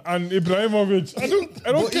Zlatan and Ibrahimovic? I don't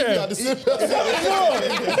But if you care. are the same person,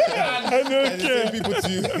 I don't care. People to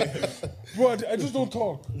you. Bro, I just don't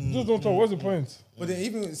talk. Just don't talk. What's the point? But then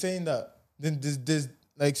even saying that, then there's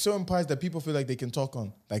like certain parts that people feel like they can talk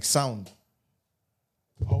on, like sound.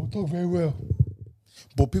 I will talk very well.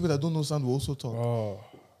 But people that don't know sound will also talk. Oh.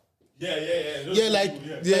 yeah, like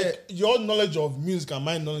your knowledge of music and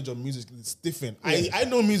my knowledge of music is different. I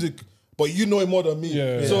know music, but you know it more than me.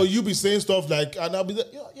 Yeah. So you be saying stuff like, and I'll be like,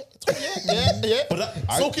 yeah. But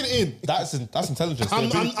soak it in. That's intelligence. I'm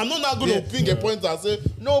not now going to ping a point and say,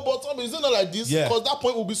 no, but Tommy, is it not like this? Yeah. Because that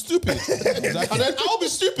point will be stupid. And then I'll be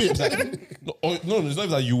stupid. No, it's not even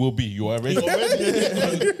that you will be. You are already.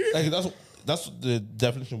 Like that's the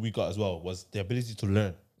definition we got as well, was the ability to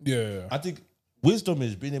learn. Yeah. I think wisdom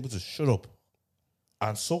is being able to shut up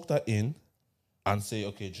and soak that in and say,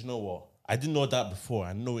 okay, do you know what? I didn't know that before.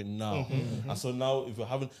 I know it now. And so now if you're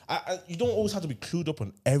having... you don't always have to be clued up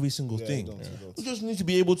on every single thing. you don't. You just need to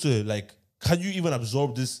be able to, like, can you even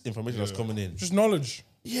absorb this information that's coming in? Just knowledge.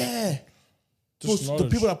 Yeah. Just The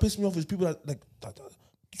knowledge. people that piss me off is people that, like,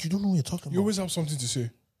 you don't know what you're talking You about. always have something to say.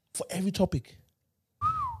 For every topic.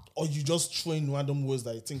 Or you just throw in random words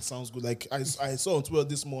that you think sounds good. Like I saw on Twitter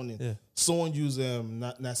this morning, Yeah. someone used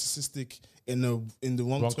narcissistic in the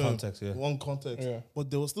wrong term, context, yeah. wrong context. Yeah.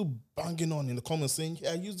 But they were still banging on in the comments saying,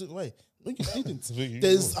 "Yeah, I used it right." No, you didn't. You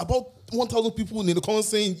There's about 1,000 people in the comments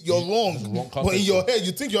saying you're wrong, wrong but in context. your head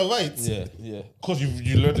you think you're right. Yeah. Because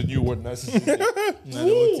you learned a new word,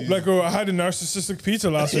 narcissistic. Like, I had a narcissistic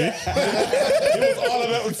pizza last week. It was all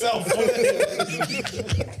about himself.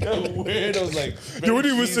 Weirdos, like. They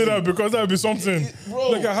wouldn't even say that because that would be something. Bro.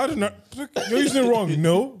 Like, I had a... You're using it wrong.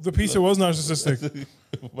 No, the pizza was narcissistic.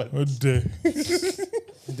 Oh, day.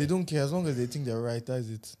 They don't care as long as they think they're right. That's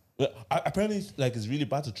it. Apparently, like, it's really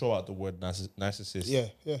bad to throw out the word narcissist. Yeah.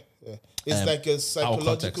 It's like a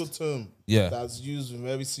psychological context. term Yeah. that's used in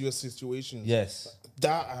very serious situations. Yes.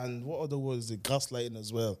 That and what other words? The gaslighting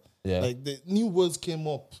as well. Yeah. Like the new words came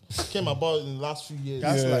about in the last few years.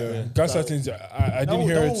 Gaslighting. Gaslighting. I didn't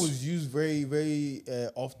hear that it. one was used very, very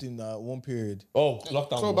often one period. Oh,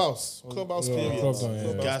 lockdown. Clubhouse period. Clubhouse, yeah.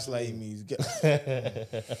 Clubhouse. Gaslighting me.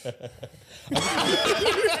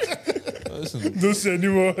 Listen, Don't say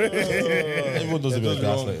anymore. everyone does a bit of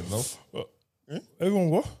gaslighting, no? Everyone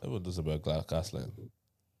what? Everyone does a bit of gaslighting.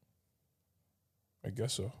 I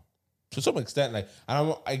guess so. To some extent, like, and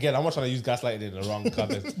I'm not trying to use gaslighting in the wrong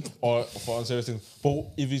context or for unserious things. But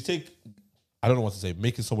if you take, I don't know what to say,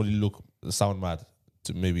 making somebody sound mad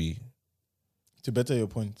to maybe, To better your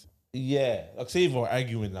point. yeah, like say if we're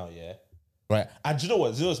arguing now, yeah, right. And do you know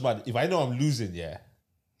what? Zero's mad. If I know I'm losing, yeah,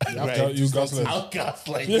 right, You gaslight. I'll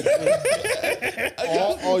gaslight.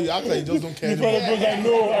 Or you act like you just don't care. Because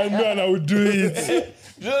anymore. I know, and I would do it.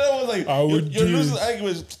 You know that was like I would you're do losing it.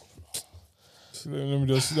 arguments.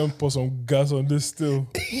 Let me pour some gas on this still.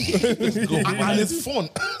 And it's fun.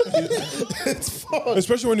 It's fun.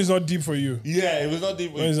 Especially when it's not deep for you. Yeah, it was not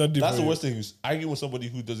deep. When it's not deep That's for the you. worst thing. Is arguing with somebody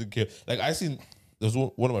who doesn't care. Like I seen, there's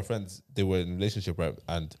one of my friends. They were in a relationship, right?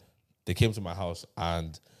 And they came to my house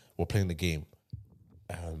and were playing the game.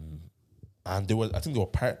 And I think they were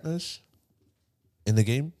partners in the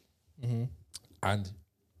game. Mm-hmm. And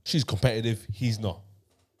she's competitive. He's not.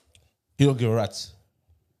 He don't give a rat's.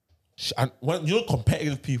 And when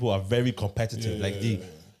competitive people are very competitive, like the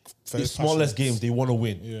smallest games they want to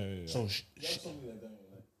win. Yeah. So,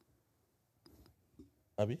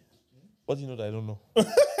 Abby, what do you know that I don't know?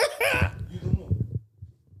 You don't know.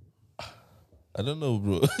 I don't know,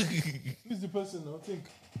 bro. Who's the person? I think.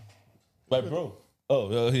 My bro. Oh,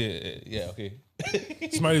 well, yeah, okay.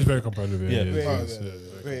 Smiley is very competitive. Yeah.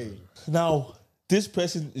 Wait. Now, this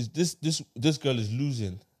person is this girl is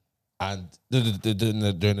losing, and they're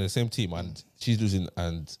in the same team, and she's losing,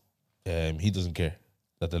 and he doesn't care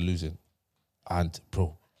that they're losing, and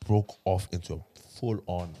bro broke off into a full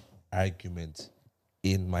on argument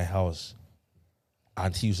in my house,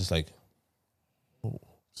 and he was just like,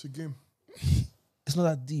 It's a game. "It's not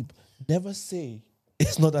that deep. Never say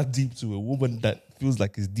it's not that deep to a woman that feels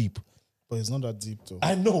like it's deep." But it's not that deep, though.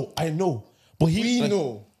 I know, but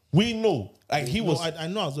we know. Like he was. I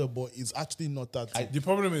know as well, but it's actually not that deep. The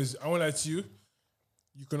problem is, I won't lie to you.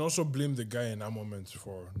 You can also blame the guy in that moment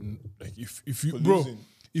for like if you bro, losing.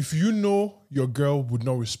 if you know your girl would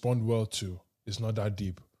not respond well to it's not that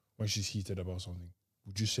deep when she's heated about something,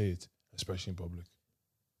 would you say it, especially in public?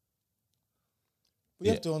 We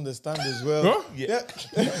have to understand as well. Huh? Yeah.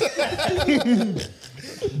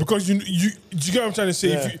 Because you get what I'm trying to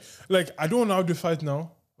say? If you, like, I don't know how to fight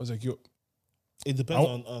now. I was like, yo, It depends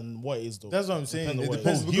on what it is, though. That's what I'm saying. Depends on It what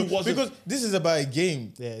depends He wasn't- because this is about a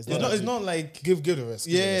game. Yeah, It's not like Give the rest.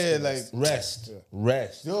 Give the yeah, rest, like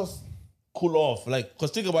Rest. just Cool off. Like,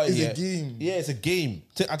 because think about It's it. a Yeah. game. Yeah, it's a game.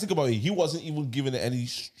 I think about it. He wasn't even giving it any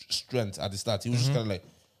strength at the start. He was just kind of like,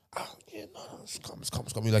 it's come.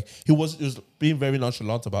 Like he was being very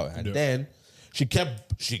nonchalant about it. And then she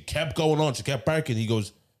kept going on. She kept barking. He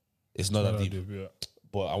goes, it's not that deep. yeah.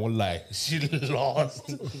 But I won't lie, she lost.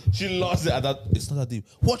 She lost it at that. It's not that deep.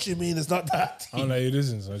 What you mean? It's not that deep. I'm like, it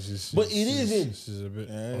isn't. So But it isn't. She's a bit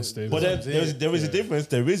unstable. But then there is a difference.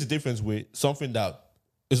 There is a difference with something that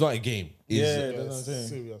it's not a game. yeah, that's what I'm saying.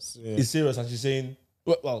 Serious. It's serious, and she's saying,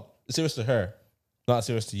 well, it's serious to her, not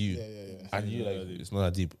serious to you. Yeah. And you like, it's not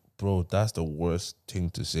that deep, bro. That's the worst thing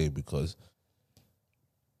to say because,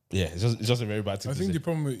 yeah, it's just a very bad thing. I to think say. the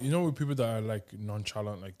problem with, with people that are like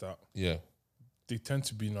nonchalant like that, yeah, they tend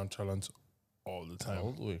to be nonchalant all the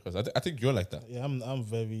time. because I think you're like that. Yeah, I'm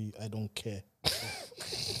very. I don't care.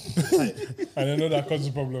 And I know that causes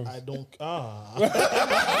a problem. I don't.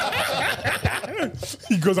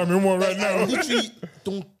 He goes, I'm in one right I now. literally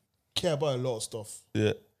don't care about a lot of stuff.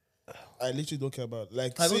 Yeah, I literally don't care about.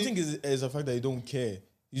 Like, I don't see- think it's a fact that you don't care.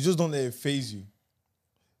 You just don't let it phase you.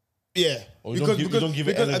 Yeah. or you don't give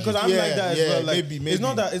it energy. Because I'm Yeah, like that as yeah, well. Like, maybe. It's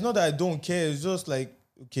not that I don't care. It's just like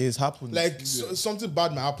okay, it's happened. Like something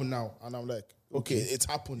bad might happen now, and I'm like, okay, it's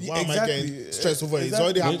happened. Why am I Exactly. getting stressed over it? It's Exactly.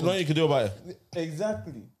 already Nothing happened. you can do about it.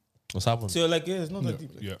 exactly. What's happened? So you're like, yeah, it's not that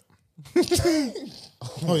deep. Yeah.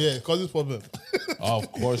 Oh yeah, it causes problem. Oh,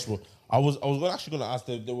 of course, bro. I was actually gonna ask.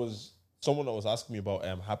 There was someone that was asking me about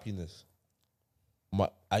happiness.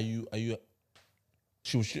 Are you?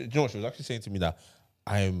 She was actually saying to me that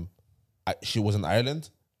she was in Ireland.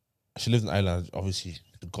 She lived in Ireland. Obviously,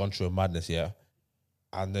 gone through a madness, yeah.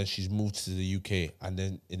 And then she's moved to the UK. And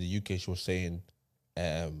then in the UK, she was saying,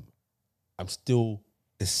 "I'm still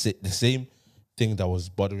the same thing that was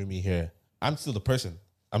bothering me here. I'm still the person.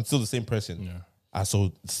 I'm still the same person. Yeah. And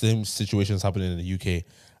so the same situations happening in the UK,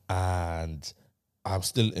 and I'm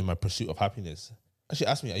still in my pursuit of happiness." And she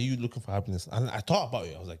asked me, "Are you looking for happiness?" And I thought about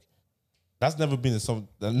it. I was like, "That's never been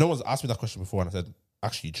no one's asked me that question before." And I said,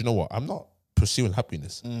 "Actually, do you know what? I'm not pursuing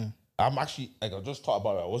happiness. I'm actually like I just thought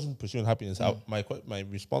about it. I wasn't pursuing happiness. My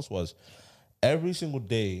response was, every single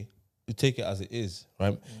day you take it as it is,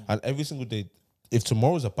 right? And every single day, if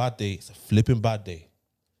tomorrow's a bad day, it's a flipping bad day,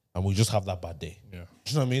 and we just have that bad day. Yeah.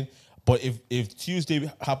 Do you know what I mean? But if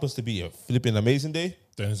Tuesday happens to be a flipping amazing day,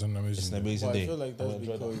 Then it's an amazing. it's an day. amazing Well, day. I feel like I'm that's gonna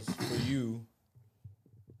enjoy that. because for you,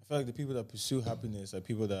 I feel like the people that pursue happiness are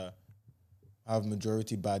people that have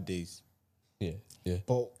majority bad days. Yeah.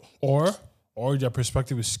 But Or their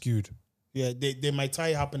perspective is skewed. yeah, they might tie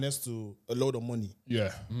happiness to a load of money.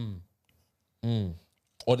 Yeah.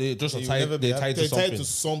 Or they just You tie never be they tie They to tie it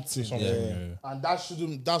something. to something. Yeah. And that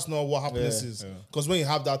shouldn't. That's not what happiness is. Because when you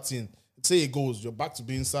have that thing, say it goes, you're back to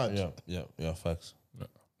being sad. Yeah, facts.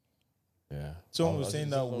 Yeah. Someone was saying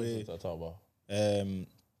that way.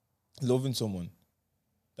 Loving someone.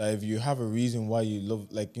 That if you have a reason why you love,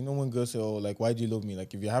 like, you know when girls say, oh, like, why do you love me?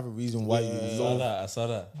 Like, if you have a reason why you love, I saw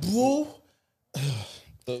that. bro,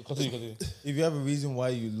 Continue. if you have a reason why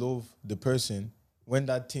you love the person, when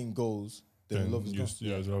that thing goes, then Then love is gone.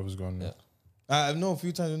 the love is gone. Yeah. I know a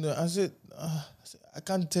few times. I said, I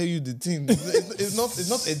can't tell you the thing. It's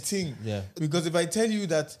not a thing. Yeah. Because if I tell you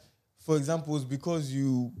that, for example, it's because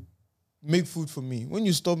you make food for me. When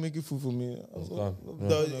you stop making food for me, It's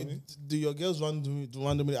gone. Do your girls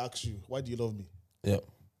randomly ask you, why do you love me? Yeah.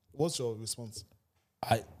 What's your response?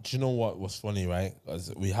 Do you know what was funny, right?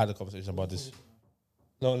 'Cause we had a conversation about this.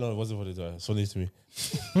 No, it wasn't funny. It's funny to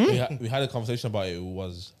me. we had a conversation about it. It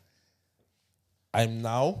was, I'm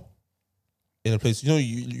now in a place,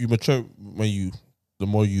 you mature when the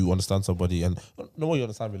more you understand somebody and the more you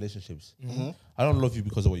understand relationships. I don't love you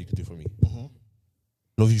because of what you can do for me.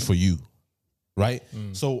 Love you for you, right?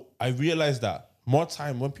 So I realized that more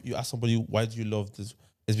time when you ask somebody, why do you love this?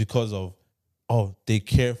 It's because of, they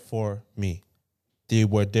care for me. They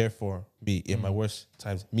were there for me in my worst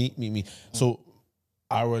times. Me. So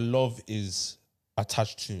our love is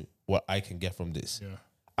attached to what I can get from this. Yeah.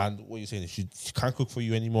 And what you're saying is she can't cook for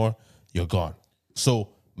you anymore, you're gone. So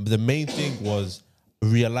the main thing was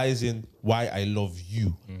realizing why I love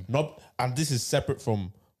you. And this is separate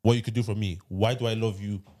from what you could do for me. Why do I love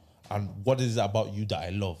you? And what is it about you that I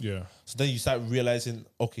love? Yeah. So then you start realizing,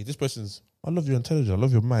 okay, this person's, I love your intelligence, I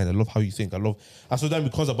love your mind, I love how you think, and so then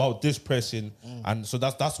it becomes about this person. And so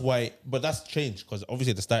that's why, but that's changed because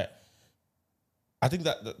obviously at the start, I think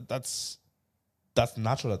that's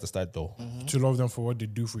natural at the start though. To love them for what they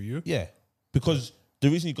do for you. Yeah. Because the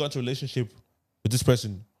reason you got into a relationship with this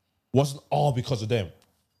person wasn't all because of them.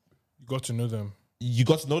 You got to know them. You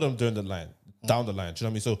got to know them down the line. Do you know what I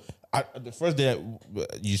mean? So the first day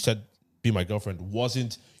you said, be my girlfriend,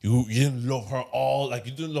 wasn't, you didn't love her all, like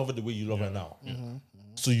you didn't love her the way you love her now.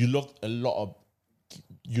 So you loved a lot of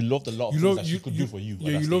things that she could do for you.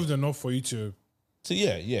 Yeah, you loved enough for you to. So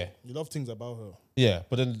yeah. You love things about her. Yeah,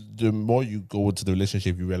 but then the more you go into the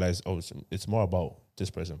relationship, you realize, it's more about this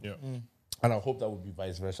person. Yeah. And I hope that would be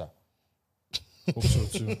vice versa. Hope so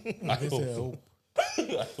too. I hope so.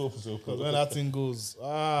 I hope so. Because when that thing goes,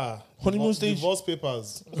 Honeymoon stage? divorce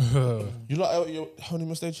papers. You like your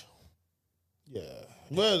honeymoon stage? Yeah.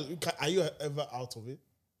 Well, are you ever out of it?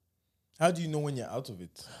 How do you know when you're out of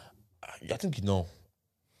it? I think you know.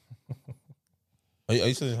 Are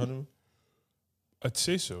you still in honeymoon? I'd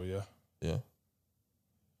say so. Yeah. Yeah.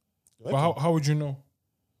 But how would you know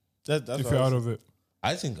That's if what you're I out was- of it?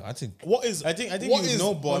 I think What is? I think what you is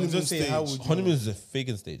know, but I'm honeymoon just saying, how stage? would you honeymoon is the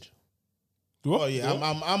faking stage. Oh yeah,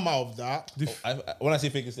 I'm out of that. When I say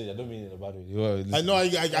faking stage, I don't mean it in a bad way. I know. I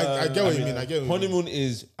get what you mean. I get what you mean. Honeymoon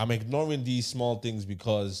is I'm ignoring these small things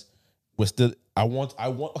because we're still. I want.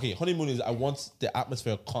 Okay, honeymoon is I want the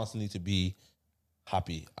atmosphere constantly to be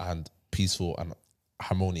happy and peaceful and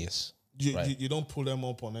harmonious. Right. You don't pull them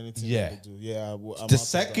up on anything. Yeah. That they do. Yeah. I'm out The of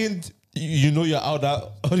second you know you're out,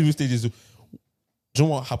 that honeymoon stage is. Do you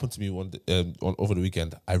know what happened to me over the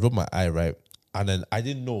weekend? I rubbed my eye, right, and then I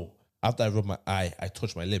didn't know. After I rubbed my eye, I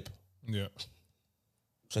touched my lip. Yeah.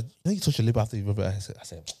 So you touch your lip after you rub it. I said,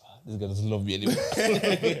 this guy doesn't love me anymore.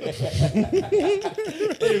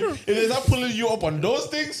 if it's not pulling you up on those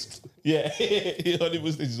things, yeah,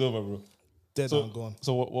 honeymoon stage is over, bro. dead and gone.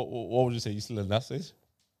 So what would you say? You still in that stage?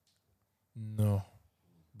 No.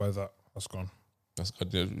 By that's gone. That's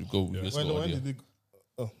good. Yeah, go. Yeah. Let's When go on, yeah. did they?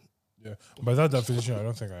 Yeah. By that definition, I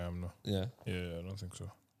don't think I am. No. Yeah. Yeah, I don't think so.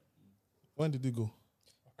 When did they go?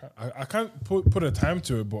 I can't put a time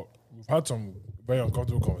to it, but we've had some very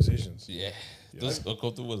uncomfortable conversations, Yeah. This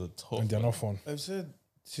uncomfortable was a tough. and they're not fun. I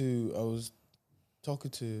was talking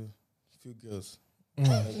to a few girls.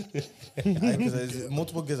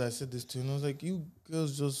 Multiple girls I said this to, and I was like, you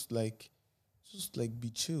girls just like be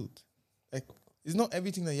chilled. Like, it's not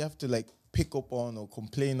everything that you have to like pick up on or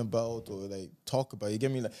complain about or like talk about. You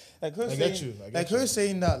get me? Like her I saying, get you. her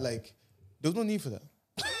saying that, like, there's no need for that.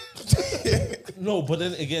 No, but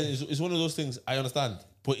then again, it's one of those things. I understand,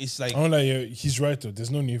 but it's like I'm like, yeah, he's right though. There's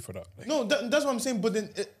no need for that. Like, No, that's what I'm saying. But then,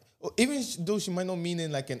 even though she might not mean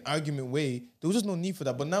in like an argument way, there was just no need for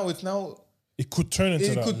that. But now it could turn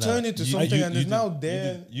into it that. could turn into You- something, you- and you it's do- now you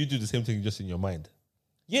there. You do the same thing just in your mind.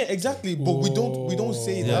 Yeah, exactly. But we don't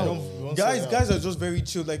say Yeah. that. We don't Guys, say that. guys are just very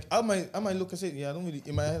chill. Like I might look and say, yeah, I don't really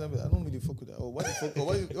in my head. I don't really fuck with that. Oh, what the fuck?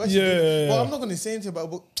 Why Yeah. Well, I'm not gonna say anything about.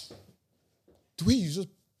 But the way you just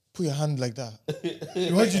put your hand like that.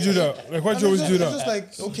 Why'd you do that? Like, why'd you always do It's that? just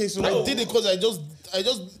like, okay, so I did it because I just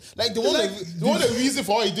like the only reason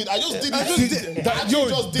for what I did. I just did it.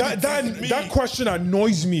 That question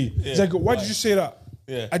annoys me. It's like, why did you say that?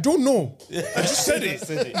 Yeah. I don't know. I just said it.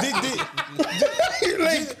 I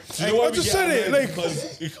just said it. Like,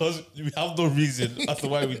 because we have no reason as to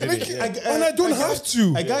why we did it. and I don't have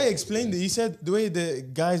to. A guy explained it. He said the way the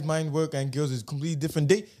guy's mind work and girls is completely different.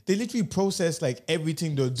 They literally process like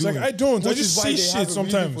everything they're doing. like, I don't. I Which just is why say they shit have a reason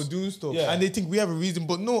sometimes. for doing stuff. Yeah. And they think we have a reason,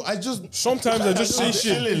 but no, I just Sometimes I just say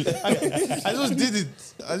shit. I just did it.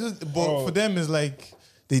 But for them it's like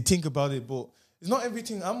they think about it, but it's not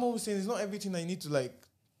everything. I'm always saying it's not everything I need to like.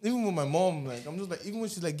 Even with my mom, like I'm just like, even when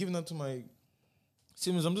she's like giving that to my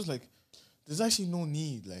siblings, I'm just like, there's actually no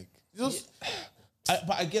need. Like, just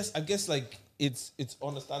But I guess like it's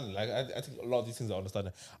understanding. Like I think a lot of these things are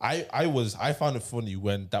understanding. I found it funny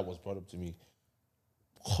when that was brought up to me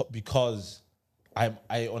because I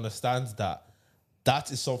understand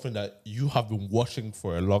that is something that you have been watching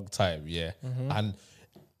for a long time, yeah, and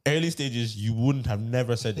early stages you wouldn't have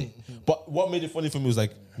never said it. But what made it funny for me was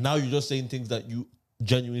like now you're just saying things that you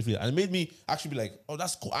genuinely feel, and it made me actually be like, oh,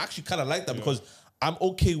 that's cool. I actually kind of like that because I'm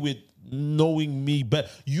okay with knowing me better.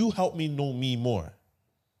 You help me know me more.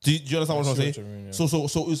 Do you understand what I'm saying? what you mean, yeah. So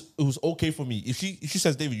it was okay for me. If she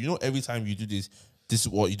says, David, you know, every time you do this is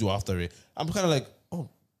what you do after it. I'm kind of like, oh,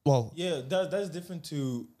 well, yeah, that's different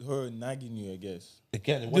to her nagging you, I guess.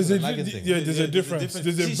 again, it There's wasn't a, a nagging thing. there's a difference.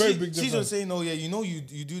 There's a very big difference. She's just saying, oh yeah, you know you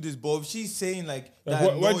do this, but if she's saying like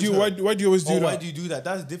Like, why do you always do that? Why do you do that?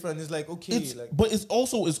 That's different. It's like okay, But it's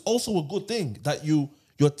also a good thing that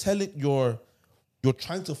you're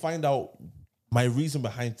trying to find out my reason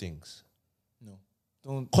behind things. no,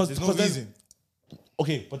 don't. 'Cause- There's no 'cause then- reason.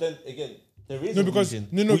 Okay, but then again, there is No, a because- reason.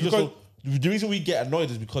 no, We just because- don't- the reason we get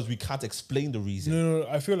annoyed is because we can't explain the reason. No,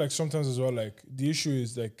 I feel like sometimes as well, like the issue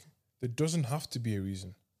is like there doesn't have to be a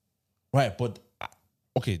reason. Right, but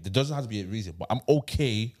okay, there doesn't have to be a reason, but I'm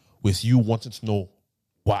okay with you wanting to know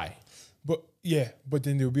why. But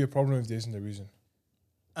then there will be a problem if there isn't a reason.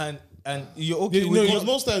 And you're okay Yeah, with no, Because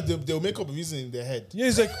most times they'll make up a reason in their head. Yeah,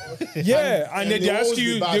 it's like and then they they'll ask always be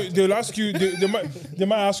you, bad. they'll ask you, they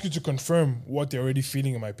might ask you to confirm what they're already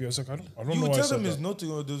feeling. It might be. I was like, I don't know you why I tell said them it's that. not to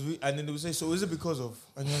go those, and then they will say, so is it because of?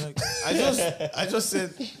 And you're like, I just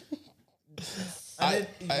said. And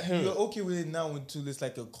then you're okay with it now until it's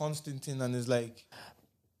like a constant thing, and it's like,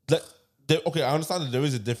 Okay, I understand that there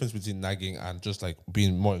is a difference between nagging and just like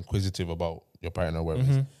being more inquisitive about your partner or whatever.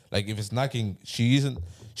 Mm-hmm. Like if it's nagging, she's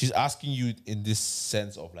asking you in this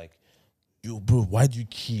sense of like, yo, bro, why do you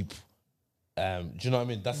keep do you know what I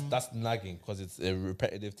mean? That's nagging because it's a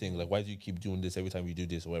repetitive thing. Like, why do you keep doing this every time you do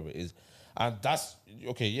this or whatever it is? And that's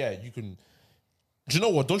okay, yeah, you can. Do you know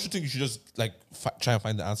what? Don't you think you should just like try and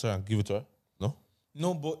find the answer and give it to her? No?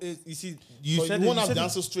 no, but you see, But said you won't you have said the it-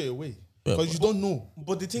 answer straight away because you don't know.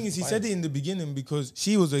 But the thing is, he said it in the beginning because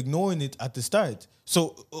she was ignoring it at the start.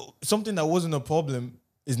 So something that wasn't a problem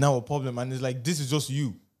is now a problem, and it's like this is just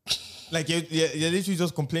you. Like you're literally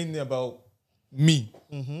just complaining about me.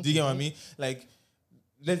 Do you get what I mean? Like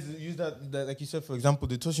let's use that like you said, for example,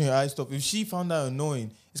 the touching your eye stuff. If she found that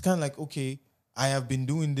annoying, it's kind of like okay, I have been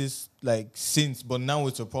doing this like since, but now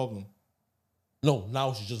it's a problem. No,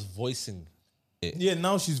 now she's just voicing. Yeah,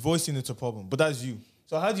 now she's voicing it's a problem, but that's you.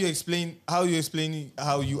 So how do you explain how you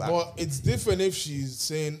act? But it's different if she's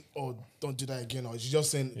saying, "Oh, don't do that again," or she's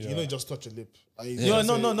just saying, "You know, just touch your lip."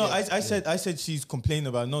 No. I said she's complaining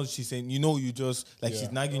about it. No, she's saying, you just like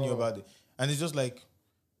she's nagging you about it. And it's just like,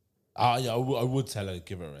 Yeah, I would tell her to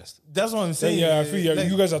give her a rest. that's what I'm saying. Yeah, I feel like,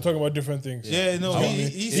 you guys are talking about different things. Yeah, no,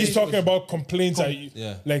 He's talking about complaints,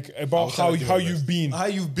 Yeah. like about tell her to give her a you've rest. been. how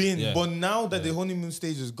you've been. Yeah. But now that the honeymoon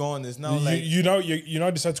stage is gone, it's now like, You now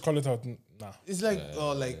decide to call it out. Nah. it's like,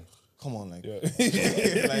 come on, like, Yeah.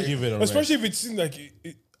 like Give it a Especially if it seems like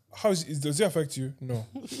does it affect you? No.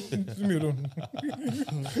 Leave me alone.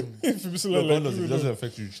 If you say like, It doesn't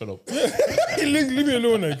affect you. Shut up. leave me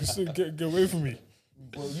alone. Like, so get away from me.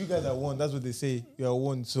 well, you guys are one. That's what they say. You are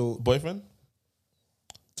one. So Boyfriend?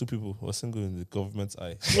 2 people who are single in the government's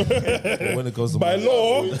eye. When it goes to By my-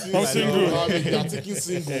 law, I'm single. You're taking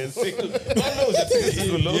single.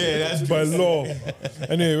 yeah, that's By law.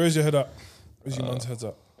 Anyway, where's your head at? Where's your man's head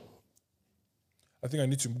at? I think I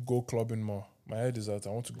need to go clubbing more. My head is out.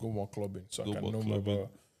 I want to go more clubbing so I can more know more clubbing. about.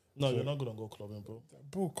 No, you're not gonna go clubbing, bro.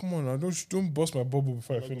 Bro, come on, now. Don't bust my bubble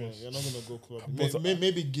before I finish. You're not gonna go clubbing. But-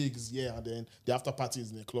 Maybe gigs, yeah, and then the after party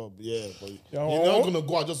is in the club, yeah. But Yeah, you're not gonna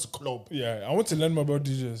go out just to club. Yeah, I want to learn more about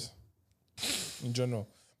DJs in general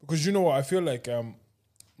because you know what I feel like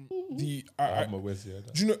have my words here.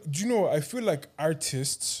 Do you know? I feel like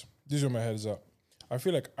artists. This is where my head is at. I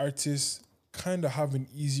feel like artists kind of have an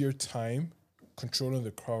easier time controlling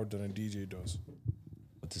the crowd than a DJ does.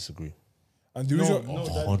 I disagree. And the reason, hold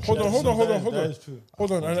on. That is true.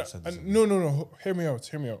 Hold on. And no. Hear me out.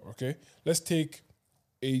 Okay. Let's take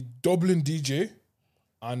a Dublin DJ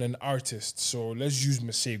and an artist. So let's use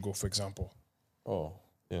Masego for example. Oh,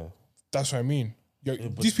 yeah. That's what I mean.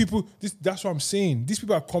 These people. That's what I'm saying. These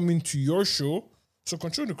people are coming to your show, so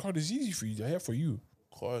controlling the crowd is easy for you. They're here for you.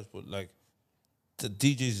 Of course, but like the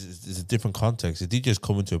DJs is a different context. The DJs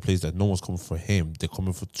coming to a place that no one's coming for him. They're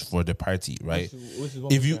coming for the party, right?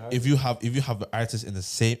 If you have an artist in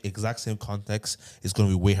the exact same context, it's going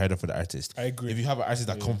to be way harder for the artist. I agree. If you have an artist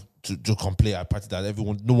that come to come play at a party that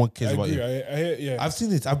no one cares about you. I've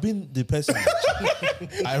seen it. I've been the person.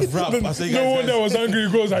 I rap. I say, no one that was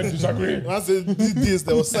angry goes, I disagree. I said this,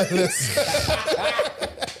 there was silence.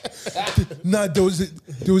 Nah, there was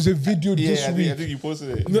a video this week. I think you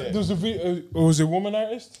posted it. No, there was a video. It was a woman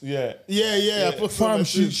artist. Yeah. Yeah. I put Fam,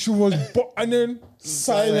 she was, and then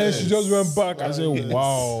silence. She just went back. I said,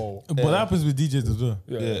 wow. But that happens with DJs as well.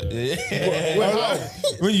 Yeah.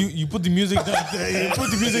 When you put the music down, you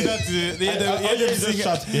put the music down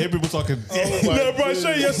to You hear people talking. No, but I saw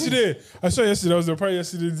it yesterday. I was the party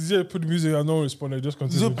yesterday. The DJ put the music and no one responded. Just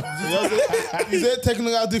continued. Is there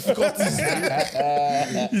technical difficulties?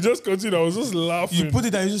 He just continued. I was just laughing. You put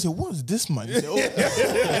it down, you just say, what is this, man? You say,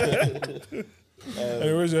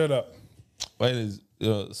 Hey, where's your head at? Mine is,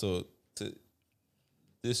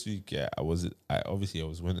 this week, yeah, I was in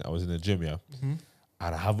the gym, yeah, and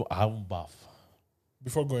I haven't bath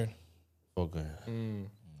Before going. before going.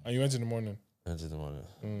 And you went in the morning. Into the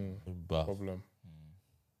morning, bath. Problem.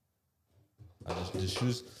 And the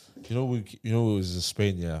shoes, it was in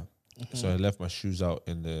Spain, yeah. So I left my shoes out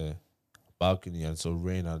in the balcony, and so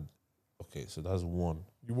rain had. Okay, so that's one.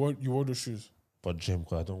 You wore those shoes. For gym,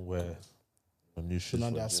 because I don't wear my new So shoes. now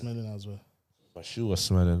for they're gym. smelling as well. My shoe was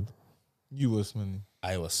smelling. You were smelling.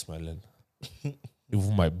 I was smelling.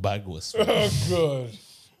 Even my bag was smelling. Oh god.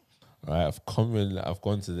 Right, I've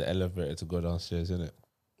gone to the elevator to go downstairs, innit?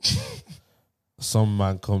 Some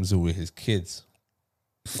man comes in with his kids.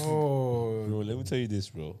 Oh, Bro, let me tell you this,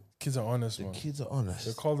 bro. kids are honest, The man. kids are honest.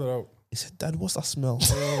 They called it out. He said, Dad, what's that smell?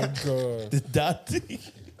 Oh god. The dad thing.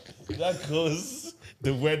 That goes,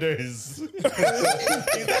 the weather is.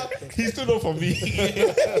 He stood up for me.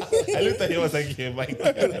 I looked at him, I was like, yeah, Mike.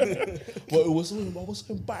 But I was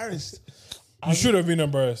so embarrassed. You should have been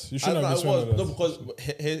embarrassed. You shouldn't have been smelling No, that. because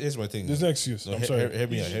here's my thing. There's no excuse. I'm sorry. Hear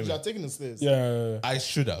me out. You are taking the stairs. Yeah. I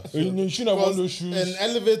should have. You shouldn't have worn those Because shoes. an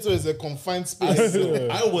elevator is a confined space.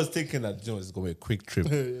 I was thinking that it's gonna be a quick trip,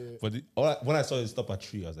 but when I saw it stop at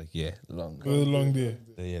 3, I was like, "Yeah, long. It was a long day.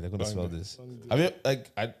 Yeah, they're gonna smell this." Have you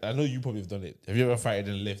I know you probably have done it. Have you ever farted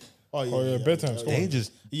in a lift? Oh Oh yeah, bedtimes. Come on.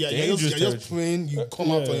 Dangerous. Yeah, you're just playing. You come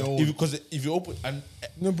out on your own. Because if you open and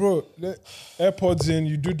No, bro. AirPods in.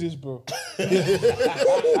 You do this, bro. You're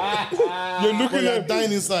looking You're at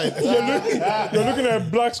dying inside. You're looking at a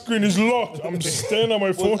black screen. It's locked. I'm just staring at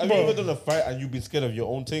my phone. have you ever Bro. done a fart and you've been scared of your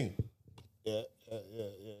own thing? Yeah.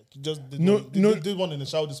 You just did, No, one, no. did one in the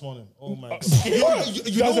shower this morning. Oh my god.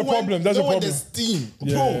 That's a problem. That's a problem. There's steam,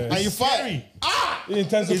 Yeah. bro, and you fire. It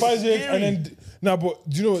intensifies It's it, and then but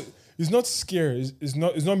do you know? It's not scare. It's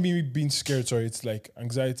not me being scared. Sorry, it's like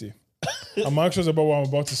anxiety. I'm anxious about what I'm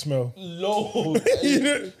about to smell. No,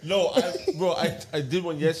 bro. I did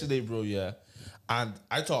one yesterday, bro. Yeah, and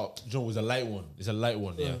I thought John was a light one. It's a light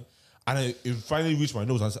one, yeah. And it finally reached my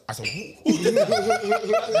nose. I said, who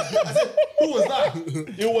was that?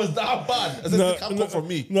 It was that bad. I said, it can't come from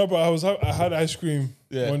me. No, but I had ice cream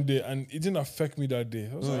Yeah. one day, and it didn't affect me that day.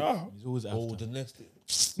 I was like, It's always after. Oh, the next day.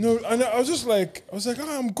 no, and I was like,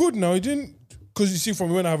 I'm good now. It didn't, because you see, for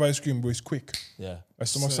me when I have ice cream, bro, it's quick. Yeah. My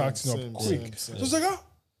stomach's acting same, up quick. same. So I was like,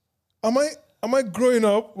 am I growing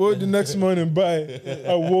up? Well, the next morning,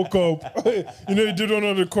 I woke up. You did one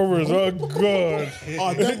of the covers. Oh god.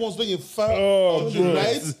 Oh, that was when you fell Oh, on the bro.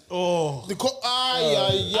 right. Oh,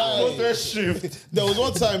 the shift. There was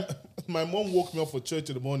one time my mom woke me up for church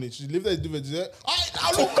in the morning. She lifted the DVD. She said,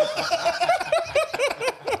 "I look."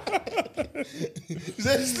 She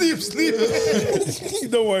said, "Sleep."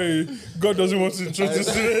 Don't worry. God doesn't want to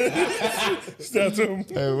introduce you. Stay at home.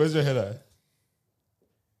 Hey, where's your head at?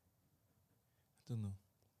 don't know.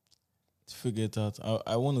 To figure it out,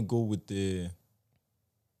 I want to go with the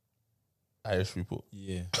Irish people.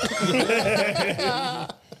 yeah.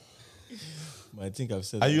 But I think I've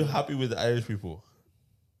said. Are you happy with the Irish people?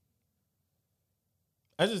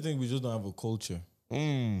 I just think we just don't have a culture.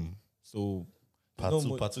 So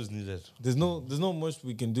Part 2 is needed. There's not much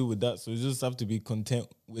we can do with that, so we just have to be content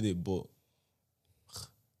with it. But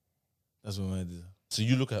that's what my idea. So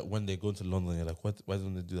you look at when they go to London, you're like, what? Why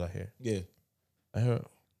don't they do that here? Yeah, I heard.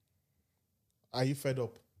 Are you fed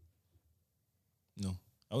up? no,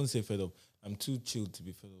 I wouldn't say fed up. I'm too chilled to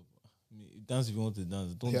be fed up. I mean, dance if you want to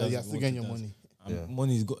dance. Don't Yeah, dance you're if you still want getting to your dance. money.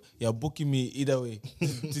 Money is you're booking me either way to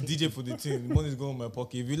DJ for the team. The money is going in my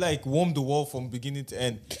pocket. If you like, warm the wall from beginning to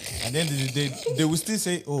end. And then they will still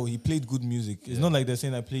say, "Oh, he played good music." It's not like they're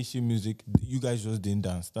saying I play shit music. You guys just didn't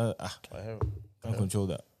dance. That I heard. can't control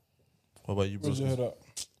that. What about you, bro? Where's your head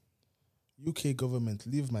at? UK government,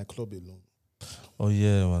 leave my club alone. Oh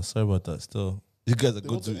yeah, man. Sorry about that. Still, you guys are They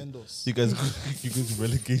good want to to. end us. You guys, you go to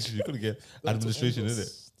relegation. You're gonna get They want to administration, end isn't us.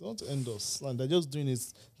 it? They want to end us. And they're just doing it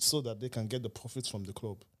so that they can get the profits from the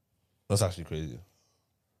club. That's actually crazy.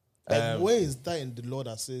 Like, where is that in the law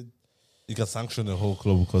that said You can sanction the whole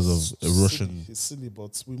club because of a Russian. It's silly,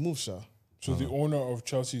 but we move, Sha. So the owner of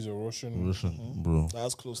Chelsea is a Russian. Bro. That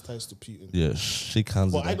has close ties to Putin. Yeah, shake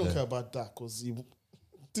hands. But with I that don't guy. care about that because he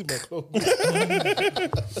did my club.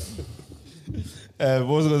 What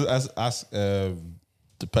was I going to ask?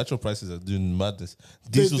 The petrol prices are doing madness.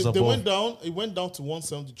 they Diesel's above. went down. It went down to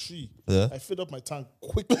 173. Yeah. I filled up my tank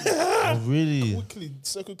quickly. Oh, really? quickly.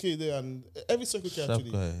 Circle K there and every Circle K Sharp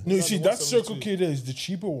actually. guy. No, you Down see, to that Circle 173. K there is the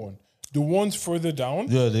cheaper one. The ones further down.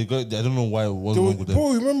 Yeah, they got. I don't know why it wasn't wrong with them.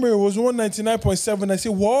 Bro, remember it was 199.7. I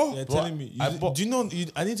said, what? They're Bro, telling me. I bought- Do you know?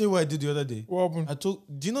 I didn't tell you what I did the other day. What happened? I took.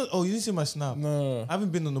 Do you know? Oh, you didn't see my snap. No. I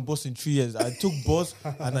haven't been on the bus in 3 years. I took bus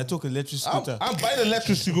and I took electric scooter. I'm buying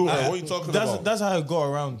electricity. Go. What are you talking about? That's how I go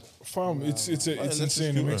around. Fam, it's insane. It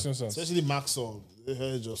scooter. makes no sense. Especially Maxwell.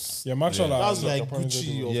 Just Yeah, Maxwell. that's like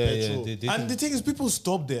Gucci of petrol. they And the thing is, people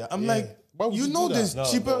stop there. I'm like, Why would you you know, do there's that?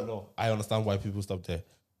 cheaper. No. I understand why people stop there.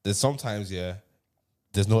 There's sometimes,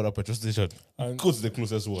 there's no other petrol station. And- Go to the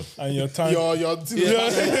closest one. And your time. Your Go to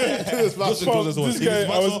the closest one. this If guy, it's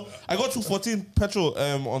I was- Maxwell- I got 214 petrol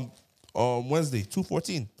on Wednesday.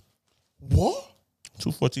 214. What?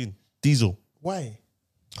 214 diesel. Why?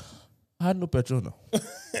 I had no petrol now.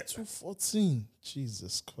 214.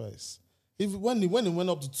 Jesus Christ. If when it went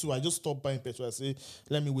up to 2, I just stopped buying petrol. I say,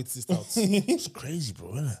 let me wait this out. It's crazy,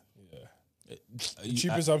 bro. Isn't it? The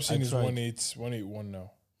cheapest I've seen is tried. 181 now.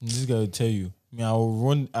 This guy will tell you. I mean,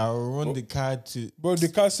 I'll run the car to. Bro, the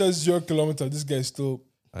car says 0 kilometer. This guy is still.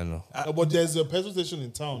 I know. But there's a petrol station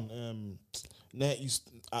in town, near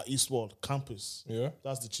Eastward campus. Yeah.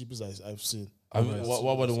 That's the cheapest I've seen. I mean, what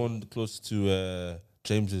about the one close to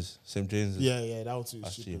James's? St. James's? Yeah, that one too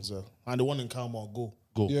is cheap cheap. as well. And the one in Calmar, go.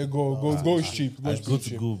 Go. Yeah, go is cheap. Go I is go pretty to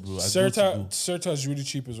cheap. go, bro. Serta is really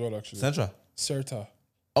cheap as well, actually. Centra. Serta.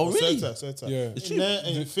 Oh, really? Certa. Yeah.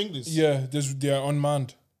 In Fingers. Yeah, they are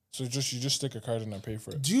unmanned. So you just stick a card in and pay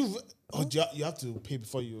for it. Do you have to pay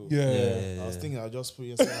before you? Yeah. I was thinking I'll just put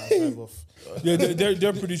inside and drive off. Yeah,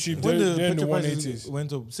 they're pretty cheap. When They're in the petrol prices 180s.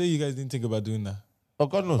 went up, say you guys didn't think about doing that. Oh,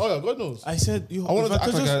 God knows. Oh yeah, God knows. I said, you. I wanted if to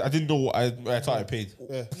act could like I didn't know what I thought I paid.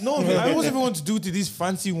 Yeah. No, I wasn't even want to do it to these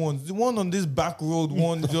fancy ones. The one on this back road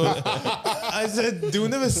one, just, I said they will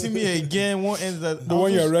never see me again. One ends that The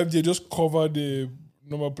one you arrived, they just cover the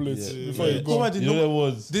number plates before you go. They You know what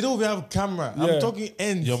it was? They don't even have a camera. Yeah. I'm talking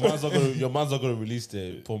ends. Your man's not gonna release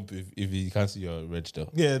the pump if he can't see your reg though.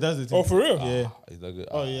 Yeah, that's the thing. Oh, for real? Yeah. He's not good.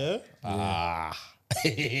 Oh yeah.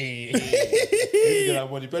 Get that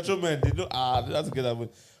money. Petrol man, they know. They have to get that money.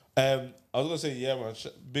 I was gonna say, yeah, man.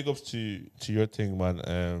 Big ups to your thing,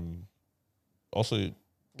 man. Also,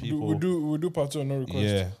 people. We'll do part 2 on no request.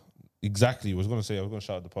 Yeah, exactly. I was gonna shout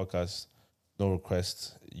out the podcast. No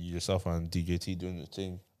request. Yourself and DJT doing the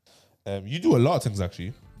thing. You do a lot of things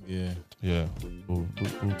actually. Yeah. Yeah, we'll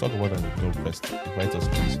talk about that. No request. Invite us,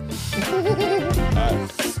 please. All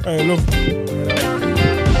right. Hey, love.